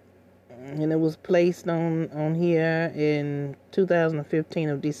 And it was placed on here in 2015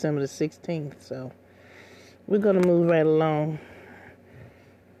 of December the 16th. So we're going to move right along.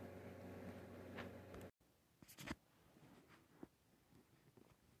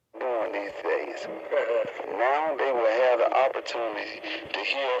 These days. Now they will have the opportunity to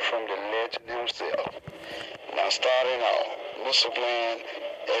hear from the legend himself. Now starting off, Mr. Bland,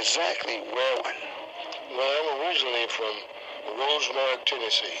 exactly where? Well, I'm originally from Rosemark,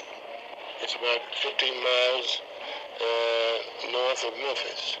 Tennessee. It's about 15 miles north of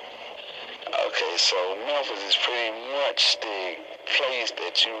Memphis. Okay, so Memphis is pretty much the place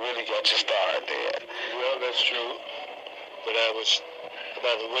that you really got your start there. Well, that's true. But I was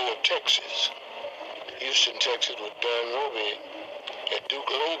by the way of Texas. Houston, Texas, with Don Roby at Duke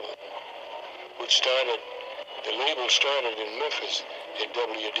Label, which the label started in Memphis at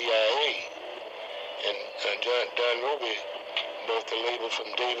WDIA. And Don Roby bought the label from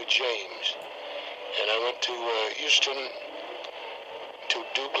David James. And I went to Houston to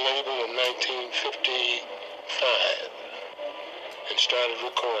Duke Label in 1955 and started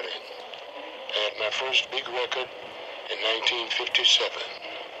recording. I had my first big record in 1957,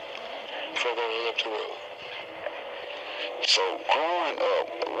 further on up the road. So growing up,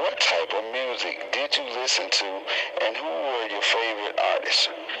 what type of music did you listen to, and who were your favorite artists?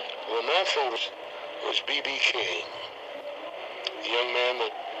 Well, my favorite was B.B. King. young man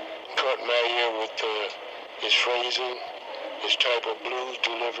that caught my ear with his phrasing, his type of blues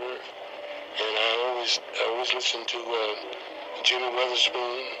delivery, and I always listen to Jimmy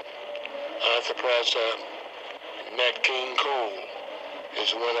Witherspoon, Arthur Prysock, Nat King Cole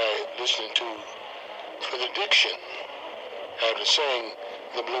is one I listen to for the diction, how to sing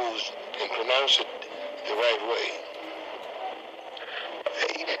the blues and pronounce it the right way.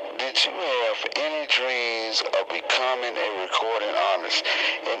 Did you have any dreams of becoming a recording artist?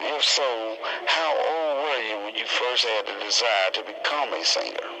 And if so, how old were you when you first had the desire to become a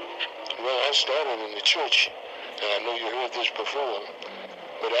singer? Well, I started in the church, and I know you heard this before,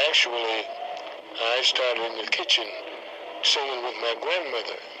 but actually, I started in the kitchen singing with my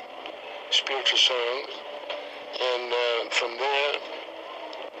grandmother, spiritual songs, and from there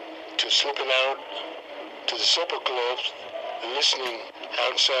to slipping out to the supper clubs, listening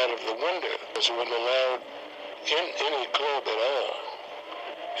outside of the window, because it wasn't allowed in any club at all.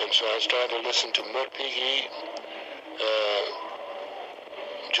 And so I started listening to Mud Piggy,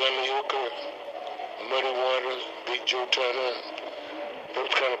 John Lee Hooker, Muddy Waters, Big Joe Turner,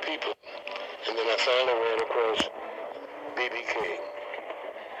 those kind of people. And then I finally ran across B.B. King.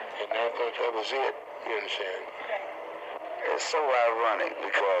 And I thought that was it, you understand? It's so ironic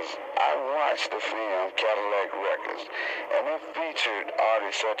because I watched the film Cadillac Records, and it featured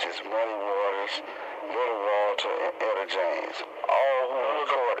artists such as Muddy Waters, Little Walter, and Etta James, all who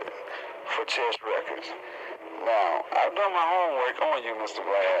recorded for Chess Records. Now, I've done my homework on you, Mr.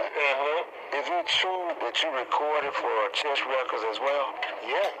 Glad. Is it true that you recorded for Chess Records as well?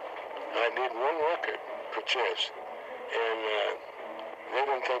 Yeah, I did one record for Chess, and they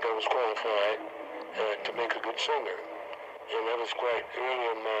didn't think I was qualified to make a good singer. And that was quite early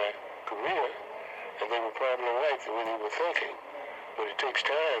in my career, and they were probably right the way they were thinking. But it takes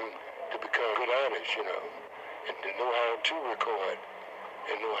time to become a good artist, you know, and to know how to record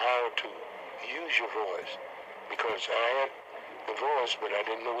and know how to use your voice. Because I had the voice, but I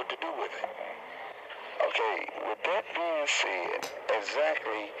didn't know what to do with it. Okay, with that being said,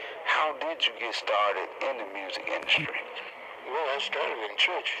 exactly how did you get started in the music industry? Well, I started in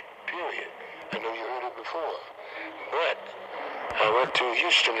church, period. I know you heard it before. But I went to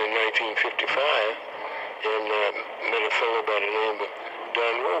Houston in 1955 and met a fellow by the name of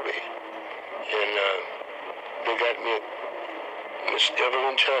Don Roby. And they got me, Miss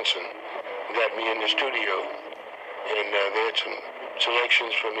Evelyn Johnson got me in the studio. And they had some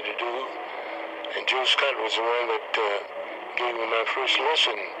selections for me to do. And Joe Scott was the one that gave me my first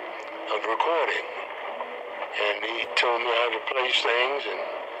lesson of recording. And he told me how to place things and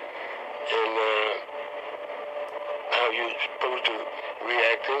how you're supposed to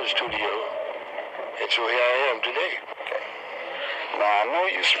react in the studio. And so here I am today. Okay. Now, I know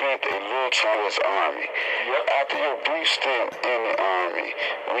you spent a little time with the Army. Yep. After your brief stint in the Army,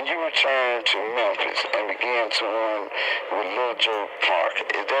 when you returned to Memphis and began to run with Little Joe Park,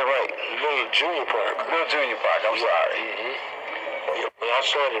 is that right? Little Junior Parker. Little Junior Park, I'm sorry. Mm-hmm. Yeah, well, I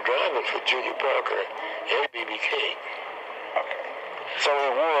started driving for Junior Parker and B.B. King. Okay. So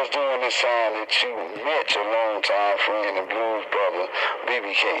it was during this time that you met your longtime friend and blues brother,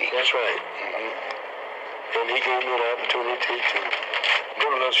 B.B. King. That's right. Mm-hmm. And he gave me an opportunity to do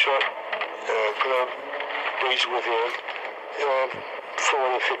a little short club race with him,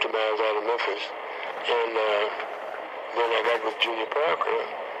 40, 50 miles out of Memphis. And then I got with Junior Parker,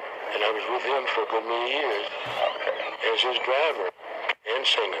 and I was with him for a good many years as his driver and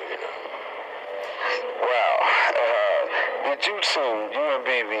singer, you know. Wow. Did you two, you and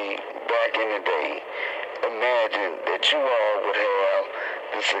BB, back in the day, imagine that you all would have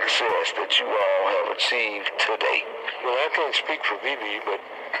the success that you all have achieved today? Well, I can't speak for BB, but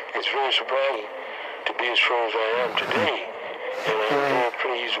it's very surprising to be as far as I am today. And I'm very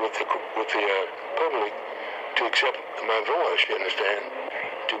pleased with the public to accept my voice, you understand,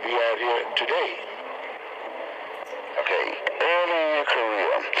 to be out here today. Okay, early in your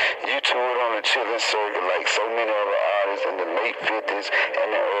career, you toured on the children's circuit like so many other artists in the late 50s and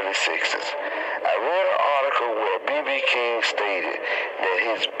the early 60s. I read an article where B.B. King stated that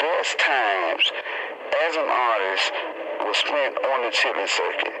his best times as an artist was spent on the children's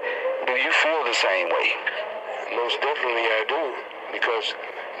circuit. Do you feel the same way? Most definitely I do, because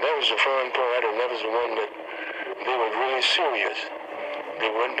that was the fun part, and that was the one that they were really serious.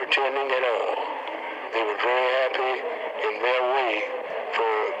 They weren't pretending at all. They were very happy in their way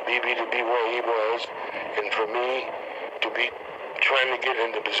for BB to be where he was, and for me to be trying to get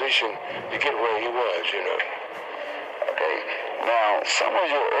in the position to get where he was, you know. Okay. Now, some of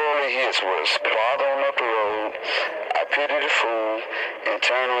your early hits was Father on Up the Road, I Pity the Fool, and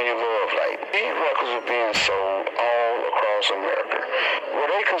Turn on Your Love Light. These records were being sold all across across America. Were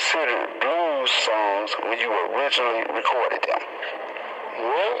they considered blues songs when you originally recorded them?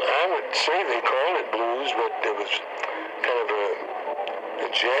 Well, I would say they call it blues, but it was kind of a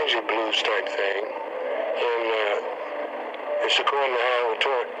jazzy blues type thing. And it's according to how I was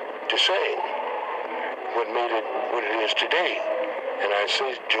taught to sing what made it what it is today. And I'd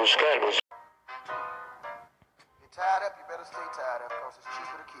say Joe Scott was. You're tied up, you better stay tied up, because it's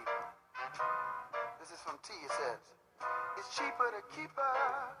cheaper to keep her. This is from T. It says, it's cheaper to keep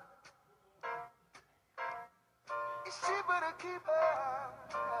her. It's cheaper to keep her.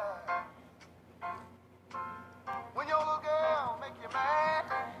 When your little girl make you mad,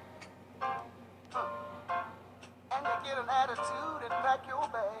 and you get an attitude and pack your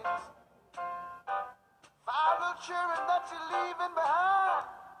bags. 5 little children that you're leaving behind.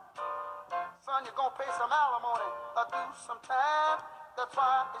 Son, you're gonna pay some alimony or do some time. That's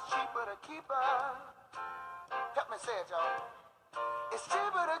why it's cheaper to keep her. Help me say it, y'all. It's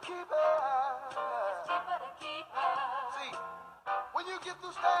cheaper to keep her. It's cheaper to keep her. See, when you get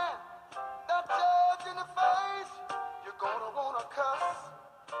through stand that judge in the face, you're gonna wanna cuss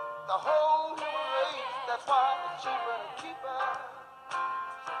the whole human race. That's why it's cheaper to keep her.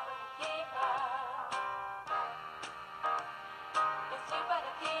 It's cheaper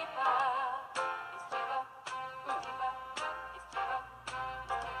to keep her. It's cheaper. It's cheaper. It's cheaper. It's cheaper.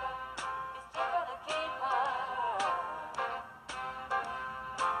 It's cheaper to keep her.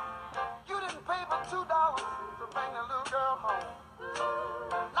 You didn't pay but $2 to bring the little girl home.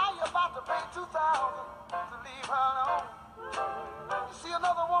 Now you're about to pay $2,000 to leave her alone. You see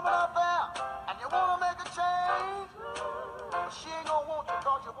another woman out there, and you want to make a change, but she ain't gonna want you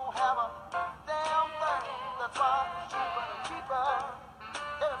because you won't have a damn thing. That's why it's cheaper to keep her.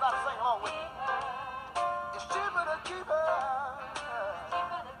 Everybody sing along with me. It's cheaper to keep her.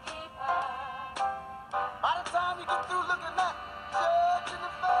 Cheaper to keep her. By the time you get through looking that judge in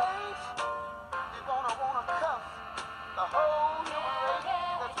the face, you're gonna wanna cuss the whole human race.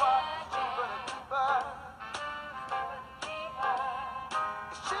 That's why it's cheaper to keep her.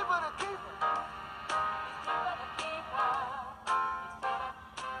 It's cheaper to keep her. It's cheaper to keep her.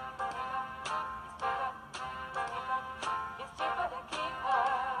 It's cheaper to keep her.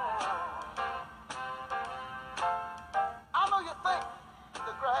 I know you think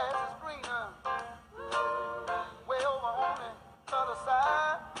the grass is greener way over on the other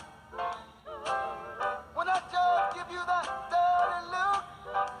side. When that judge give you that dirty look,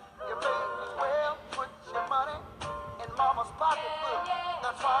 you may as well put your money in mama's pocketbook.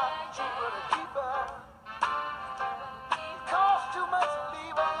 That's why it's cheaper to keep her. It costs too much to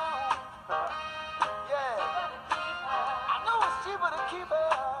leave her alone. Yeah. I know it's cheaper to keep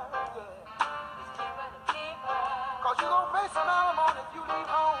her. Yeah. It's cheaper to keep her. Cause you gon' pay some alimony if you leave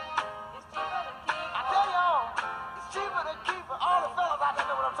home. It's cheaper to keep her. I tell y'all, it's cheaper to keep her. All the fellas out there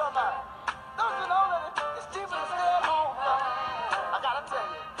know what I'm talking about. Don't you know that it's cheaper to stay at home? I gotta tell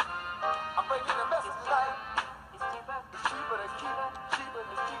you, I'm bringing the message tonight. It's cheaper to keep her. Cheaper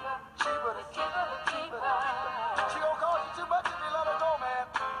to keep her. Cheaper to keep her. Cheaper to keep her. She gon' cost you too much if you let her go, man.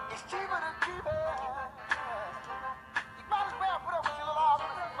 It's cheaper to keep her. You might as well put up with your little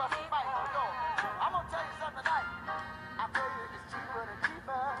argument and fight. Go. I'm gonna tell you something tonight. I tell you, it's cheaper to keep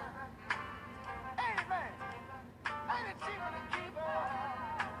her. Ain't it, man? Ain't it cheaper to keep her?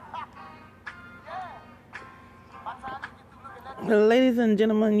 Yeah. By the time you get through looking at Ladies and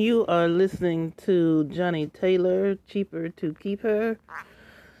gentlemen, you are listening to Johnny Taylor, Cheaper to Keep Her.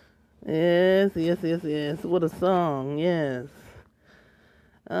 Yes. What a song, yes.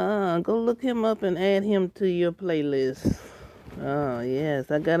 Go look him up and add him to your playlist. Oh, yes,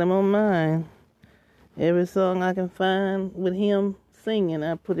 I got him on mine. Every song I can find with him singing,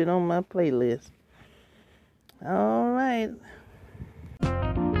 I put it on my playlist. All right.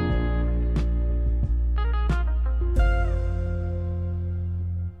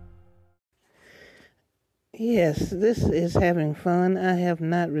 Yes, this is having fun. I have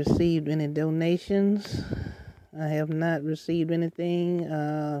not received any donations. I have not received anything.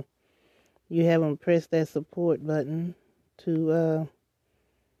 You haven't pressed that support button to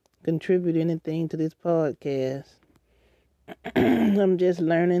contribute anything to this podcast. I'm just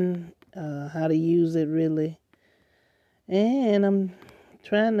learning how to use it, really. And I'm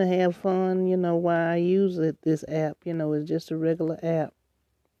trying to have fun, while I use it, this app. It's just a regular app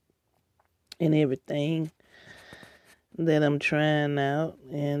and everything that I'm trying out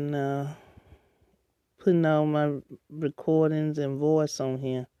and putting all my recordings and voice on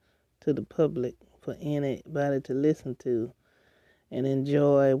here to the public for anybody to listen to and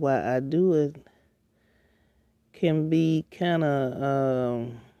enjoy while I do it. Can be kind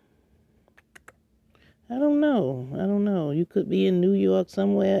of, I don't know. You could be in New York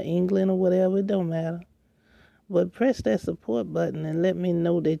somewhere, England or whatever. It don't matter. But press that support button and let me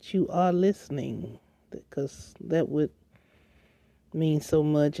know that you are listening, because that would mean so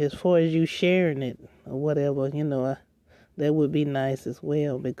much. As far as you sharing it or whatever, that would be nice as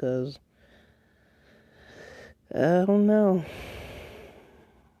well, because I don't know.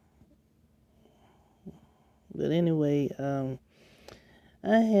 But anyway,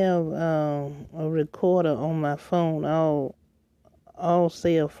 I have a recorder on my phone. All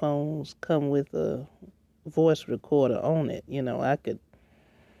cell phones come with a voice recorder on it.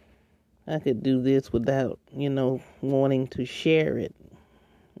 I could do this without, wanting to share it,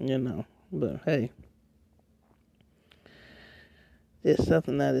 But hey, it's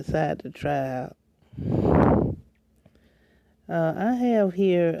something I decided to try out. I have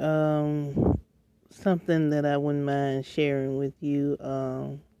here something that I wouldn't mind sharing with you.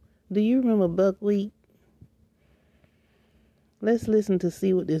 Do you remember buckwheat? Let's listen to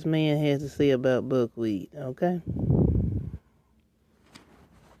see what this man has to say about buckwheat, okay?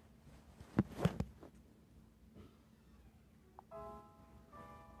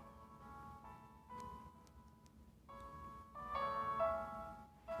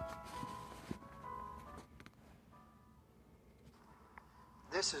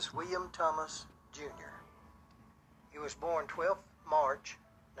 This is William Thomas, Jr. He was born 12th March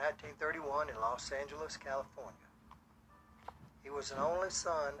 1931 in Los Angeles, California. He was an only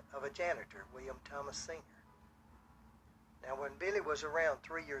son of a janitor, William Thomas Sr. Now, when Billy was around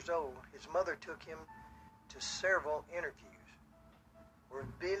 3 years old, his mother took him to several interviews where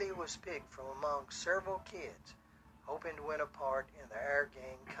Billy was picked from among several kids hoping to win a part in the Our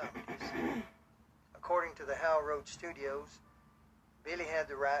Gang comedies. According to the Hal Roach Studios, Billy had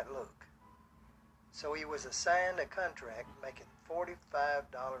the right look, so he was assigned a contract making $45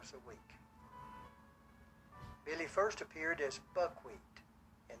 a week. Billy first appeared as Buckwheat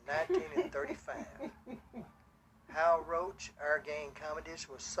in 1935. Hal Roach, Our Gang Comedies,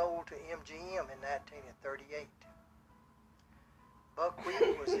 was sold to MGM in 1938.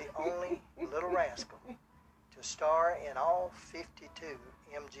 Buckwheat was the only Little Rascal to star in all 52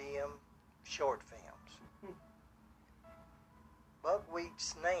 MGM short films.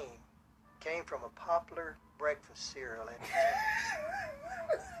 Buckwheat's name came from a popular breakfast cereal at the time.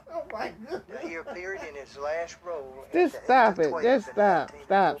 Oh my goodness. Now, he appeared in his last role. Just at the stop age it. of 12 Just in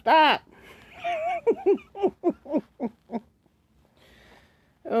stop.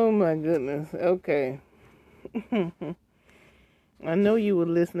 Oh my goodness. Okay. I know you were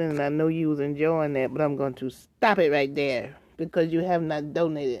listening and I know you was enjoying that, but I'm going to stop it right there because you have not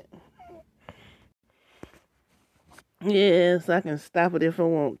donated. Yes, I can stop it if I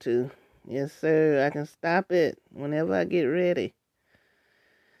want to. Yes, sir, I can stop it whenever I get ready.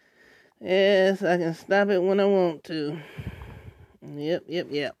 Yes, I can stop it when I want to.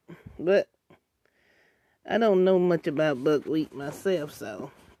 Yep. But I don't know much about buckwheat myself,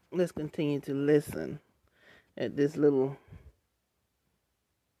 so let's continue to listen at this little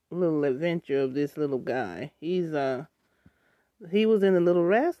adventure of this little guy. He was in the Little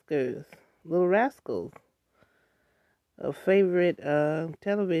Rascals, a favorite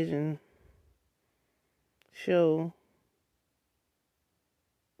television show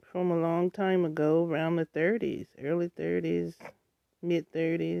from a long time ago, around the 30s, early 30s, mid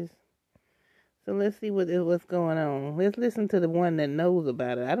 30s. So let's see what's going on. Let's listen to the one that knows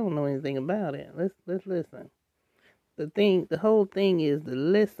about it. I don't know anything about it. Let's listen. The whole thing is to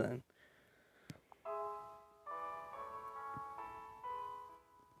listen.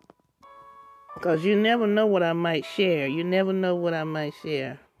 Because you never know what I might share.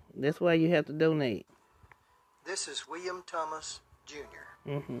 That's why you have to donate. This is William Thomas, Jr.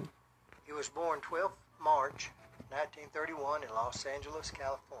 Mm-hmm. He was born 12th March 1931 in Los Angeles,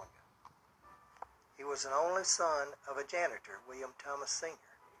 California. He was an only son of a janitor, William Thomas Sr.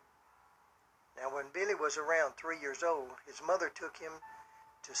 Now, when Billy was around 3 years old, his mother took him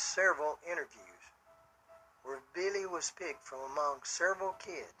to several interviews where Billy was picked from among several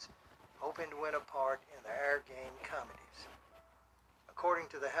kids hoping to win a part in the Our Gang comedies. According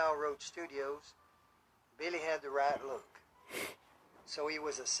to the Hal Roach Studios, Billy had the right look, so he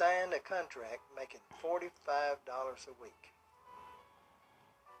was assigned a contract making $45 a week.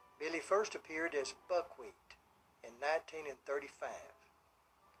 Billy first appeared as Buckwheat in 1935.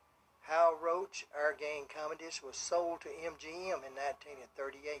 Hal Roach, Our Gang Comedies, was sold to MGM in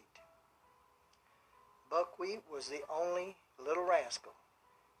 1938. Buckwheat was the only Little Rascal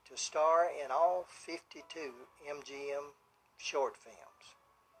to star in all 52 MGM short films.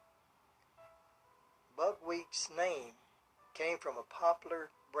 Buckwheat's name came from a popular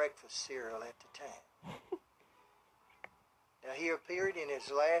breakfast cereal at the time. Now, he appeared in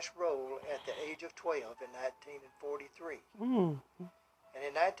his last role at the age of 12 in 1943. And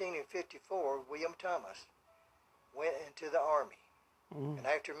in 1954, William Thomas went into the Army. And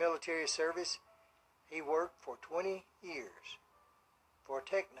after military service, he worked for 20 years for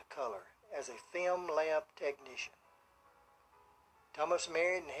Technicolor as a film lab technician. Thomas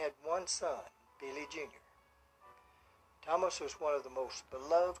married and had one son, Billy Jr. Thomas was one of the most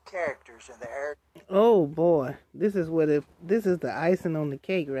beloved characters in the air. Oh boy, this is the icing on the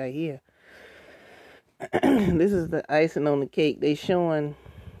cake right here. This is the icing on the cake. They showing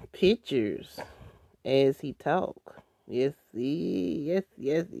pictures as he talk. Yes, yes.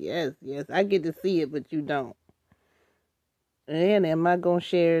 I get to see it, but you don't. And am I gonna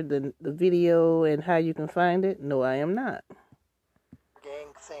share the video and how you can find it? No, I am not.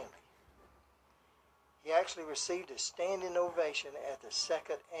 Gang family. He actually received a standing ovation at the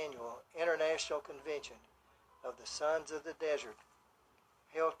second annual International Convention of the Sons of the Desert,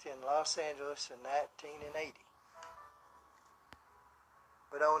 held in Los Angeles in 1980.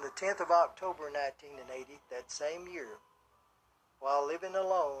 But on the 10th of October 1980, that same year, while living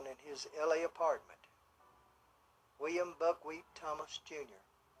alone in his LA apartment, William Buckwheat Thomas Jr.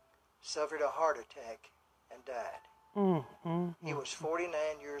 suffered a heart attack and died. He was 49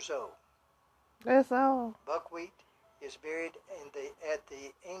 years old. That's all. Buckwheat is buried at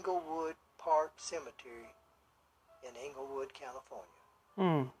the Inglewood Park Cemetery in Inglewood,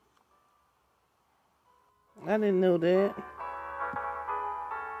 California. I didn't know that.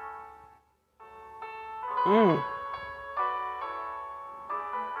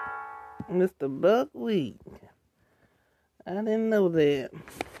 Mr. Buckwheat. I didn't know that.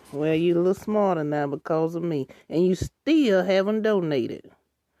 Well, you're a little smarter now because of me. And you still haven't donated.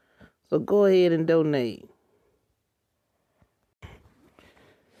 So go ahead and donate.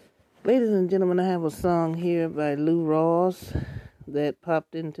 Ladies and gentlemen, I have a song here by Lou Ross that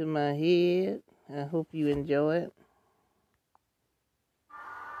popped into my head. I hope you enjoy it.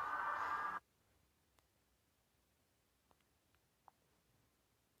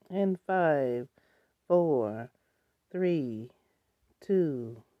 And 5, 4, 3,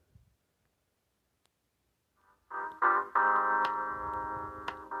 2.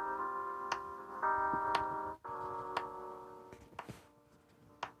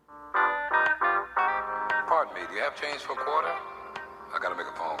 Pardon me, do you have change for a quarter? I gotta make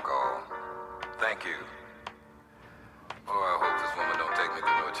a phone call. Thank you. Oh, I hope this woman don't take me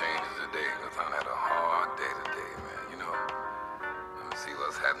through no changes today, because I've had a hard day today, man. You know, let me see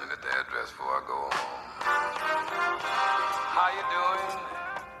what's happening at the address before I go home. How you doing?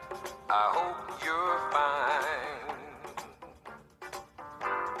 I hope you're fine.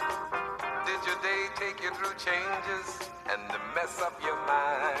 Did your day take you through changes and to mess up your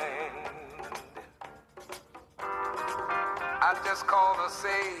mind? I just called to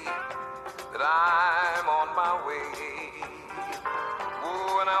say that I'm on my way.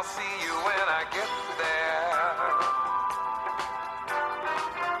 Oh, and I'll see you when I get there.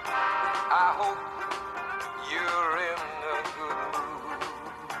 I hope you're in a good mood.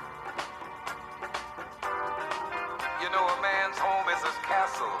 You know, a man's home is his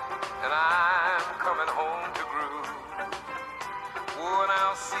castle, and I'm coming home to groove. Oh, and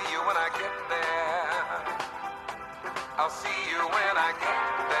I'll see you when I get there. I'll see you when I get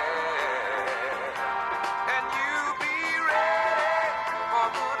there. And you be ready for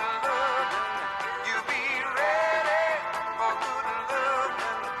good loving. You be ready for good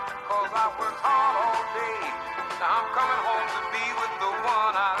loving. 'Cause I worked hard all day. Now I'm coming home to be with the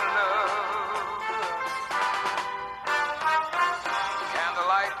one I love.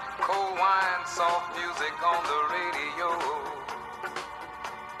 Candlelight, cold wine, soft music on the radio.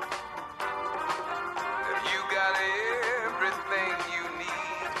 You got everything you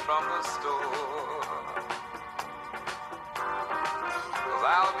need from the store. 'Cause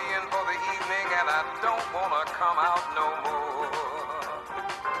I'll be in for the evening and I don't wanna come out no more.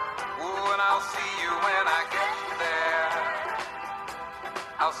 Ooh, and I'll see you when I get there.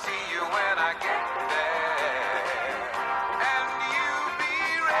 I'll see you when I get there. And you be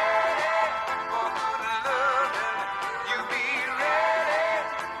ready for good loving. You be ready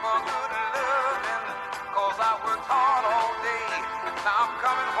for good loving. 'Cause I worked hard all day. Now I'm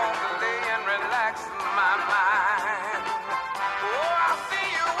coming home to lay and relax my mind. Oh, I'll see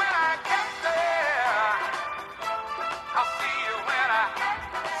you when I get there. I'll see you when I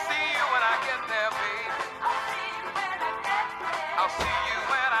get there, baby. I'll see you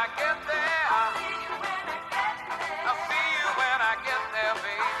when I get there. I'll see you when I get there,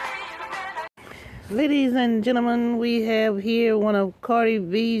 baby. Ladies and gentlemen, we have here one of Cardi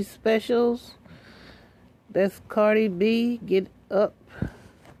B's specials. That's Cardi B, Get Up.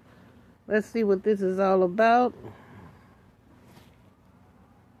 Let's see what this is all about.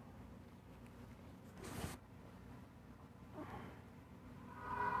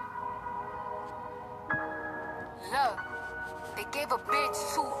 Look, they gave a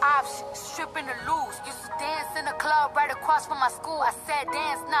bitch 2 options, stripping or lose. Used to dance in a club right across from my school. I said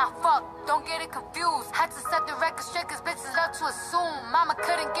dance, nah, fuck, don't get it confused. Had to set the record straight cause bitches love to assume. Mama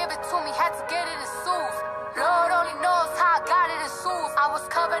couldn't give it to me, had to get it in Sue's. Lord only knows how I got it in shoes. I was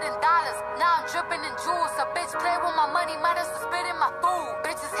covered in dollars, now I'm dripping in jewels. A bitch play with my money, might as well spit in my food.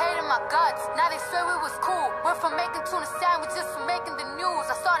 Bitches hating my guts, now they swear we was cool. Went from making tuna sandwiches to making the news.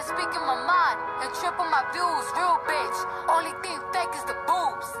 I started speaking my mind and triple my views. Real bitch, only thing fake is the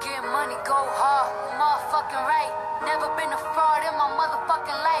boobs. Getting money, go hard, motherfucking right. Never been a fraud in my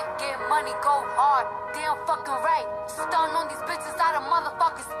motherfucking life. Getting money, go hard, damn fucking right. Stun on these bitches out of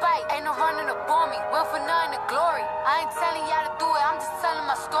motherfucking spite. Ain't no running to bore me, went for nothing to glory. I ain't telling y'all to do it, I'm just telling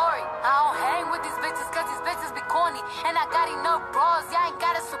my story. I don't hang with these bitches cause these bitches be corny. And I got enough bras, y'all ain't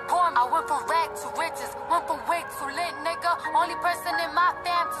gotta support me. I went from rag to riches, went from wig to lit, nigga. Only person in my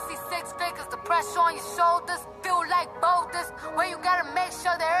fam to see 6 figures. The pressure on your shoulders feel like boulders. Where you gotta make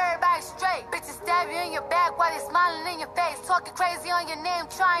sure that everybody's straight. Bitches stab you in your back while they smiling in your face. Talking crazy on your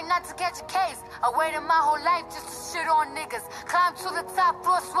name, trying not to catch a case. I waited my whole life just to shit on niggas. Climbed to the top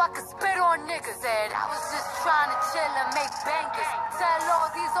floor so I could spit on niggas. Said I was just trying to chill and make bangers. Tell all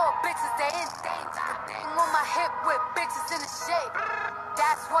these old bitches they in danger. The thing on my hip with bitches in the shape.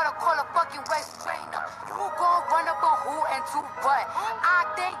 That's what I call a fucking waist trainer. You gon' run up on who and do what? I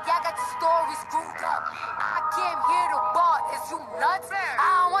think y'all got the story screwed up. I came here to bar, is you nuts?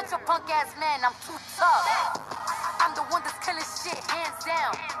 I don't want your punk ass man, I'm too tough. I'm the one that's killing shit, hands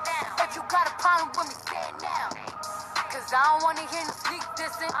down. If you got a problem with me, say it now. Cause I don't wanna hear no sneak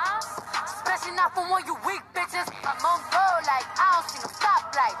dissing. Especially not from one you weak bitches. I'm on go like I don't see no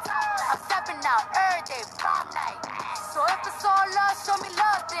stoplights. I'm stepping out every day, prom night. So if it's all love, show me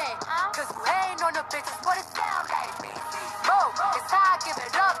love then. Cause you hating on the bitches, what it sound like. Mo, it's how I give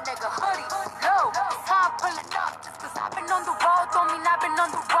it up, nigga. Hoodie, low, it's how I'm pulling up. Just cause I've been on the road, don't mean I've been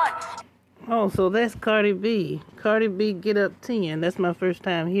on the run. Oh, so that's Cardi B. Cardi B, Get Up 10. That's my first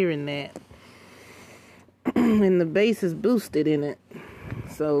time hearing that. And the bass is boosted in it.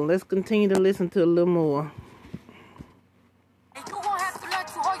 So let's continue to listen to a little more. And you won't have to learn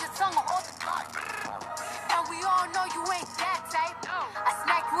to hold your tongue or hold the gun. And we all know you ain't that type. I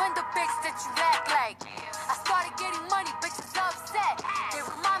smack you in the bitch that you act like. I started getting money, bitches upset. They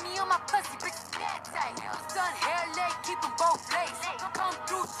remind me of my pussy, bitches that tight. Sun, hair, leg, keep them both blazed. Come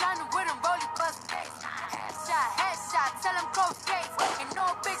through, shining with them, rolly bust face. Headshot, tell them close gates. And no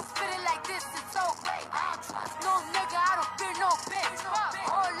bitch spitting like this, it's so great. I don't trust no nigga, I don't fear no bitch.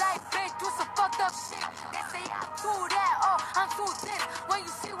 Whole life been through some fucked up shit. They say I'm through that, oh, I'm through this. When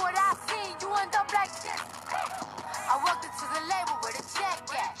you see what I seen, you end up like this. I walked into the label with a check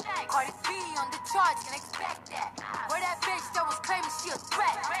at. Cardi B on the charts, can expect that. Where that bitch that was claiming she a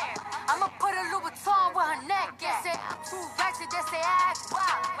threat. I'ma put a Louboutin with her neck at. Say I'm too ratchet, they say I act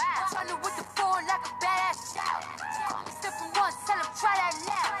wild. Turning with the phone like a badass shout. Call me sipping once, tell them try that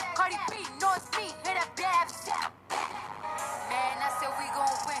now. Cardi B knows me, hear that bad sound. Man, I said we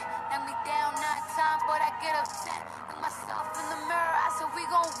gon' win. Knock me down 9 times, but I get up 10. Look myself in the mirror, I said we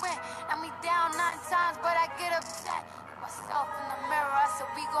gon' win. Knock me down 9 times, but I get up 10. Look myself in the mirror, I said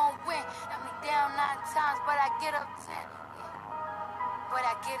we gon' win. Knock me down 9 times, but I get up 10. Yeah. But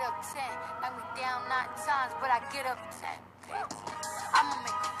I get up 10. Knock me down 9 times, but I get up 10. I'ma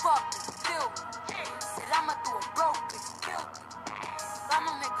make a fuck nigga feel me. Said I'ma do a broke bitch filthy.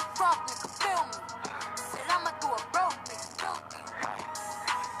 I'ma make a fuck nigga feel me. Said I'ma do a broke bitch filthy.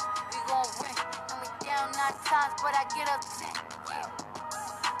 We gon' win. Knock me down 9 times, but I get up 10. Yeah.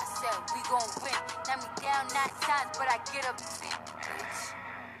 I said we gon' win. Knock me down 9 times, but I get up 10.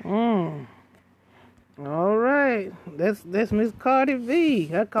 All right. That's Miss Cardi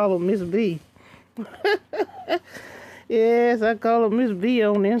B. I call her Miss B. Yes, I call her Miss B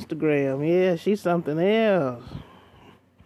on Instagram. Yeah, she's something else.